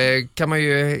så kan man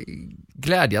ju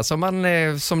glädjas om man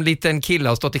som liten kille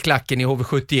har stått i klacken i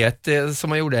HV71 som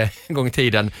man gjorde en gång i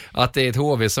tiden, att det är ett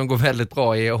HV som går väldigt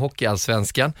bra i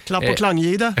hockeyallsvenskan. Klapp och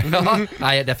klanggida.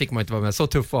 Nej, där fick man inte vara med. Så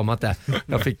tuff var man inte.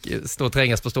 Jag fick stå och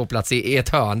trängas på ståplats i ett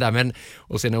hörn där, men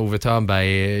och sen Ove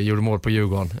Törnberg gjorde mål på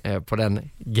Djurgården på den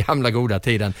gamla goda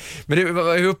tiden. Men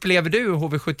hur upplever du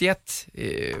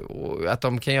HV71 att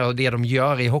de kan göra det de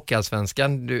gör i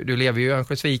hockeyallsvenskan? Du lever ju i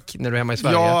Örnsköldsvik när du är hemma i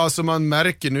Sverige. Ja, alltså man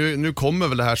märker nu kommer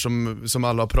väl det här som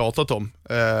alla har pratat om.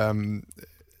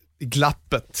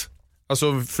 Glappet.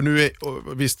 Alltså för nu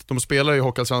visst, de spelar ju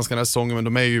hockeyallsvenskan den här säsongen, men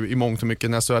de är ju i mångt och mycket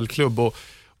en SHL-klubb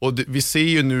och vi ser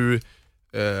ju nu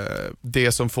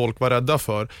det som folk var rädda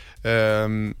för.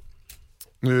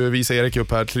 Nu visar Erik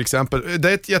upp här till exempel. Det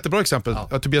är ett jättebra exempel.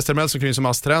 Ja. Tobias Termell som kryss som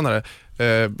ASS-tränare.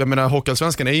 Jag menar,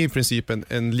 hockeyallsvenskan är i princip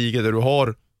en liga där du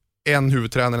har en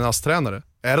huvudtränare, en ASS-tränare.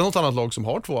 Är det något annat lag som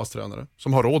har 2 ASS-tränare?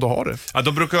 Som har råd att ha det? Ja,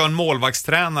 de brukar ha en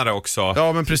målvaktstränare också.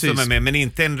 Ja, men precis. Som är med, men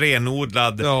inte en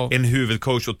renodlad, en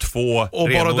huvudcoach och 2 och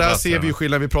bara där ser vi ju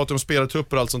skillnad. Vi pratar om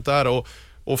spelartrupper och allt sånt där.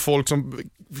 Och folk som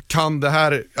kan det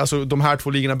här, alltså de här 2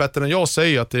 ligorna bättre än jag,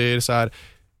 säger att det är så här,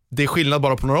 det är skillnad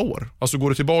bara på några år. Alltså går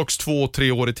du tillbaks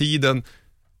 2-3 år i tiden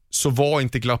så var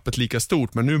inte glappet lika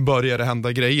stort, men nu börjar det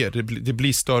hända grejer. Det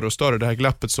blir större och större, det här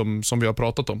glappet som vi har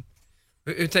pratat om.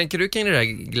 Hur tänker du kring det där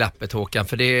glappet, Håkan?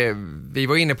 För vi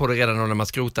var inne på det redan när man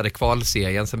skrotade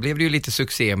kvalserien. Sen blev det ju lite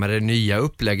succé med det nya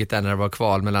upplägget där när det var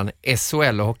kval mellan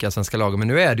SHL och hockeyallsvenska lagen. Men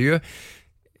nu är det ju,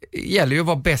 gäller ju att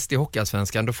vara bäst i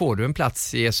hockeyallsvenskan. Då får du en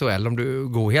plats i SHL om du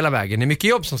går hela vägen. Det är mycket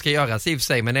jobb som ska göras i och för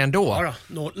sig, men ändå.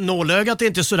 Ja, nålögat är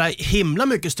inte så där himla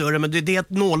mycket större, men det är ett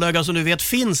nålöga som du vet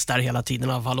finns där hela tiden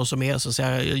i alla fall och som är så att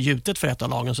säga gjutet för ett av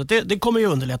lagen. Så det kommer ju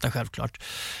underlätta självklart.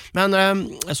 Men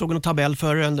jag såg en tabell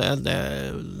för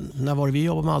när var det vi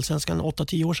jobbade med allsvenskan?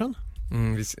 8-10 år sedan?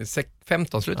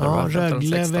 15 slutet. Ja,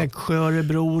 Rögle, Växjö,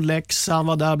 Örebro, Leksand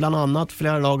var där bland annat,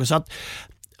 flera lag. Så att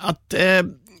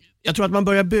jag tror att man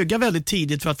börjar bygga väldigt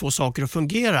tidigt för att få saker att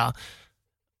fungera.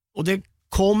 Och det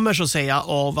kommer så att säga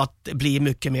av att det blir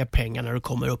mycket mer pengar när du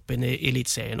kommer upp i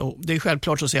elitserien. Och det är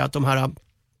självklart så att säga att de här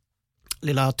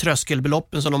lilla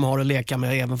tröskelbeloppen som de har att leka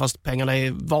med, även fast pengarna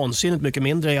är vansinnigt mycket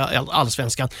mindre i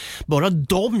allsvenskan, bara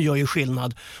de gör ju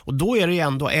skillnad. Och då är det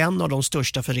ändå en av de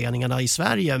största föreningarna i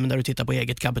Sverige, men när du tittar på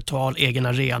eget kapital, egen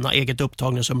arena, eget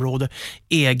upptagningsområde,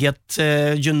 eget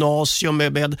gymnasium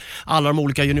med alla de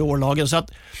olika juniorlagen. Så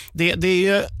att det är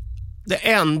ju det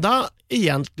enda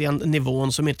egentligen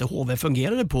nivån som inte HV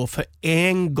fungerade på för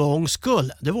en gångs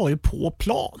skull. Det var ju på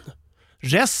plan.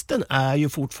 Resten är ju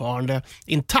fortfarande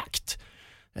intakt.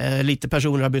 Lite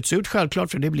personer har bytts ut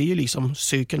självklart, för det blir ju liksom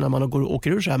cykeln när man åker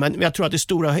ur så här. Men jag tror att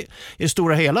i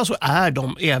stora hela så är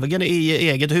de även i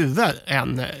eget huvud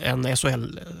en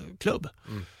SHL-klubb.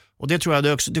 Och det tror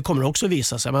jag det kommer också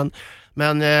visa sig.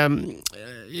 Men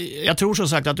jag tror som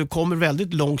sagt att du kommer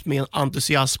väldigt långt med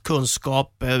entusiasm,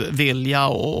 kunskap, vilja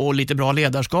och lite bra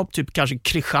ledarskap. Typ kanske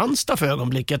Kristianstad för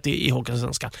ögonblicket i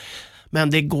Hockeyallsvenskan. Men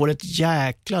det går ett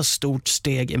jäkla stort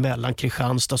steg emellan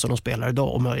Kristianstad som de spelar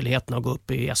idag och möjligheten att gå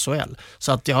upp i SHL.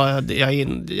 Så att jag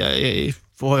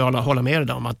får hålla med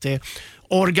dig om att det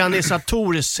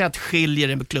organisatoriskt sett skiljer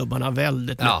det med klubbarna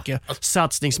väldigt mycket.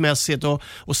 Satsningsmässigt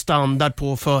och standard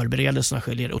på förberedelserna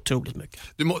skiljer otroligt mycket.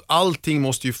 Allting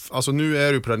måste ju, alltså nu är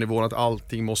det ju på den nivån att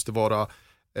allting måste vara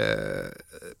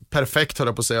perfekt, höll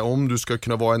jag på att säga, om du ska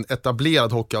kunna vara en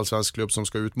etablerad hockeyallsvensk klubb som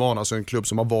ska utmana, alltså en klubb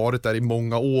som har varit där i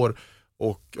många år.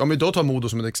 Och men då tar Modo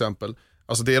som ett exempel.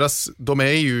 Alltså de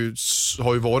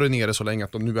har ju varit nere så länge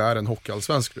att de nu är en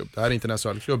hockeyallsvensk klubb. Det här är inte en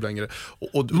SHL-klubb längre.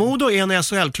 Modo är en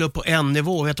SHL-klubb på en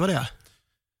nivå, vet du vad det är?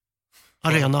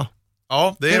 Arena.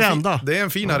 Ja, det är en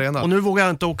fin arena. Och nu vågar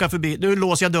jag inte åka förbi. Nu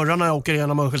låser jag dörrarna när jag åker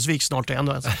genom Örnsköldsvik snart igen.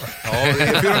 Ja,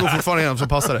 fyra går fortfarande igenom så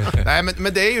passar det. Nej,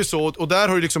 men det är ju så, och där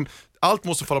har du liksom, allt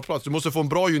måste falla på plats. Du måste få en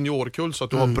bra juniorkull så att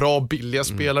du har bra billiga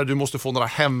spelare. Du måste få några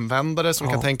hemvändare som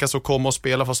kan tänka sig att komma och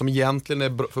spela fast som egentligen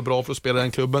är för bra för att spela i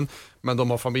den klubben, men de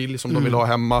har familj som de vill ha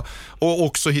hemma. Och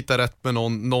också hitta rätt med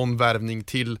någon värvning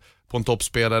till på en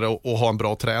toppspelare och ha en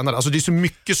bra tränare. Alltså det är så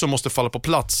mycket som måste falla på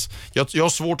plats. Jag har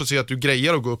svårt att se att du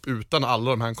grejer att gå upp utan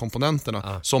alla de här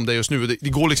komponenterna som det är just nu. Det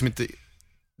går liksom inte.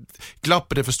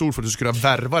 Glappet är för stort för att du ska kunna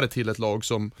värva det till ett lag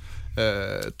som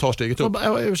tar steget upp.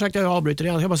 Ursäkta, jag avbryter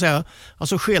igen. Jag bara säga,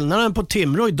 alltså skillnaden på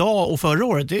Timrå idag och förra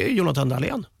året, det är Jonathan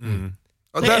Dahlén.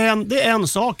 Det är en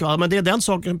sak, va? Men det är den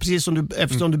saken precis som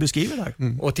eftersom du beskriver där.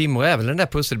 Och Timrå är väl den där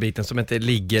pusselbiten som inte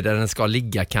ligger där den ska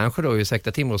ligga kanske då.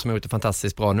 Ursäkta Timrå som har gjort det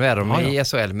fantastiskt bra. Nu är de i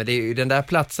SHL, men det är ju den där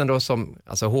platsen då som,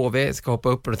 alltså HV ska hoppa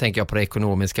upp, och då tänker jag på det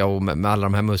ekonomiska och med alla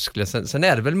de här musklerna. Sen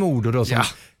är det väl Modo då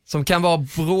som kan vara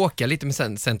bråka lite,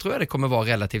 men sen tror jag det kommer vara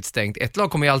relativt stängt. Ett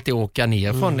lag kommer ju alltid åka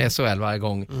ner från SHL varje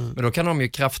gång, men då kan de ju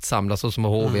kraftsamla så som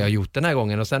HV har gjort den här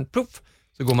gången, och sen pluff,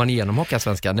 så går man igenom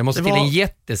Hockeyallsvenskan. Det måste till en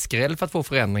jätteskräll för att få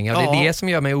förändringar. Det är det som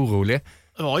gör mig orolig.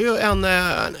 Det var ju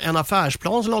en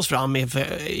affärsplan som lades fram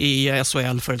i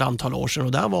SHL för ett antal år sedan,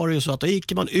 och där var det ju så att då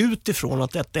gick man utifrån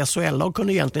att ett SHL-lag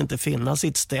kunde egentligen inte finnas i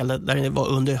ett ställe där det var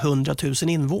under 100 000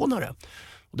 invånare.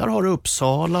 Och där har du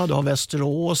Uppsala, du har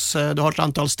Västerås, du har ett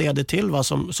antal städer till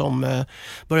som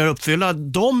börjar uppfylla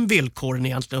de villkoren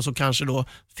egentligen, så kanske då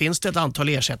finns det ett antal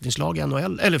ersättningslag i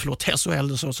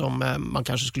SHL som man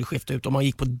kanske skulle skifta ut om man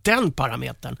gick på den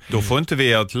parametern. Då får inte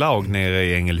vi ett lag nere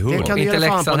i Ängelholm. Det kan ni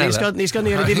göra fan på. Ni ska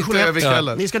ner i division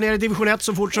 1. Ni ska ner i division 1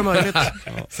 så fort som möjligt.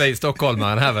 Säg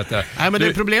stockholmaren här, vet du. Nej, men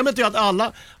det problemet är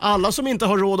att alla som inte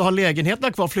har råd att ha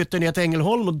lägenheterna kvar flyttar ner till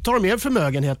Ängelholm och tar med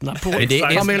förmögenheterna på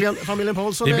familjen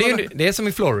Paulsson. Det är som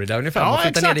i Florida ungefär. Man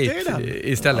flyttar ner dit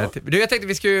istället. Du, jag tänkte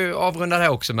vi ska ju avrunda det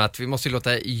här också med att vi måste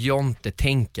låta Jonte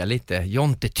tänka lite.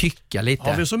 Jonte tycka lite.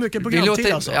 Har vi så mycket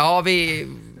programtid alltså? Ja, vi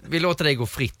låter dig gå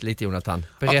fritt lite, Jonathan.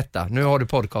 Berätta, nu har du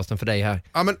podcasten för dig här.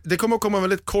 Ja, men det kommer att komma en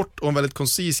väldigt kort och en väldigt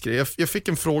koncis grej. Jag fick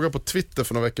en fråga på Twitter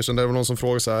för några veckor sedan där det var någon som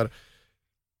frågade så här: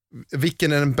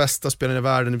 vilken är den bästa spelaren i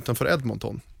världen utanför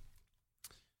Edmonton?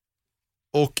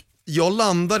 Och jag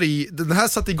landar i, den här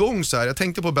satt igång så här, jag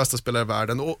tänkte på bästa spelare i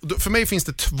världen, och för mig finns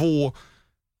det två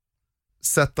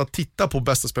sätt att titta på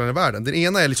bästa spelare i världen. Den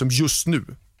ena är liksom just nu,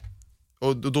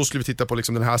 och då skulle vi titta på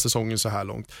liksom den här säsongen så här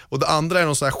långt. Och det andra är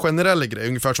någon så här generell grej,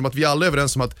 ungefär som att vi alla är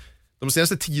överens om att de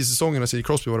senaste 10 säsongerna Sidney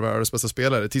Crosby var världens bästa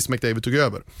spelare tills McDavid tog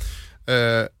över.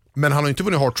 Men han har inte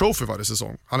vunnit Hart Trophy varje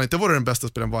säsong. Han har inte varit den bästa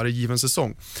spelaren varje given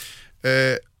säsong.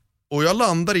 Och jag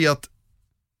landar i att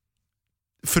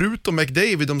förutom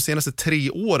McDavid de senaste 3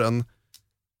 åren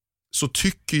så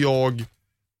tycker jag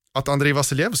att Andrei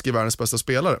Vasilevskiy är världens bästa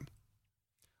spelare.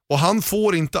 Och han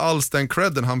får inte alls den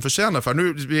credden han förtjänar för. Nu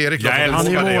är Erik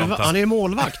han är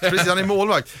målvakt. Precis, han är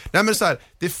målvakt. Nej, men så här,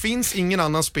 det finns ingen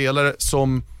annan spelare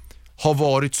som har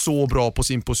varit så bra på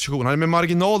sin position. Han är med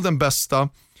marginal den bästa.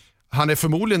 Han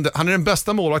är den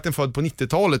bästa målvakten född på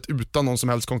 90-talet utan någon som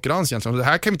helst konkurrens egentligen. Det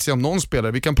här kan vi inte se om någon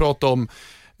spelare. Vi kan prata om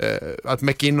att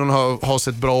McKinnon har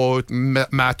sett bra ut,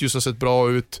 Matthews har sett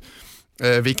bra ut,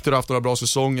 Victor har haft några bra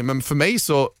säsonger, men för mig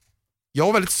så jag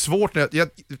har väldigt svårt när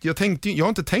jag har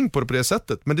inte tänkt på det på det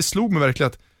sättet, men det slog mig verkligen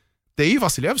att det är ju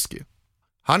Vasilevskiy.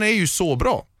 Han är ju så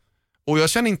bra, och jag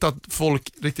känner inte att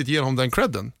folk riktigt ger honom den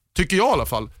credden, tycker jag i alla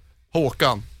fall.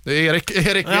 Håkan, det är Erik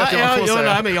vet jag får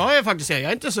säga. Nej, men jag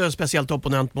är inte så speciellt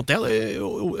opponent mot det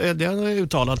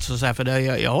uttalat så här, för det,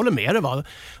 jag håller med det, va.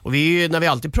 Och när vi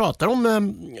alltid pratar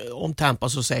om Tampa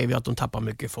så säger vi att de tappar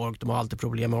mycket folk, de har alltid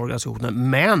problem med organisationen,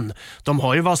 men de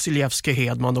har ju Vasilevskiy,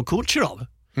 Hedman och Kucherov.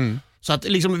 Så att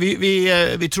liksom,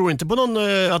 vi tror inte på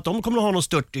att de kommer att ha någon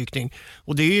störtdykning,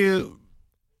 och det är ju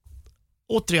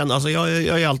återigen, alltså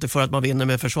jag är alltid för att man vinner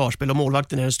med försvarsspel och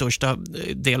målvakten är den största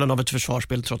delen av ett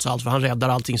försvarsspel trots allt, för han räddar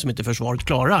allting som inte försvaret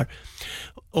klarar.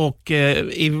 Och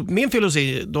i min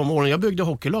filosofi, de åren jag byggde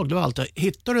hockeylag, det var alltid,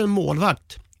 hittar du en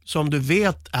målvakt som du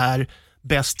vet är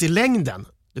bäst i längden,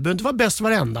 det behöver inte vara bäst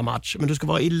varenda match, men du ska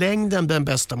vara i längden den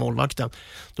bästa målvakten,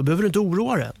 då behöver du inte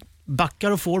oroa dig.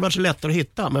 Backar och forwards är lättare att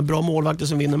hitta, men bra målvakter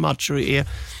som vinner matcher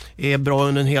är bra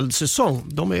under en hel säsong.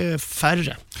 De är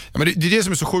färre. Ja, men det är det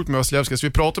som är så sjukt med Vasilevskij. Så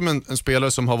vi pratar med en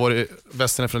spelare som har varit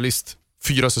Västern-finalist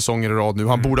 4 säsonger i rad nu.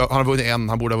 Han har vunnit 1,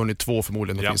 han borde ha vunnit 2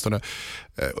 förmodligen åtminstone,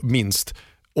 minst.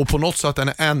 Och på något sätt är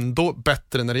han ändå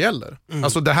bättre när det gäller.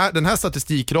 Alltså den här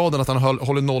statistikraden att han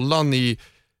håller nollan i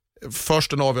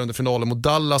först den avgörande finalen mot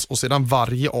Dallas och sedan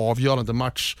varje avgörande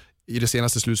match i det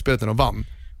senaste slutspelet när de vann.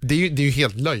 Det är ju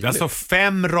helt löjligt. Alltså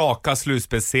 5 raka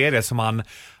slutspelsserier som han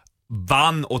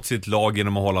vann åt sitt lag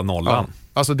genom att hålla nollan. Ja.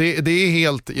 Alltså det är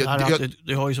helt...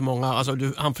 Du har ju så många, alltså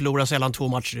han förlorar sällan 2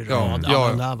 matcher i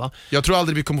rad. Jag tror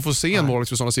aldrig vi kommer få se en målvakt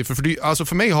för sådana siffror. Alltså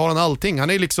för mig har han allting. Han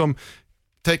är liksom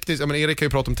tekniskt, jag menar, Erik kan ju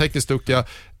prata om tekniskt duktiga,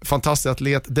 fantastisk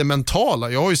atlet, det mentala.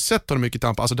 Jag har ju sett honom mycket i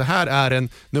Tampa. Alltså det här är en,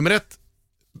 nummer 1,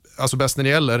 alltså bäst när det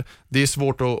gäller. Det är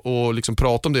svårt att liksom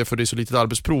prata om det för det är så litet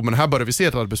arbetsprov, men här börjar vi se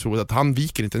ett arbetsprov att han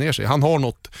viker inte ner sig. Han har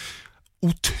något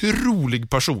otrolig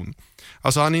passion.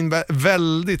 Alltså han är en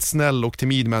väldigt snäll och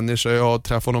timid människa. Jag har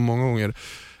träffat honom många gånger.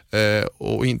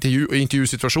 Och i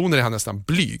intervjusituationer är han nästan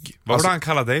blyg. Vad var det han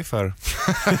kallade dig för?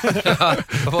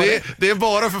 det är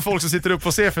bara för folk som sitter upp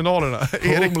och ser finalerna.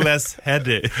 Homeless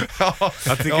Heady.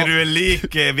 Jag tycker du är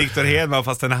lik Victor Hedman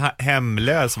fast en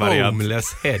hemlös variant.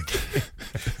 Homeless Head.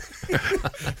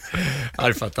 Ja, det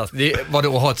är fantastiskt. Var det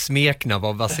att ha ett smeknamn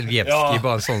av Vasilevskij,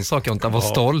 bara en sån sak, jag inte var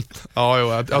stolt. Ja,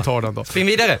 jag tar den då. Spring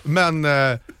vidare. Men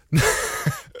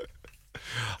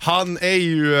han är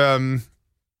ju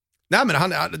nej,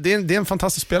 men det är en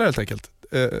fantastisk spelare helt enkelt.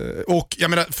 Och jag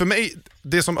menar, för mig,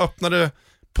 det som öppnade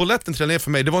poletten trillade ner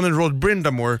för mig, det var när Rod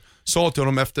Brindamore sa till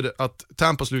honom efter att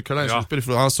Tampa slut Carolina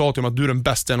han sa till honom att du är den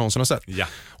bästa jag någonsin har sett. Ja.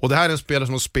 Och det här är en spelare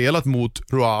som har spelat mot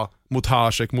Roy, mot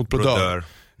Hasek, mot Brodeur.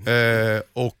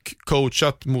 Och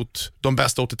coachat mot de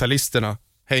bästa 80-talisterna,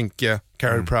 Henke,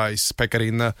 Carey Price,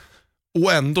 Pekkarine,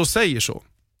 och ändå säger så.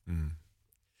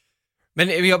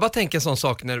 Men jag bara tänker en sån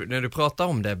sak när du pratar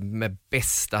om det med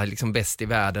bästa, liksom bäst i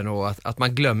världen, och att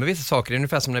man glömmer vissa saker. Det är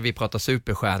ungefär som när vi pratar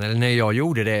superstjärna, eller när jag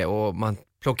gjorde det, och man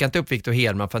plockar inte upp Victor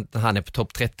Hedman för att han är på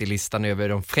topp 30-listan över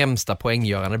de främsta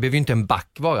poänggörarna. Det behöver ju inte en back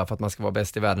vara för att man ska vara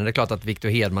bäst i världen. Det är klart att Victor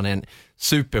Hedman är en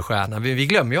superstjärna. Vi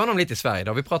glömmer ju honom lite i Sverige. Det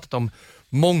har vi pratat om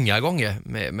många gånger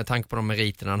med tanke på de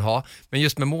meriterna han har. Men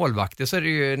just med målvakter så är det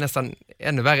ju nästan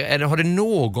ännu värre. Har det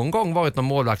någon gång varit någon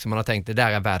målvakt som man har tänkt det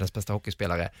där är världens bästa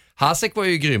hockeyspelare? Hasek var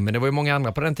ju grym, men det var ju många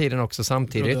andra på den tiden också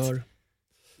samtidigt.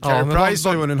 Carey Price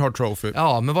har ju vunnit en Hart Trophy.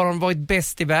 Ja, men var de varit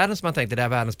bäst i världen som man tänkte det är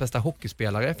världens bästa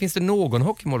hockeyspelare? Finns det någon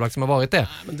hockeymålvakt som har varit det?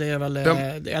 Men det är väl,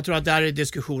 jag tror att där är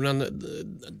diskussionen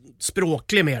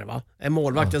språklig mer, va? Är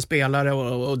målvakten spelare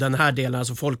och den här delen,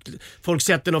 alltså folk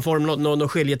sätter någon form, någon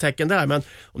skiljetecken där, men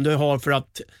om du har för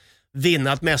att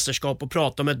vinna ett mästerskap och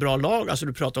prata om ett bra lag, alltså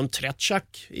du pratar om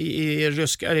Tretjak i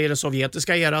den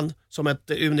sovjetiska eran som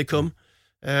ett unikum.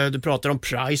 Du pratar om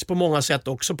Price på många sätt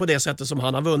också, på det sättet som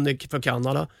han har vunnit för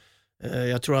Kanada.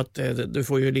 Jag tror att du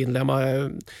får ju inlämna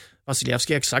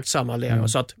Vasilevskij exakt samma läge.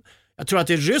 Så att jag tror att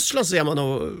i Ryssland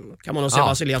kan man nog se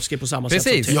Vasilevskij på samma sätt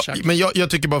som Tretjak. Men jag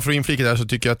tycker bara för att inflika där, så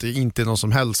tycker jag att det inte är någon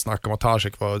som helst snack om att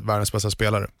Hasek var världens bästa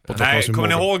spelare. Nej, kommer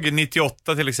ni ihåg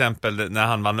 98 till exempel när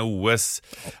han vann OS?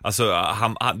 Alltså,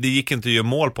 det gick inte att göra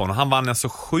mål på honom. Han vann alltså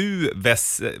 7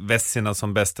 Vessina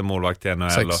som bästa målvakt i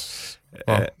NHL.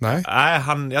 Nej,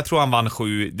 jag tror han vann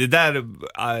 7. Det där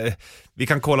vi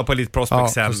kan kolla på Elite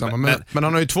Prospect sen. Men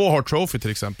han har ju 2 Hart Trophy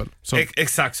till exempel.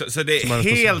 Exakt, så det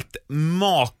är helt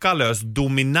makalös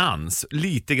dominans.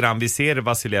 Lite grann vi ser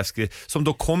Vasilevskij som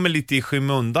då kommer lite i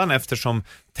skymundan eftersom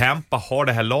Tampa har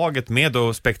det här laget med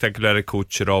då spektakulära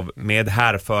Kucherov, med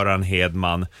härföraren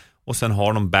Hedman, och sen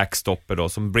har de backstopper då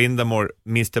som Brindamore,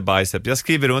 Mr. Bicep. Jag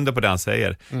skriver under på det han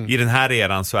säger. I den här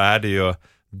eran så är det ju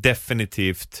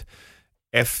definitivt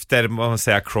efter vad man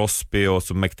säger Crosby och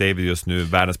så McDavid just nu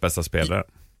världens bästa spelare.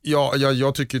 Ja,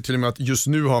 jag tycker till och med att just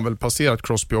nu har han väl passerat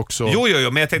Crosby också.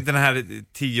 Jo, men jag tänkte den här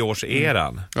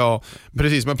 10-års-eran. Ja,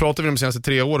 precis. Men pratar vi de senaste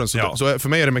 3 åren så för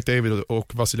mig är det McDavid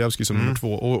och Vasilevskij som nummer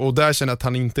 2. Och där känner jag att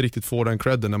han inte riktigt får den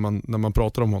credden när man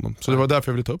pratar om honom. Så det var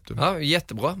därför jag ville ta upp det. Ja,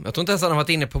 jättebra. Jag tror inte ens han har varit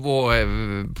inne på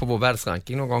vår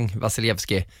världsranking någon gång,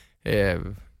 Vasilevskij.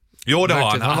 Jo, det har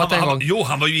han. Han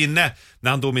Han var ju inne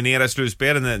när han dominerade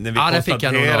slutspelet när vi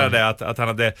konstaterade att han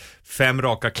hade 5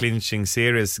 raka clinching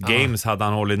series games hade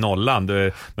han hållit nollan.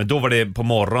 Men då var det på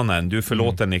morgonen. Du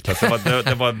förlåter Niklas.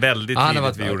 Det var väldigt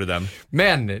tidigt vi gjorde den.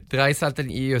 Men Draisaitl är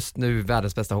just nu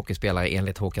världens bästa hockeyspelare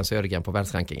enligt Håkan Södergren på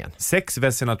världsrankingen. 6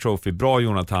 Vezina Trophy. Bra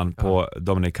Jonathan på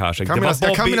Dominik Hasek.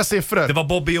 Jag kan mina siffror. Det var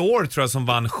Bobby Orr tror jag som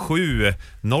vann 7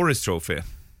 Norris Trophy.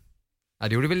 Ja,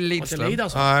 det gjorde väl Lidström.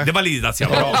 Det var Lidas,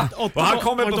 ja. Och han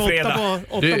kommer på fredag.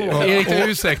 Erik,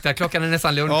 du ursäkta, klockan är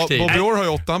nästan lunchtid. Bobby Orr har ju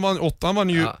 8 vann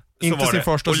ju inte sin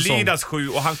första säsong. Och Lidas 7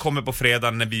 och han kommer på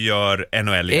fredag när vi gör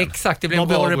NHL igen. Exakt, det blir en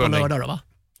bra avrundning. Bobby Orr på lördag då, va?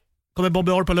 Kommer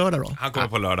Bobby Orr på lördag då? Han kommer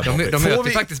på lördag. De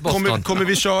möter faktiskt Boston. Kommer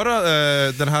vi köra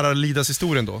den här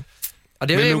Lidas-historien då? Ja,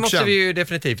 det måste vi ju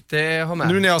definitivt ha med.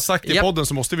 Nu när jag har sagt det i podden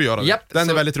så måste vi göra det. Den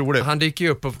är väldigt rolig. Han dyker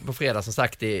ju upp på fredag som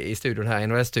sagt i studion här, i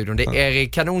NHL-studion. Det är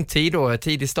kanontid då,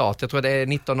 tidig start. Jag tror det är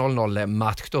 19.00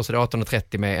 match då, så det är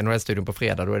 18.30 med NHL-studion på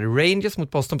fredag. Då är det Rangers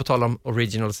mot Boston på tal om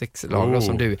Original Six-lag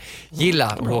som du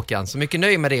gillar, Håkan. Så mycket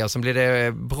nöjd med det, och så blir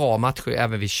det bra matcher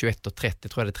även vid 21.30. Tror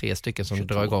jag det är 3 stycken som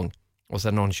drar igång. Och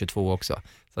sen någon 22 också.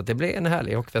 Så att det blir en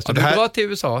härlig hockeyfest. Och du drar till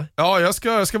USA. Ja, jag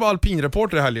ska vara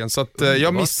alpinreporter i helgen. Så att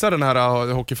jag missar den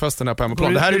här hockeyfesten här på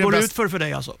hemmaplan. Det här är går ut för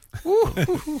dig alltså.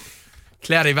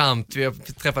 Klär dig varmt. Vi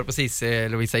träffade precis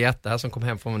Lovisa Hjärta här som kom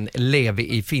hem från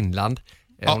Levi i Finland.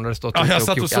 Hon hade stått jag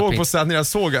satt och såg på sen när jag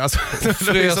såg alltså.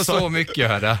 Frös så mycket,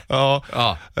 hörde.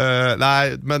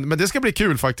 Nej, men det ska bli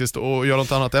kul faktiskt att göra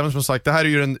något annat. Även som sagt, det här är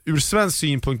ju den ur svensk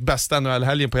synpunkt bästa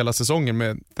NHL-helgen på hela säsongen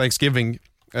med Thanksgiving.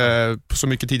 På så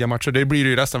mycket tidiga matcher. Det blir det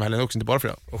ju resten av helgen också, inte bara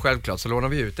fredag. Och självklart så lånar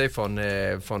vi ut dig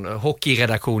från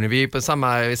hockeyredaktionen. Vi är på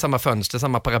samma fönster,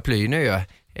 samma paraply nu ju.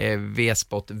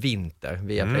 V-sport Vinter,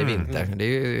 Viaplay Vinter. Det är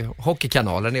ju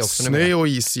hockeykanalen är också. Snö och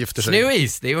is gifter sig. Snö och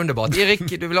is, det är underbart.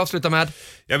 Erik, du vill avsluta med?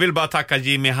 Jag vill bara tacka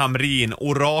Jimmy Hamrin,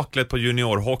 oraklet på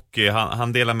juniorhockey.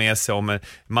 Han delar med sig om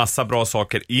massa bra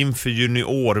saker inför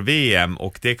junior-VM,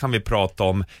 och det kan vi prata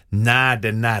om när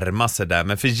det närmar sig där.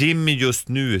 Men för Jimmy just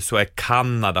nu så är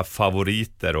Kanada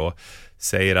favoriter och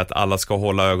säger att alla ska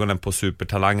hålla ögonen på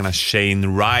supertalangerna Shane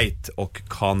Wright och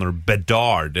Connor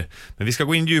Bedard. Men vi ska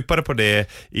gå in djupare på det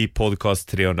i podcast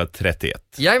 331.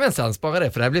 Jajamensan, spara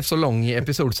det, för det här blev så lång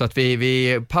episod så att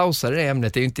vi pausade det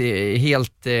ämnet. Det är ju inte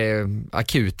helt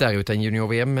akut där, utan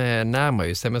junior-VM närmar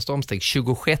ju sig med stormsteg.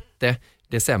 26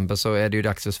 december så är det ju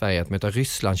dags för Sverige att möta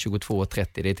Ryssland 22.30.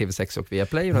 Det är TV6 och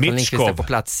Viaplay. Jonathan Lindqvist är på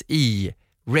plats i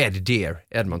Red Deer,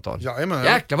 Edmonton.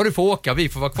 Jäklar vad du får åka, vi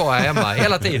får vara kvar här hemma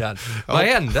hela tiden. Vad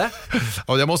hände?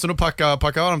 Ja, jag måste nog packa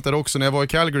varmt där också. När jag var i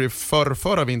Calgary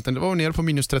förra vintern, det var nere på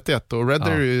minus 31 och Red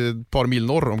Deer är ett par mil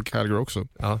norr om Calgary också.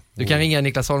 Ja. Du kan ringa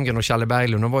Niklas Holmgren och Challe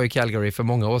Berglund. De var i Calgary för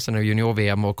många år sedan i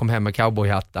junior-VM och kom hem med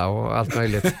cowboyhattar och allt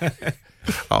möjligt.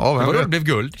 Det blev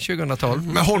guld 2012.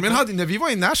 Men Holmgren hade, när vi var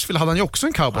i Nashville hade han ju också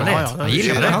en cowboy. Han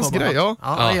gillade hans grej.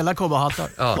 Han gillar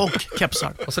cowboyhattar och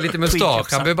kepsar. Och så lite mustasch.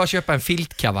 Han behöver bara köpa en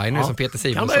filtkavaj nu som Peter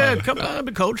Simon sa. Kan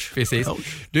bli coach. Precis.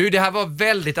 Du, det här var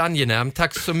väldigt angenämt.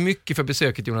 Tack så mycket för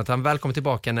besöket, Jonathan. Välkommen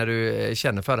tillbaka när du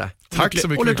känner för det. Tack så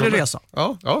mycket. Och lycklig resa.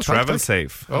 Travel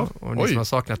safe. Och ni som har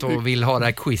saknat och vill ha det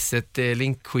här quizet,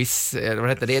 linkquiz, eller vad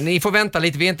heter det. Ni får vänta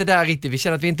lite, vi är inte där riktigt. Vi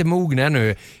känner att vi inte är mogna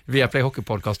ännu via Play Hockey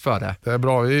Podcast för det. Det är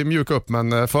bra, vi mjukar upp,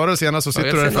 men förr eller senare så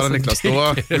sitter du där fram, Niklas.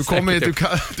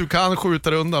 Du kan skjuta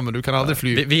dig undan, men du kan aldrig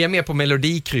fly. Vi är med på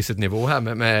melodikrysset nivå här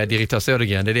med direktör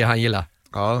Södergren, det är det han gillar.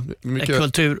 Ja, mycket.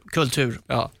 Kultur.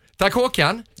 Ja. Tack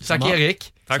Håkan, tack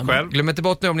Erik. Tack själv. Glöm inte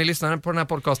bort nu, om ni lyssnar på den här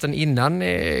podcasten innan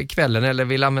kvällen eller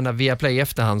vill använda Viaplay i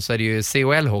efterhand, så är det ju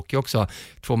CHL-hockey också.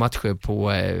 2 matcher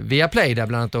på Viaplay där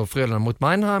bland annat då Frölunda mot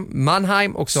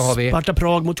Mannheim och så har vi Sparta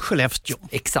Prag mot Skellefteå.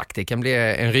 Exakt, det kan bli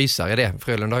en rysare det.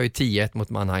 Frölunda har ju 10-1 mot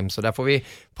Mannheim, så där får vi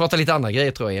prata lite andra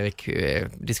grejer tror jag, Erik.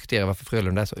 Diskutera varför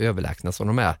Frölunda är så överlägsna som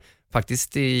de är.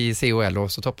 Faktiskt i CHL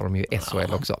och så toppar de ju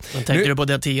SHL också. Men tänker du på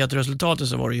det 10-resultatet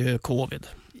så var det ju covid.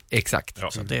 Exakt.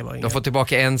 Ja. Så det var de får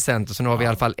tillbaka en center, så nu har vi i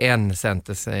alla fall en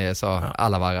center, sa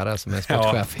Alavara där, som är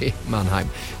sportchef i Mannheim.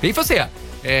 Vi får se.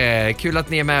 Kul att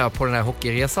ni är med på den här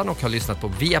hockeyresan och har lyssnat på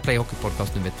Viaplay Hockey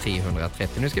Podcast nummer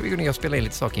 330. Nu ska vi gå ner och spela in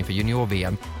lite saker inför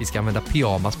junior-VM. Vi ska använda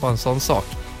pyjamas på en sån sak.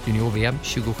 Junior-VM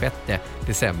 26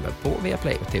 december på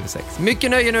Viaplay och TV6.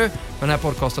 Mycket nöje nu med den här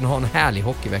podcasten. Ha en härlig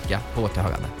hockeyvecka på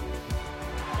återhörande.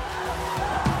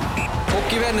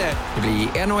 Hockeyvänner, det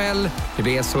blir NHL, det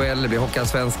blir SHL, det blir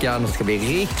Hockeyallsvenskan. Det ska bli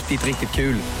riktigt, riktigt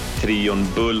kul. Trion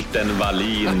Bulten,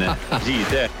 Wallin,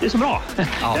 Gide. Det är så bra.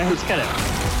 Jag älskar det.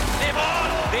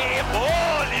 Det är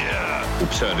mål ju!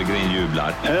 Och Södergren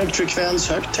jublar. Hög frekvens,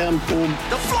 högt tempo.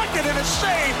 Deflected and a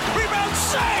save! Rebound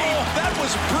save! That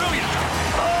was brilliant!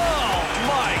 Oh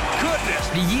my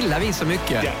goodness! Vi gillar vi så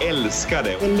mycket. Jag älskar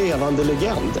det. En levande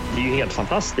legend. Det är ju helt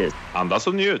fantastiskt. Andas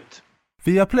och njut.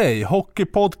 Viaplay Hockey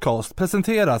Podcast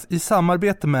presenteras i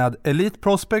samarbete med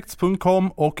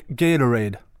eliteprospects.com och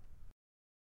Gatorade.